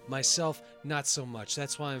interested. Myself, not so much.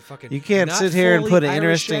 That's why I'm fucking. You can't not sit here and fully put an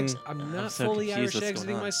Irish interesting- I'm not so fully confused Irish what's exiting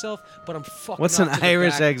going on. myself, but I'm fucking. What's an off to the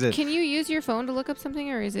Irish back. exit? Can you use your phone to look up something,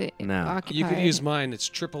 or is it No. occupied? You could use mine. It's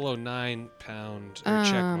 0009 pound or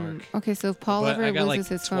check mark. Okay, so if Paul But ever I got loses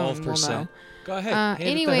like his phone, we'll 12%. know. Go ahead. Uh, hand it to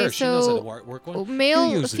anyway, her. She knows how to so- work Oh, one. male,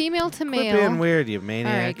 You use it. female to Quit male. being weird, you All right, I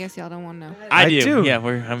maniac. guess y'all don't want to know. I I do. do. Yeah,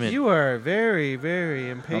 I'm in. You are very, very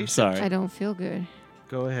impatient. I'm sorry. I don't feel good.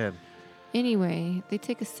 Go ahead. Anyway, they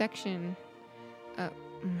take a section.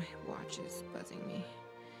 My watch is buzzing me.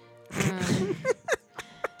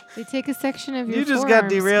 They take a section of your. You just forearm got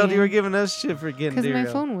derailed. skin, You were giving us shit for getting because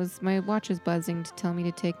derailed. my watch was buzzing to tell me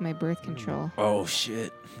to take my birth control. Oh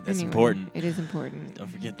shit, that's Anyway, important. It is important. Don't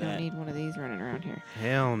forget Don't that. need one of these running around here.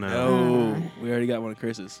 Hell no. No, we already got one of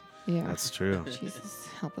Chris's. Yeah. That's true. Jesus,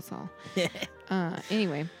 help us all.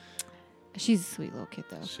 Anyway, she's a sweet little kid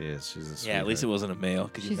though. She is. She's a sweetheart. Yeah, at least it wasn't a male.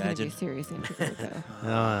 Could you She's gonna be a imagine? serious introvert though.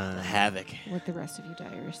 Uh, Havoc. With the rest of you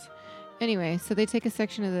dyers. Anyway, so they take a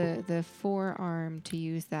section of the forearm to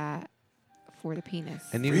use that for the penis.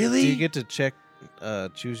 And you, Really? do you get to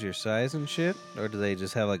choose your size and shit, or do they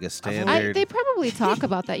just have like a standard? They probably talk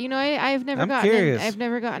about that. I've never I'm gotten curious. I've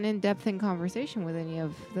never gotten in depth in conversation with any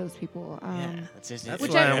of those people. Yeah, that's just That's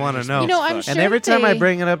Which why I- I want to know. I'm and sure every that time I they-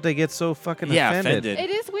 bring it up, they get so fucking Yeah, offended. offended.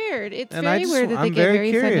 It is weird. It's And very weird that they I'm get very very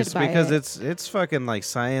curious offended by because it. it's fucking like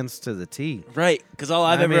science to the T. Right, because all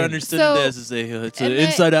I've I ever mean- understood So- of this is it's an and they-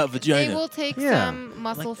 inside-out They vagina. will take Yeah. some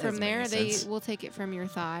muscle Like, from that's there. making They sense. will take it from your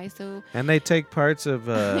thigh. So And they take parts of.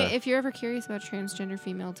 if you're ever curious about transgender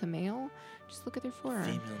female to male, just look at their forearm.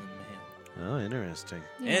 Female and male. Oh, interesting.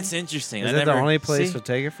 Yeah. It's interesting. Is I that the never- only place see? to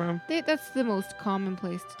take it from? That's the most common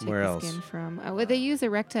place to take Where the else? skin from. Well, they use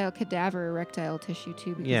erectile cadaver, erectile tissue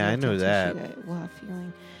too. Because Yeah, they I have to know have tissue that. that will have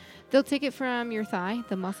feeling. They'll take it from your thigh,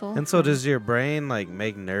 the muscle. And so from- does your brain like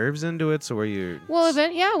make nerves into it? So where you? Well,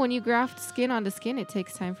 when you graft skin onto skin, it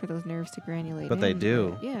takes time for those nerves to granulate. But they in,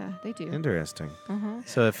 do. Yeah, they do. Interesting. Uh-huh.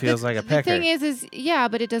 So it feels like a pecker. The thing is yeah,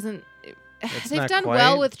 but it doesn't. It's They've not done quite.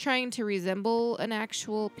 well with trying to resemble an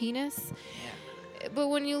actual penis. But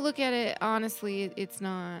when you look at it, honestly, it's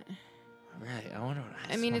not. Right. I wonder what.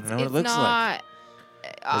 I mean, it's know what it it's looks like. not.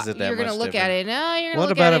 Is it that you're gonna much look at different? it. No, you're gonna What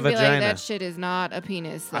look about at it a and be like, vagina? that shit is not a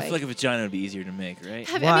penis. I feel like a vagina would be easier to make,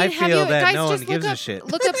 right? Well, I have feel you, that guys, no one just gives look a up, shit.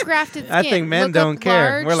 Look up grafted skin. I think men Look don't up care.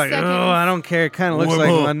 large We're like, seconds. oh, I don't care. It kind of looks like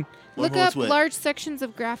Wormhole. one. Look Wormhole's up wet. large sections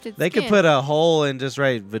of grafted They skin. could put a hole and just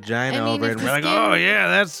write vagina I mean, over if it, and the we're like, skin- oh yeah,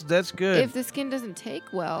 that's good. If the skin doesn't take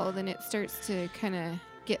well, then it starts to kind of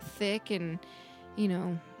get thick, and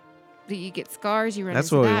you get scars. You run That's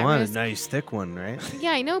into what we that want, a risk. nice thick one, right?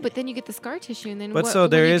 Yeah, I know, but then you get the scar tissue, and then But what, so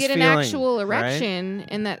there when you is get an feeling, actual right? erection,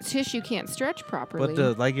 and that tissue can't stretch properly.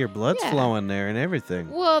 But like your blood's Yeah. flowing there and everything.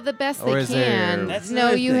 Well, the best Or they is there- can. That's No,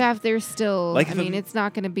 another you thing. have. There's still. Like I if a- mean, it's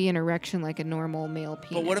not going to be an erection like a normal male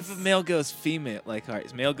penis. But what if a male goes female? Like, all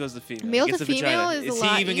right, male goes to female. Male He gets to a vagina. female is a he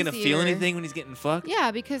lot even gonna feel easier. anything when he's getting fucked?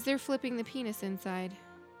 Yeah, because they're flipping the penis inside.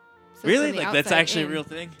 So Really? from the Like that's outside actually a in. real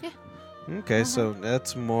thing? Okay, so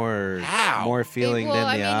that's more How? more feeling well, than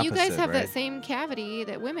I the mean, opposite, you guys have right? that same cavity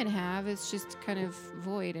that women have. It's just kind of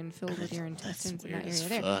void and filled with your That's intestines in weird that as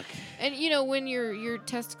area there. fuck. And when your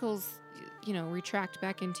testicles, retract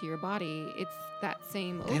back into your body, it's that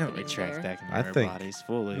same They don't opening retract there. back into I their think- bodies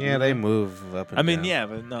fully. Yeah, do they move up and I mean, down. yeah,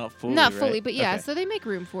 but not fully. Not right? fully, but yeah. Okay. So they make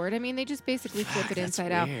room for it. I mean, they just basically flip it That's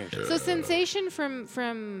inside out. weird. So sensation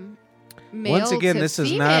from male Once again, to this is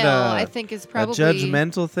female, not I think is probably a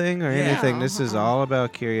judgmental thing or Yeah. anything. This is Uh-uh. all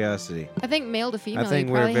about curiosity. I think male to female, think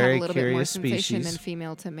you we're probably have very a little bit more curious sensation species. than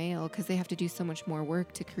female to male because they have to do so much more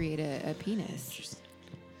work to create a penis. Interesting.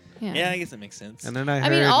 Yeah. Yeah, I guess that makes sense. And then I heard I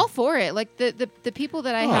mean, all for it. Like the people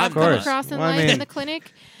that I Oh, have of come course. across in Well, I life in mean- the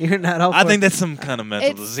clinic, you're not all I for think that's some kind of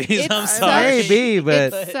mental disease. I'm it's sorry. such- Maybe,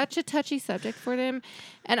 but it's such a touchy subject for them.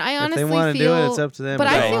 And I if they honestly want to feel, do it, it's up to them. but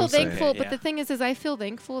is I all feel I'm saying. thankful. Yeah. But the thing is I feel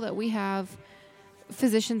thankful that we have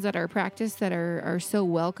physicians at our practice that are so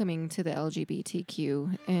welcoming to the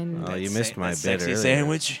LGBTQ. And Oh, you That missed sa- my that bit sexy earlier.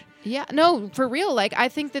 sandwich. yeah, no, for real. Like I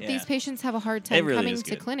think that these Yeah. patients have a hard It time really coming is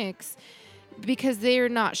to good. clinics because they're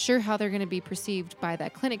not sure how they're going to be perceived by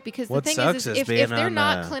that clinic. Because What the thing sucks is is if being they're on,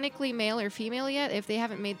 not clinically male or female yet, if they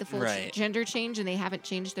haven't made the full Right. gender change and they haven't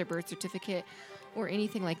changed their birth certificate or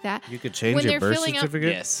anything like that, You could change when your they're birth filling out-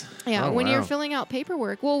 certificate. Yes. yeah, Oh, when you're wow. filling out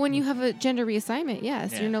paperwork, well, when you have a gender reassignment,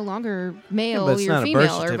 yes, Yeah. you're no longer Yeah, male, but it's you're not a female,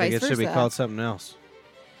 birth or vice certificate. It versa. should be called something else.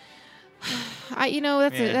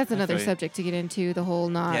 That's Yeah, that's I another feel you. subject to get into. The whole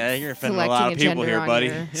not Yeah, you're offending a selecting lot of people gender here, on buddy.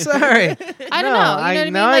 your- Sorry. I don't No, know. You know what I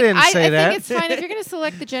mean? no, I Like, didn't say I that. think it's fine if you're going to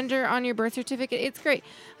select the gender on your birth certificate. It's great.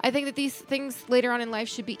 I think that these things later on in life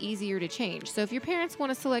should be easier to change. So if your parents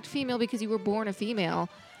want to select female because you were born a female,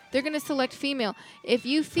 they're going to select female. If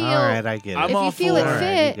you feel All right, I get it. I'm if all you feel for it it. All right,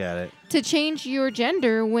 fit you got it. to change your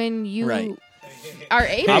gender when you Right. are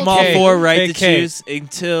able I'm to. all for right Hey, to Kate.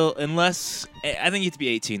 choose unless I think you have to be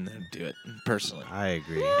 18 to do it. Personally, I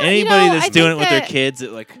agree. anybody I that's think doing it with their that- kids,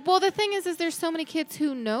 it like. Well, the thing is there's so many kids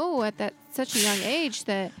who know at that such a young age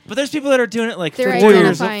that But there's people that are doing it like They're 4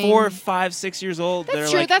 years, identifying- 4, 5, 6 years old. that's They're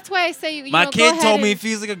true. like, That's why I say my go kid ahead told me he and-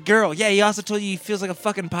 feels like a girl. Yeah, he also told you he feels like a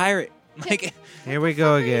fucking pirate. Like, Here we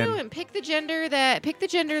go What are you again. doing? Pick the gender that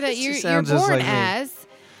This you're just sounds just born like me. as.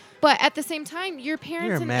 But at the same time, your You're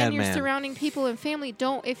parents a and your madman. surrounding people and family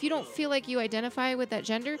don't. If you don't feel like you identify with that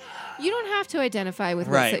gender, you don't have to identify with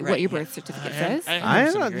Right, what right, your yeah. birth certificate I- says. I I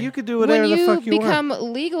 100% don't. agree. You could do whatever when the you fuck you become want.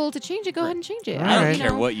 legal to change it, go ahead and change it. All I don't right.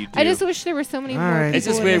 care what you do. I just wish there were so many All more right. people It's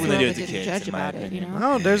just in weird this when they do world it that to didn't kids, judge in my about it. You opinion. know,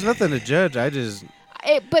 No, there's nothing to judge. I just.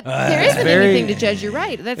 but there isn't very- anything to judge. You're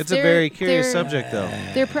right. That's It's a their, very curious their, subject, though.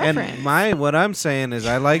 Their preference. And what I'm saying is,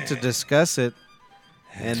 I like to discuss it,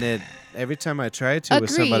 and every time I try to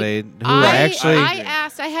with Agreed. somebody who I actually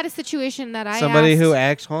asked. I had a situation that I somebody asked. who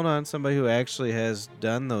acts. Hold on, somebody who actually has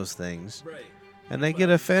done those things, and they get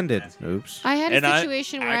offended. Oops. I had And a I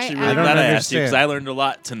situation where actually I really asked. don't glad I asked you because understand. I learned a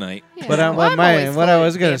lot tonight. Yeah. But Well, I'm always what I full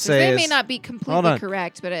was of gonna answers. say they is, may not be hold completely on.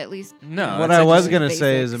 correct, but at least No, what that's I was interesting. gonna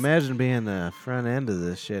say is, basics. imagine being the front end of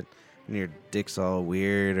this shit, and your dick's all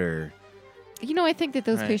weird, or I think that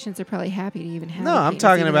those Right. patients are probably happy to even have. No, a I'm penis,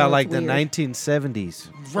 talking even about though like it's the weird. 1970s.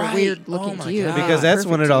 Or weird looking Oh to my you. God. Because that's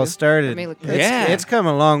when Perfect it to all you. started. Or may look It's, perfect. Yeah. it's come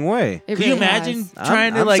a long way. It Can you really imagine has.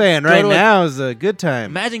 trying to I'm like saying go right to now is a good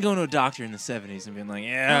time. Imagine going to a doctor in the 70s and being like,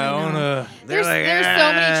 yeah, I I know. want to. There's like, so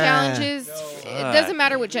many "Ah." challenges. It doesn't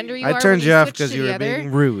matter what gender you are. I turned when you off switch because to you the were other,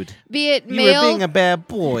 being rude. be it You male. were being a bad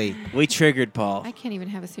boy. We triggered Paul. I can't even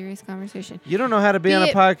have a serious conversation. You don't know how to be on a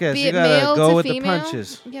it- podcast. be You it gotta male go to with female. the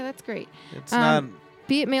punches. Yeah, that's great. It's not.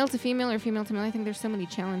 Be it male to female or female to male, I think there's so many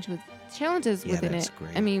challenges Yeah, within that's it.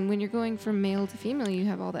 great. I mean, when you're going from male to female, you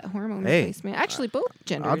have all that hormone Hey, replacement. Actually, both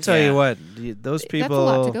genders. I'll tell Yeah. you what. Those That's a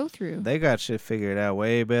lot to people, go through. they got shit figured out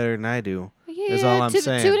way better than I do. Yeah, is all I'm to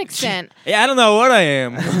saying. an extent. Yeah, I don't know what I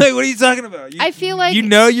am. Like, what are you talking about? I feel like you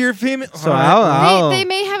know you're female. So I'll they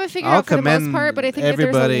may have it figured I'll out for the most commend part, but I think that there's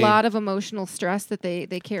everybody. a lot of emotional stress that they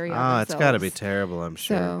carry on Oh, it's got to be themselves. terrible. I'm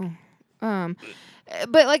sure. So,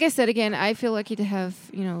 but like I said again, I feel lucky to have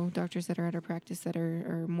doctors that are at our practice that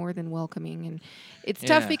are more than welcoming, and it's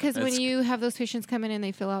tough Yeah, because when that's- you have those patients come in and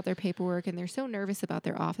they fill out their paperwork and they're so nervous about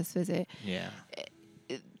their office visit, Yeah.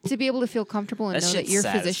 to be able to feel comfortable and That know that shit's your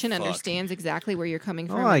sad as physician fuck. understands exactly where you're coming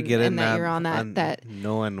from. Oh, I get it. and that you're on that.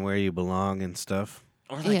 knowing where you belong and stuff.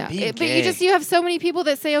 Or like Yeah, being but you have so many people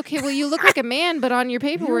that say, okay, well, you look like a man, but on your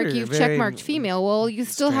paperwork You're you've very checkmarked female. Well, you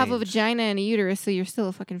still have a strange. vagina and a uterus, so you're still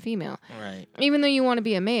a fucking female, Right. even though you want to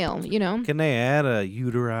be a male. Can they add a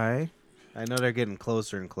uteri? I know they're getting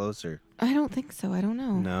closer and closer. I don't think so. I don't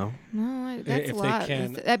know. No. No, that's If a they lot.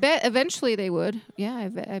 can. I bet eventually they would. Yeah, I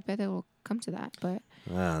bet it will come to that. But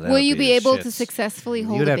Wow, will you be able to successfully? successfly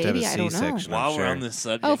hold You'd a have to have baby? a I don't know. C-section. While we're sure. on this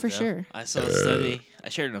subject, Oh, for though, sure. I saw a study. I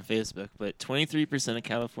shared it on Facebook, but 23% of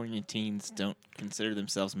California teens don't consider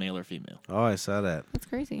themselves male or female. Oh, I saw that. That's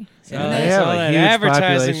crazy. Yeah, They they have all a that huge advertising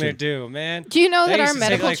population. they do, man. Do you know That that our used to take,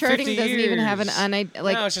 medical like, charting 50 doesn't even have an years.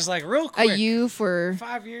 No, it's just like real a quick. U for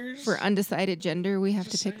 5 years. undecided gender? We have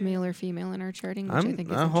to pick male or female in our charting, which I think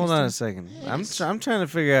is hold on a interesting. second. I'm trying to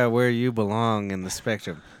figure out where you belong in the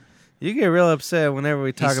spectrum. You get real upset whenever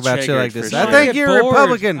we talk He's about shit triggered like for this. sure. I I think get you're bored.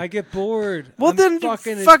 Republican. I get bored. Well, I'm then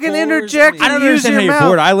fucking, it fucking bores interject me. and I don't use understand how your you're mouth.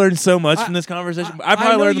 bored. I learned so much from this conversation. I I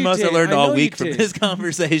probably know learned the you most I did. learned I all know week you from did. this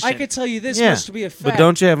conversation. I could tell you this Yeah. much to be a fact. But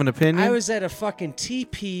don't you have an opinion? I was at a fucking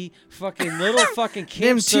TP, fucking little fucking camp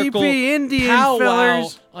Them circle TP Indian powwow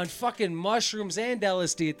fellers. on fucking mushrooms and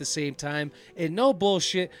LSD at the same time, and no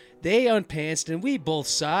bullshit. They unpantsed and we both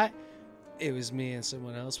saw it. It was me and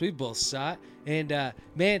someone else. We both saw it, and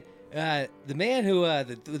man, the man who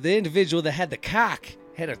the individual that had the cock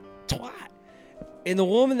had a twat, and the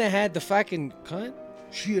woman that had the fucking cunt,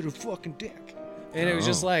 she had a fucking dick. And it was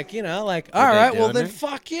just like, all they right, well doing then it?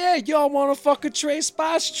 fuck yeah, y'all want to fucking trade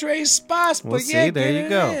spots, Well, but see, yeah, there get you it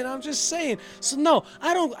go. in. I'm just saying. So no,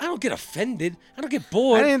 I don't get offended. I don't get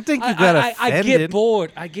bored. I didn't think you got I get offended.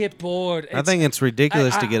 bored. I get bored. I think it's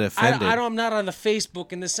ridiculous to get offended. I'm not on the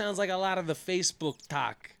Facebook, and this sounds like a lot of the Facebook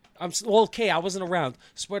talk. Well, okay, I wasn't around.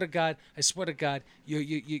 Swear to God,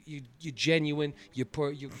 you're genuine.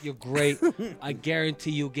 You're great. I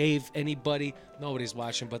guarantee you gave anybody. Nobody's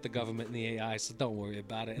watching but the government and the AI, so don't worry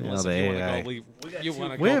about it. Unless the if you want AI. to go, you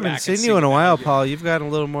want to We go haven't back seen and you in a see while, that. Paul. You've gotten a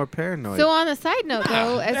little more paranoid. So on a side note,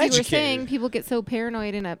 though, as you were educated. saying, people get so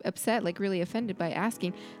paranoid and upset, like really offended by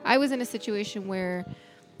asking. I was in a situation where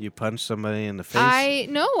you punched somebody in the face. I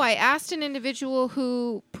asked an individual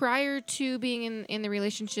who, prior to being in the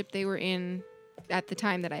relationship they were in at the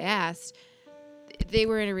time that I asked, they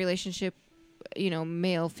were in a relationship,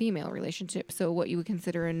 male-female relationship. So what you would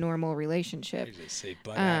consider a normal relationship. They just say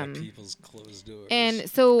butt out of people's closed doors. And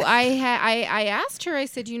so I asked her, I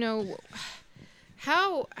said,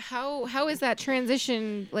 how is that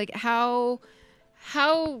transition? Like, how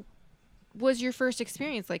was your first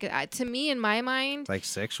experience? Like, to me, in my mind, like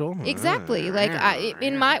sexual? exactly. Like,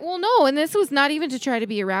 and this was not even to try to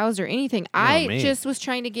be aroused or anything. I me. just was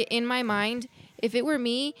trying to get in my mind, if it were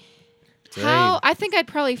me, Dang. I think I'd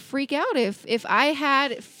probably freak out if I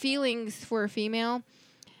had feelings for a female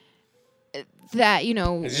that,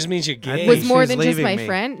 it just means you're gay. was She's more than just leaving my me.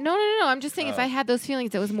 friend. No. I'm just saying if I had those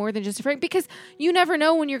feelings, that was more than just a friend. Because you never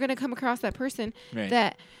know when you're going to come across that person Right.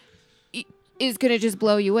 that is going to just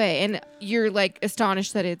blow you away, and you're like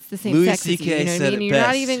astonished that it's the same Louis sex as you. C.K. You know what I said mean? it You're not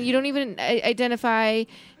best. even. You don't even identify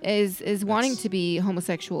as wanting to be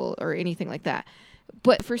homosexual or anything like that.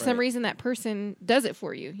 But for some reason, that person does it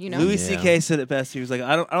for you. Louis Yeah. C.K. said it best. He was like,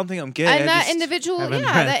 I don't think I'm gay. And I that just- individual, haven't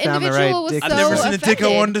that found the individual right was dick. so I've never seen a dick I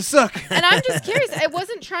offended. wanted to suck. And I'm just curious. I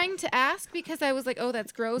wasn't trying to ask because I was like, "Oh,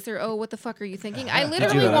 that's gross," or "Oh, what the fuck are you thinking?" I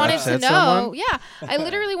literally you wanted to upset know. someone? Yeah, I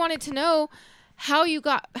literally wanted to know how you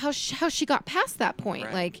got how she got past that point.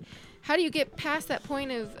 Right. Like, how do you get past that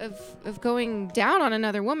point of going down on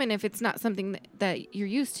another woman if it's not something that you're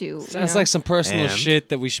used to? you Sounds know? like some personal And? shit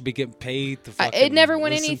that we should be getting paid to fucking It never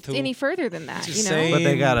went listen to. any further than that, Just you know. saying But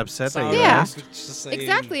they got upset that you Yeah. asked. Just saying.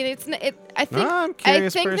 Exactly, and I think No, I'm a I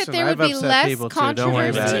curious think that person. there I've would be upset less people too. Don't worry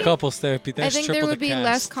It's about controversy. it. couples therapy. I That's think triple there would the be cast.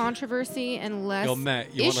 less controversy and less Yo,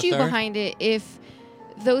 Matt, you want a issue third? behind it if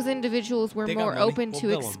those individuals were They got more money. open We'll to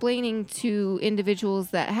bill 'em. explaining to individuals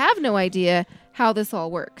that have no idea how this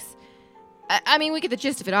all works. I mean, we get the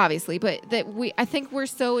gist of it, obviously, but I think we're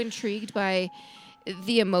so intrigued by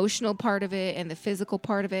the emotional part of it and the physical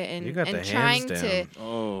part of it, and You got and the trying hands to down.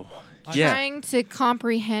 Oh, yeah. trying to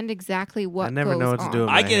comprehend exactly what I never know goes what to on. do with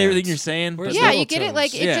I my get everything hands. you're saying. Where's but Yeah, little you get it. toes.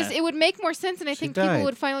 Like it Yeah. just it would make more sense, and I think people died.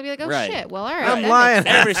 would finally be like, "Oh Right. shit, well, all right." I'm that lying.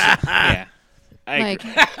 makes sense." yeah. I Like,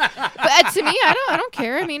 agree. but to me, I don't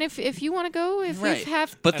care. I mean, if you want to go, if Right. you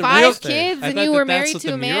have But the 5 real- kids I and thought you that were that's married what to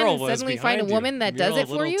the a man mural and was suddenly find a behind you. woman that does Mural it of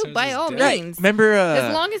for Little you, Toes by is all dead. Right. means. Remember?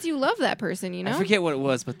 As long as you love that person, you know. I forget what it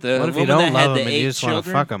was, but the What if you woman don't that had love the them and you 8 just want to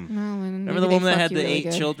children. fuck them? No, and Remember maybe the they woman that fuck had you the really 8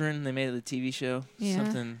 good. children? They made it a TV show. Yeah.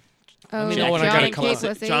 Something. Oh, me yeah, know when I John gotta and come Kate up.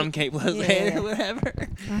 plus 8. John Kate plus Yeah, 8 yeah. or whatever.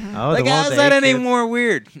 Oh, Like, the one how's with that the any kids? more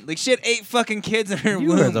weird? Like, she had 8 fucking kids in her You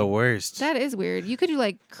womb. are the worst. That is weird. You could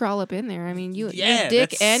like crawl up in there. I mean, Yeah, your dick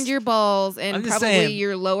that's- and your balls and I'm just probably saying.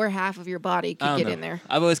 your lower half of your body I could don't get know. in there.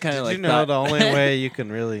 I've always kind Did of like you know thought- the only way you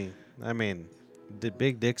can really, I mean, the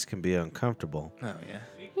big dicks can be uncomfortable. Oh yeah.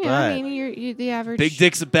 Yeah, I But- mean, you're the average. Big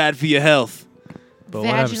dicks are bad for your health. But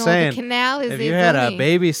what I'm vaginal. saying, The canal is if its you had only. a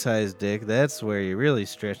baby-sized dick, that's where you really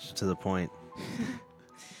stretch to the point.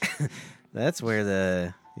 That's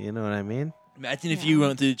where you know what I mean? Imagine if you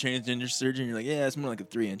went through transgender surgery and you're like, yeah, it's more like a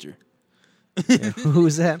 3-incher. Yeah,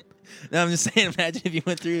 who's that? No, I'm just saying. Imagine if you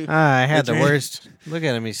went through. I had the trans- worst. Look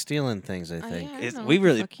at him; he's stealing things. I Oh, think. yeah, I It's- don't know we what the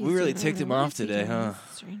really- fuck we he's really doing. ticked him What off is he today, doing? huh?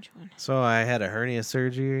 That's a strange one. So I had a hernia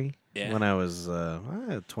surgery Yeah. when I was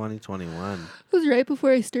 2021. It was right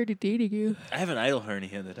before I started dating you. I have an idle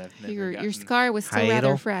hernia that I've never Your gotten. scar was still rather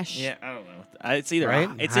Idle? fresh. Yeah, I don't know. It's either Right?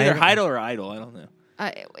 it's either Heidel? Heidel or idle. I don't know.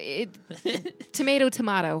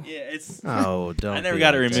 Tomato. Yeah, it's. Oh, don't. I never be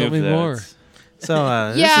got it like that. Tell removed. me though. more. It's- So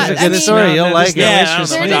Yeah, this is a I good mean- story. You'll like Yeah, I it. don't It's know.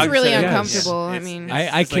 just They're My just doctor really said- uncomfortable. Yes. I mean,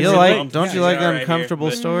 I You can like? relate. Don't you Yeah, like you're all right uncomfortable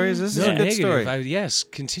here, but- stories? This is No, a good negative. story. Yes,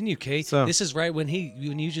 continue, Kate. So- This is right when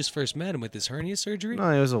you just first met him with his hernia surgery. No,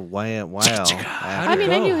 it was a while. How'd I it mean,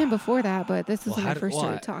 I go? knew him before that, but this Well, is when how I did- first well,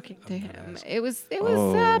 started talking to I'm gonna him. ask. It was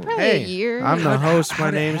Oh, probably hey, a year. I'm the host. My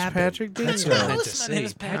how'd it name's happen? Patrick That's Dingo. what I meant to My say. name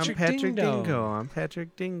is I'm Patrick Dingo. I'm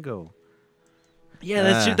Patrick Dingo. Yeah,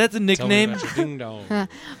 that's Ah. that's a Tell me nickname. about your ding dong.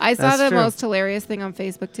 I saw That's the true. most hilarious thing on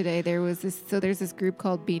Facebook today. There's this group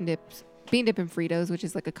called Bean Dip and Fritos, which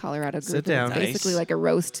is like a Colorado group. Sit and down. It's basically Nice. like a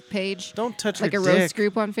roast page, Don't touch like a your roast dick.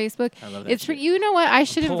 group on Facebook. I love that It's shit. you know what? I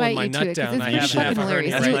should pulling invite my you to nut it down. because I it's have fucking to have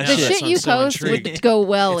hilarious. hernia. You- That's the my shit shit. you So post intrigued. would go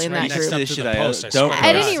well It's in right that next group. up This to shit the I post, I don't swear to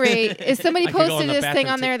At God. any rate, if somebody I could go in posted the this back thing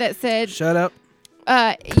and on there that said Shut up.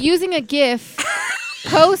 using a GIF,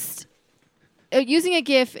 post using a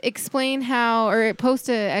GIF, explain how, or post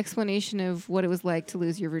an explanation of what it was like to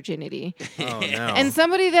lose your virginity. Oh no. And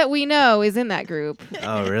somebody that we know is in that group.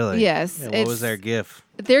 Oh really? Yes, Yeah, what it's- was their GIF?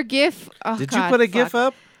 Their GIF. Oh, Did God, you put a GIF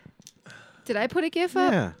fuck. up? Did I put a GIF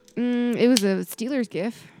up? Yeah. It was a Steelers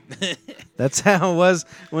GIF. That's how it was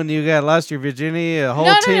when you got lost your virginity. A whole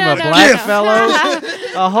No, no, team no, of no, black no. fellows.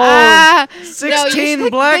 A whole Ah, no, 16 you-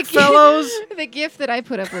 black the fellows. The GIF that I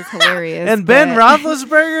put up was hilarious. And Ben but-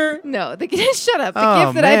 Roethlisberger. No, shut up. The Oh,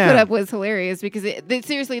 GIF that I put man. up was hilarious because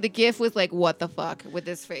seriously, the GIF was like, "What the fuck?" with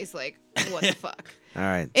this face, like, "What the fuck?" All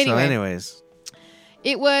right. Anyway. So, anyways,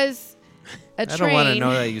 It was a I train. don't want to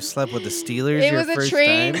know that you slept with the Steelers. It your was a first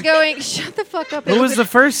train time. going. Shut the fuck up. It Who was a- the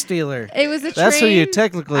first Steeler? It was a train. That's who you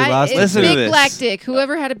technically lost. It's it Listen to. to Big this. Black Dick.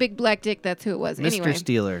 Whoever had a big black dick, that's who it was. Mr. Anyway,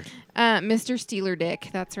 Steeler. Mr. Steeler Dick.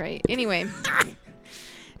 That's right. Anyway.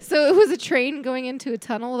 So it was a train going into a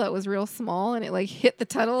tunnel that was real small, and it like hit the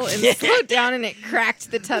tunnel and slowed down, and it cracked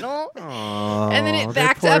the tunnel, Oh, and then it their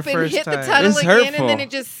backed poor up and first hit the time. tunnel It's again, and hurtful. then it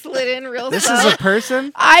just slid in real This slow. is a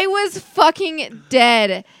person. I was fucking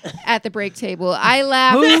dead at the break table. I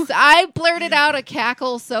laughed. I blurted out a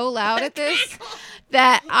cackle so loud at this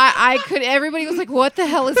that I could. Everybody was like, "What the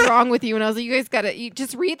hell is wrong with you?" And I was like, "You guys gotta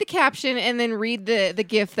just read the caption and then read the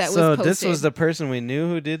GIF that So was posted." this was the person we knew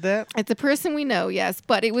who did that. It's a person we know, yes,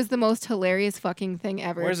 but it was the most hilarious fucking thing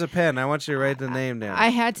ever. Where's a pen? I want you to write the name down. I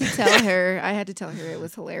had to tell her. I had to tell her it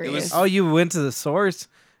was hilarious. Oh, you went to the source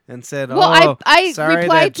and said, Well, "Oh, I sorry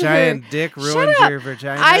replied that to her. giant dick Shut ruined up. your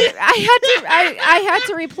vagina." I had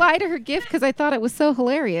to reply to her GIF because I thought it was so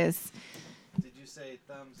hilarious. Did you say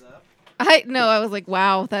thumbs up? I was like,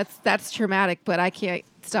 wow, that's traumatic, but I can't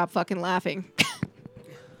stop fucking laughing.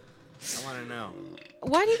 I want to know.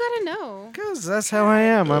 Why do you gotta know? Because that's how I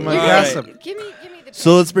am. I'm a All right. gossip. Give me the.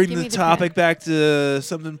 So let's bring Give the me topic pen. back to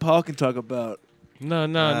something Paul can talk about. No.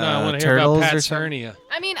 I want to hear turtles about or Pat's something? hernia.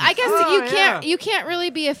 I mean, I guess Oh, you can't really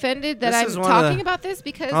be offended that This is I'm one of talking the- about this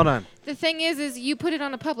because Hold on. the thing is you put it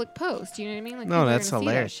on a public post. You know what I mean? Like No, people are that's gonna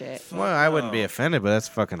hilarious. See that shit. Well, I wouldn't be No. offended, but that's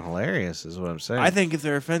fucking hilarious, is what I'm saying. I think if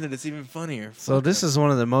they're offended, it's even funnier. so. This is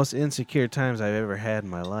one of the most insecure times I've ever had in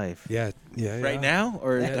my life. Yeah. Right now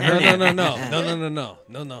or the No. hernia?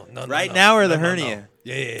 No. Right now or the hernia?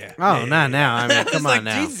 Yeah. Oh, not now. I mean, It's come like, on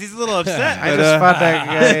now. Jesus, he's a little upset. I but, just fought that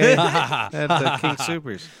guy at the King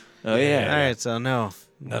Supers. Oh yeah. All right, so no.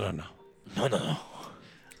 No.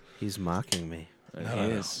 He's mocking me. He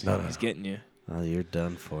is. No. He's getting you. Oh, you're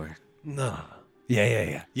done for. No.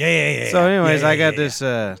 Yeah. So, anyways, I got this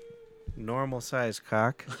normal sized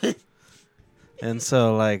cock. And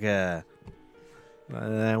so, like, I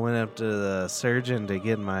went up to the surgeon to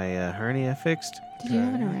get my hernia fixed. Did you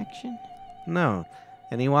have an erection? No.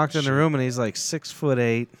 And he walked in the room and he's like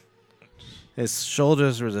 6'8". His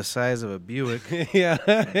shoulders were the size of a Buick. Yeah.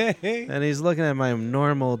 And he's looking at my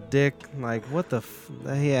normal dick like, what the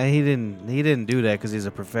yeah, he didn't do that because he's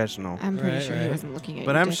a professional. I'm pretty Right, sure he right. wasn't looking at.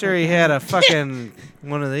 But your I'm dick sure like he that. had a fucking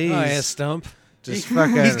one of these. Oh, yeah, stump. Just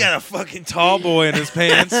fucking. He's got a fucking tall boy in his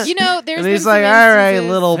pants. You know, there's and been he's some like, all right, instances-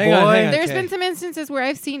 little Hang on, boy. hang on. There's Okay. been some instances where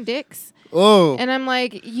I've seen dicks, Oh. and I'm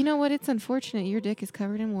like, you know what? It's unfortunate. Your dick is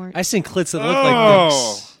covered in warts. I seen clits that look Oh. like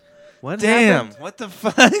dicks. What Damn. happened? What the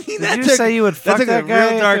fuck? Did you say you would fuck took a that guy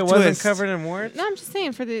real dark if it wasn't twist. covered in warts? No, I'm just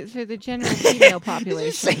saying for the general female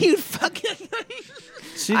population. you'd fucking.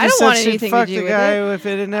 She I just don't said want she'd anything to fuck do the with guy it. if it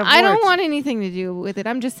didn't have I don't warts. want anything to do with it.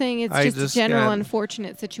 I'm just saying it's I just just a general got-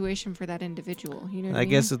 unfortunate situation for that individual. You know what I I mean?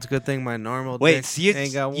 guess it's a good thing my normal Wait, dick so you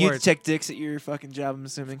ain't got you warts. check dicks at your fucking job? I'm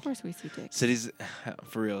assuming. Of course we see dicks. Cities,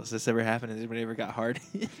 for real. Has this ever happened? Has anybody ever got hard?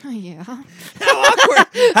 Yeah. How awkward!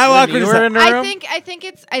 How awkward you is were that? in the I room? think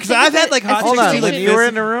it's. I 'Cause think I've it's had, a- like, a hot Hold on, chicks when like situation- you were this.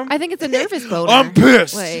 in the room? I think it's a nervous boner. I'm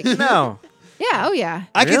pissed. Like, No. yeah. Oh yeah.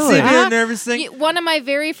 I can see Really? if you're Uh-huh. a nervous thing. One of my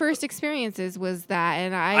very first experiences was that,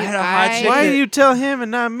 and I had a hot chick Why that- do you tell him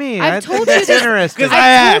and not me? I've I told think you that's this- interesting. 'Cause I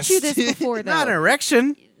I've asked. told you this before, though. Not an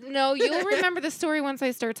erection. No, you'll remember the story once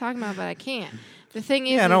I start talking about it, but I can't. The thing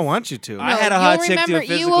is, Yeah, I don't is- want you to. No, I had a you'll hot chick do a remember,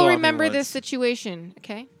 physical You will on me remember this once. situation,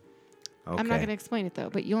 okay? Okay. I'm not going to explain it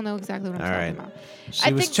though, but you'll know exactly what I'm All talking right. about. She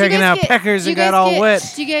I was think- do you checking guys out get- peckers do you and got guys all get-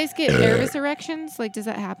 wet. Do you guys get nervous erections? Like, does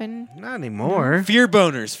that happen? Not anymore. Fear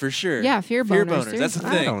boners for sure. Yeah, fear boners. That's the There's- I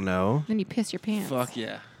thing. don't know. Then you piss your pants. Fuck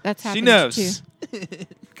yeah. That's She happened knows. too.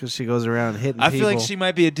 Because she goes around hitting I people. feel like she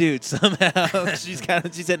might be a dude somehow. she's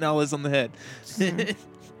hitting all this on the head.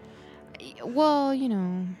 Well, you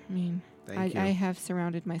know, I mean, Thank you. I have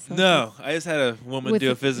surrounded myself. No, I just had a woman with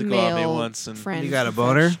do a physical on me male once, and friends You got a and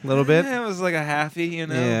boner? such. A little bit? Yeah, it was like a halfie, you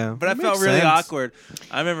know. Yeah, But I that felt makes really sense. awkward.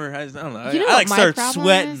 I remember, I don't know. You know I like what my started problem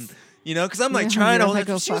sweating, is? you know, because I'm like Yeah, trying to you're hold like,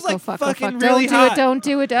 it. oh, She was fuck, like oh, fuck, fucking oh, fuck. really Don't hot.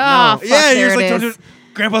 do it. Oh, fuck, Yeah, you're there just like, it don't do is. it.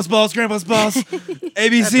 Grandpa's balls, Grandpa's balls. A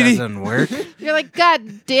B That C D. doesn't work. You're like,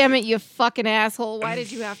 God damn it, you fucking asshole! Why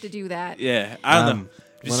did you have to do that? Yeah, I don't know.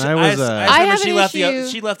 When I was, just I remember have she an left issue-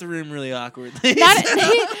 she left the room really awkwardly.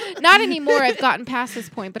 Not anymore. I've gotten past this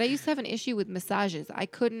point, but I used to have an issue with massages. I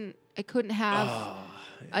couldn't have Oh,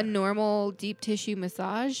 a normal deep tissue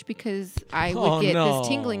massage because I would Oh, get no. this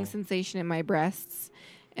tingling sensation in my breasts,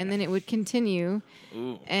 and then it would continue,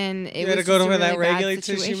 Ooh. and it You was gotta go just to a that really bad regular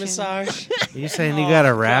tissue situation. massage. Are you saying you got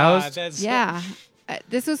aroused? Yeah.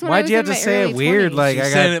 This was when I Why'd was you have in to my say early it weird? 20s. Like She's I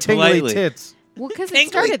saying got it tingly politely. tits. Well, because it Tingly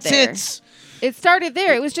started there. tits. It started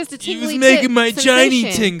there. It was just a He tingly was making my sensation.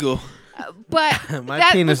 shiny tingle. But My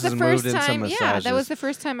that penis was the has first moved in some time. Yeah, massages. that was the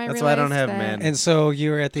first time I That's realized why I don't have that. men. And so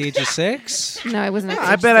you were at the age of 6? No, I wasn't.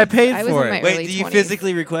 I bet I paid I was for in it. my Wait, early do you 20s.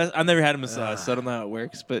 physically request? I've never had a massage, so I don't know how it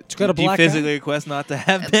works. But go to do you Black physically request not to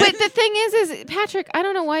have men? But the thing is Patrick, I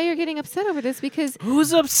don't know why you're getting upset over this because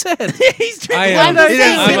Who's upset? He's I trying am. I'm It just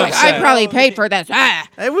saying, is like, upset. I probably paid for this. Ah.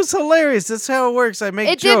 It was hilarious. That's how it works. I make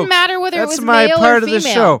It jokes. didn't matter whether That's it was my male part or of the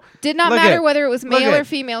female. show. Did not Look matter at- whether it was look male at- or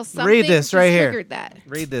female. Something Read this just right here. triggered that.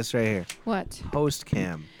 Read this right here. What? Host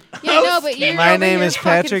cam. Yeah, no, but you're My over name here is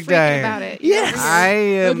fucking Patrick freaking Dyer. about it. You're over here. I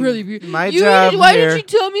am. My You job why here.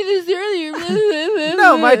 didn't you tell me this earlier?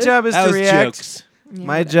 No, my job is that to was react. jokes. Yeah,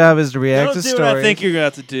 My whatever. job is to react Don't to do stories. what I think you're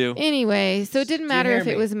about to do. Anyway, so it didn't matter hear if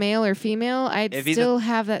it me? was male or female. I'd If he's still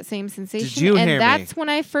have that same sensation. you and hear me? that's when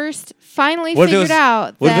I first finally What if it figured was-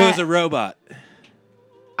 out What if it that was a robot?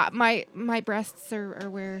 my breasts are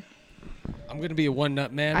where I'm gonna be a one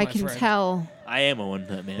nut man. I my can friend. tell. I am a one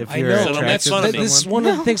nut man. If I you're know. So don't make attracted fun to of me. This is one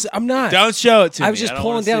of the things. I'm not. Don't show it to me. I was just don't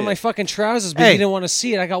pulling wanna see down my it. fucking trousers, but Hey. you didn't want to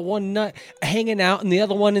see it. I got one nut hanging out and the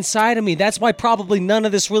other one inside of me. That's why probably none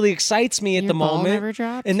of this really excites me at Your the ball moment. never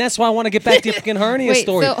dropped? And that's why I want to get back to your fucking hernia Wait,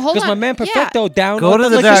 story. so hold Because my on. man Yeah. Perfecto down Go at to the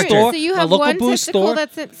the liquor doctor. store, So you my have local one booze testicle store.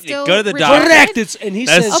 that's still go to the rejected? doctor. Correct. And he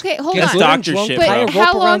That's- says, Okay, hold "Get on. good doctor and drunk, shit, tie bro. a But rope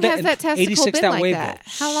how long around it, has and that testicle 86 been that like wave that?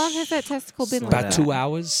 goes." How long has that testicle been like About that? 2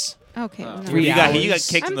 hours. Okay. well, no. 3 You got hours.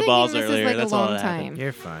 kicked I'm in the thinking balls this earlier. is like That's a all long that happened. time.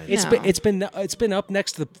 You're fine. It's been up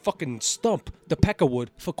next to the fucking stump, the peckerwood,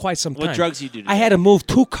 for quite some time. What drugs you do I today? had to move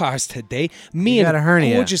 2 cars today. Me You and got a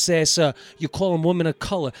hernia. gorgeous ass. You call them women of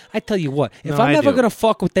color. I tell you what, if No, I'm I ever do. gonna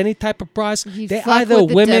fuck with any type of bras, You they're fuck either with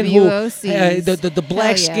the women who WOCs. the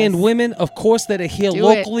black skinned yes. women, of course, that are here Do it.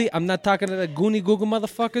 locally. I'm not talking to the goony google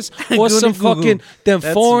motherfuckers or some Goony-goo-goo. fucking them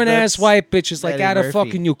That's- foreign ass that's white bitches like Eddie out of Murphy.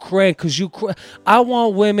 fucking Ukraine. Cause I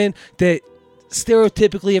want women that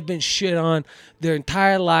stereotypically have been shit on their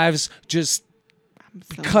entire lives just So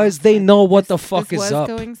because they upset. know what the This fuck is was up.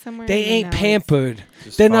 going somewhere, They and then ain't now it's- pampered.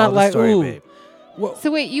 Just They're follow not the like, story, ooh. babe.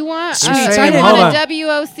 So wait, you want She's saying, you hold want on. a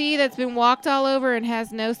WOC that's been walked all over and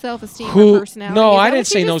has no self-esteem or Who? personality? No, Is I that didn't what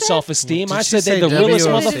say you no just said? self-esteem. Did I she said say they're the realest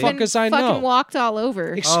WOC? That has been motherfuckers I fucking know. walked all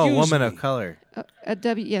over. Oh, Excuse woman me. of color.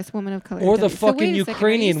 Yes, woman of color. Or the So wait fucking a second, are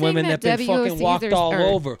Ukrainian you women saying that been fucking WOCs walked all are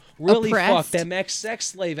over. Really oppressed? fuck them ex-sex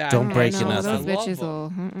slave Don't advocates. break no, your nuts. those I love bitches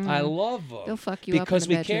them. will. I love them. They'll fuck you because up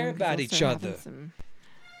in the we care bedroom, 'cause about they'll each start having other. some-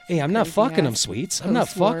 Hey, I'm not crazy fucking them, ass sweets. I'm not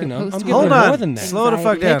post-war- fucking them. I'm post-war giving Hold them on. more than that. Slow the fuck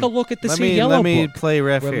Anxiety. down. Take a look at this let here me, yellow let me book. play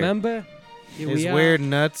ref here. Remember? Here His we are. weird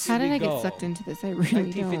nuts. How did we I get go. sucked into this? I really don't. I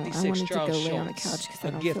 1956 wanted to go Charles lay on the Schultz. couch because A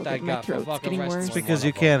I don't gift feel I good. My got for throat's fucking getting rest worse. of Because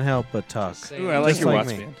you can't help but talk. Ooh, I like Just your like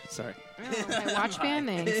watch me. band. Sorry. Oh, my watch band,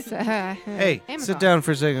 thanks. Hey, Amazon. sit down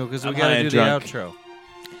for a second because we I'm got high to and do drunk. the outro.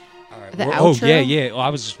 All right. The Oh, outro? yeah. Oh, I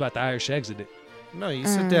was just about to Irish exit it. No, you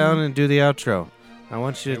sit down and do the outro. I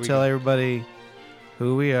want you There to we tell go. everybody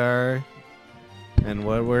who we are and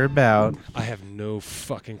what we're about. I have no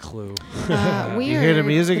fucking clue. We You hear the are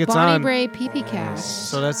music? the It's Bonnie on. Bray PP Cast.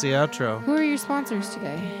 So that's the outro. Who are your sponsors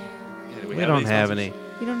today? We don't have any.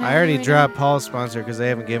 You don't have I already any right dropped Paul's sponsor because they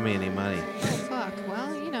haven't given me any money. now? Oh, fuck.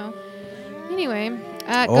 Well, you know. Anyway,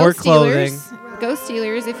 Or go clothing. Steelers. Go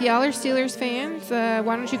Steelers. If y'all are Steelers fans,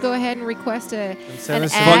 why don't you go ahead and request an send ad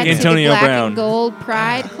us to some Fuck money. the Antonio Black Brown. and Gold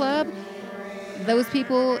Pride Club. Those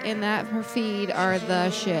people in that feed are the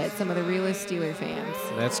shit. Some of the realest Steeler fans.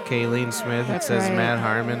 That's Kayleen Smith. That's it says right. Matt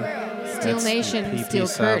Harmon. Steel That's Nation, PP steel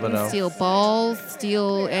curtains, Sabato. steel balls,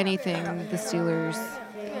 steel anything. The Steelers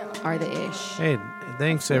are the ish. Hey,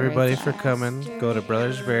 thanks Where everybody it's for at. coming. Go to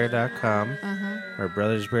brothersbear.com Uh-huh. or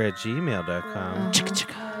brothersbear@gmail.com.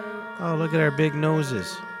 Oh, look at our big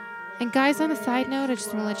noses. And guys, on a side note, I just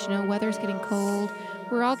want to let you know, weather's getting cold.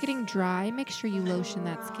 We're all getting dry. Make sure you lotion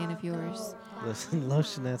that skin of yours. Listen,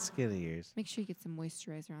 lotion that skin of yours. Make sure you get some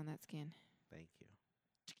moisturizer on that skin.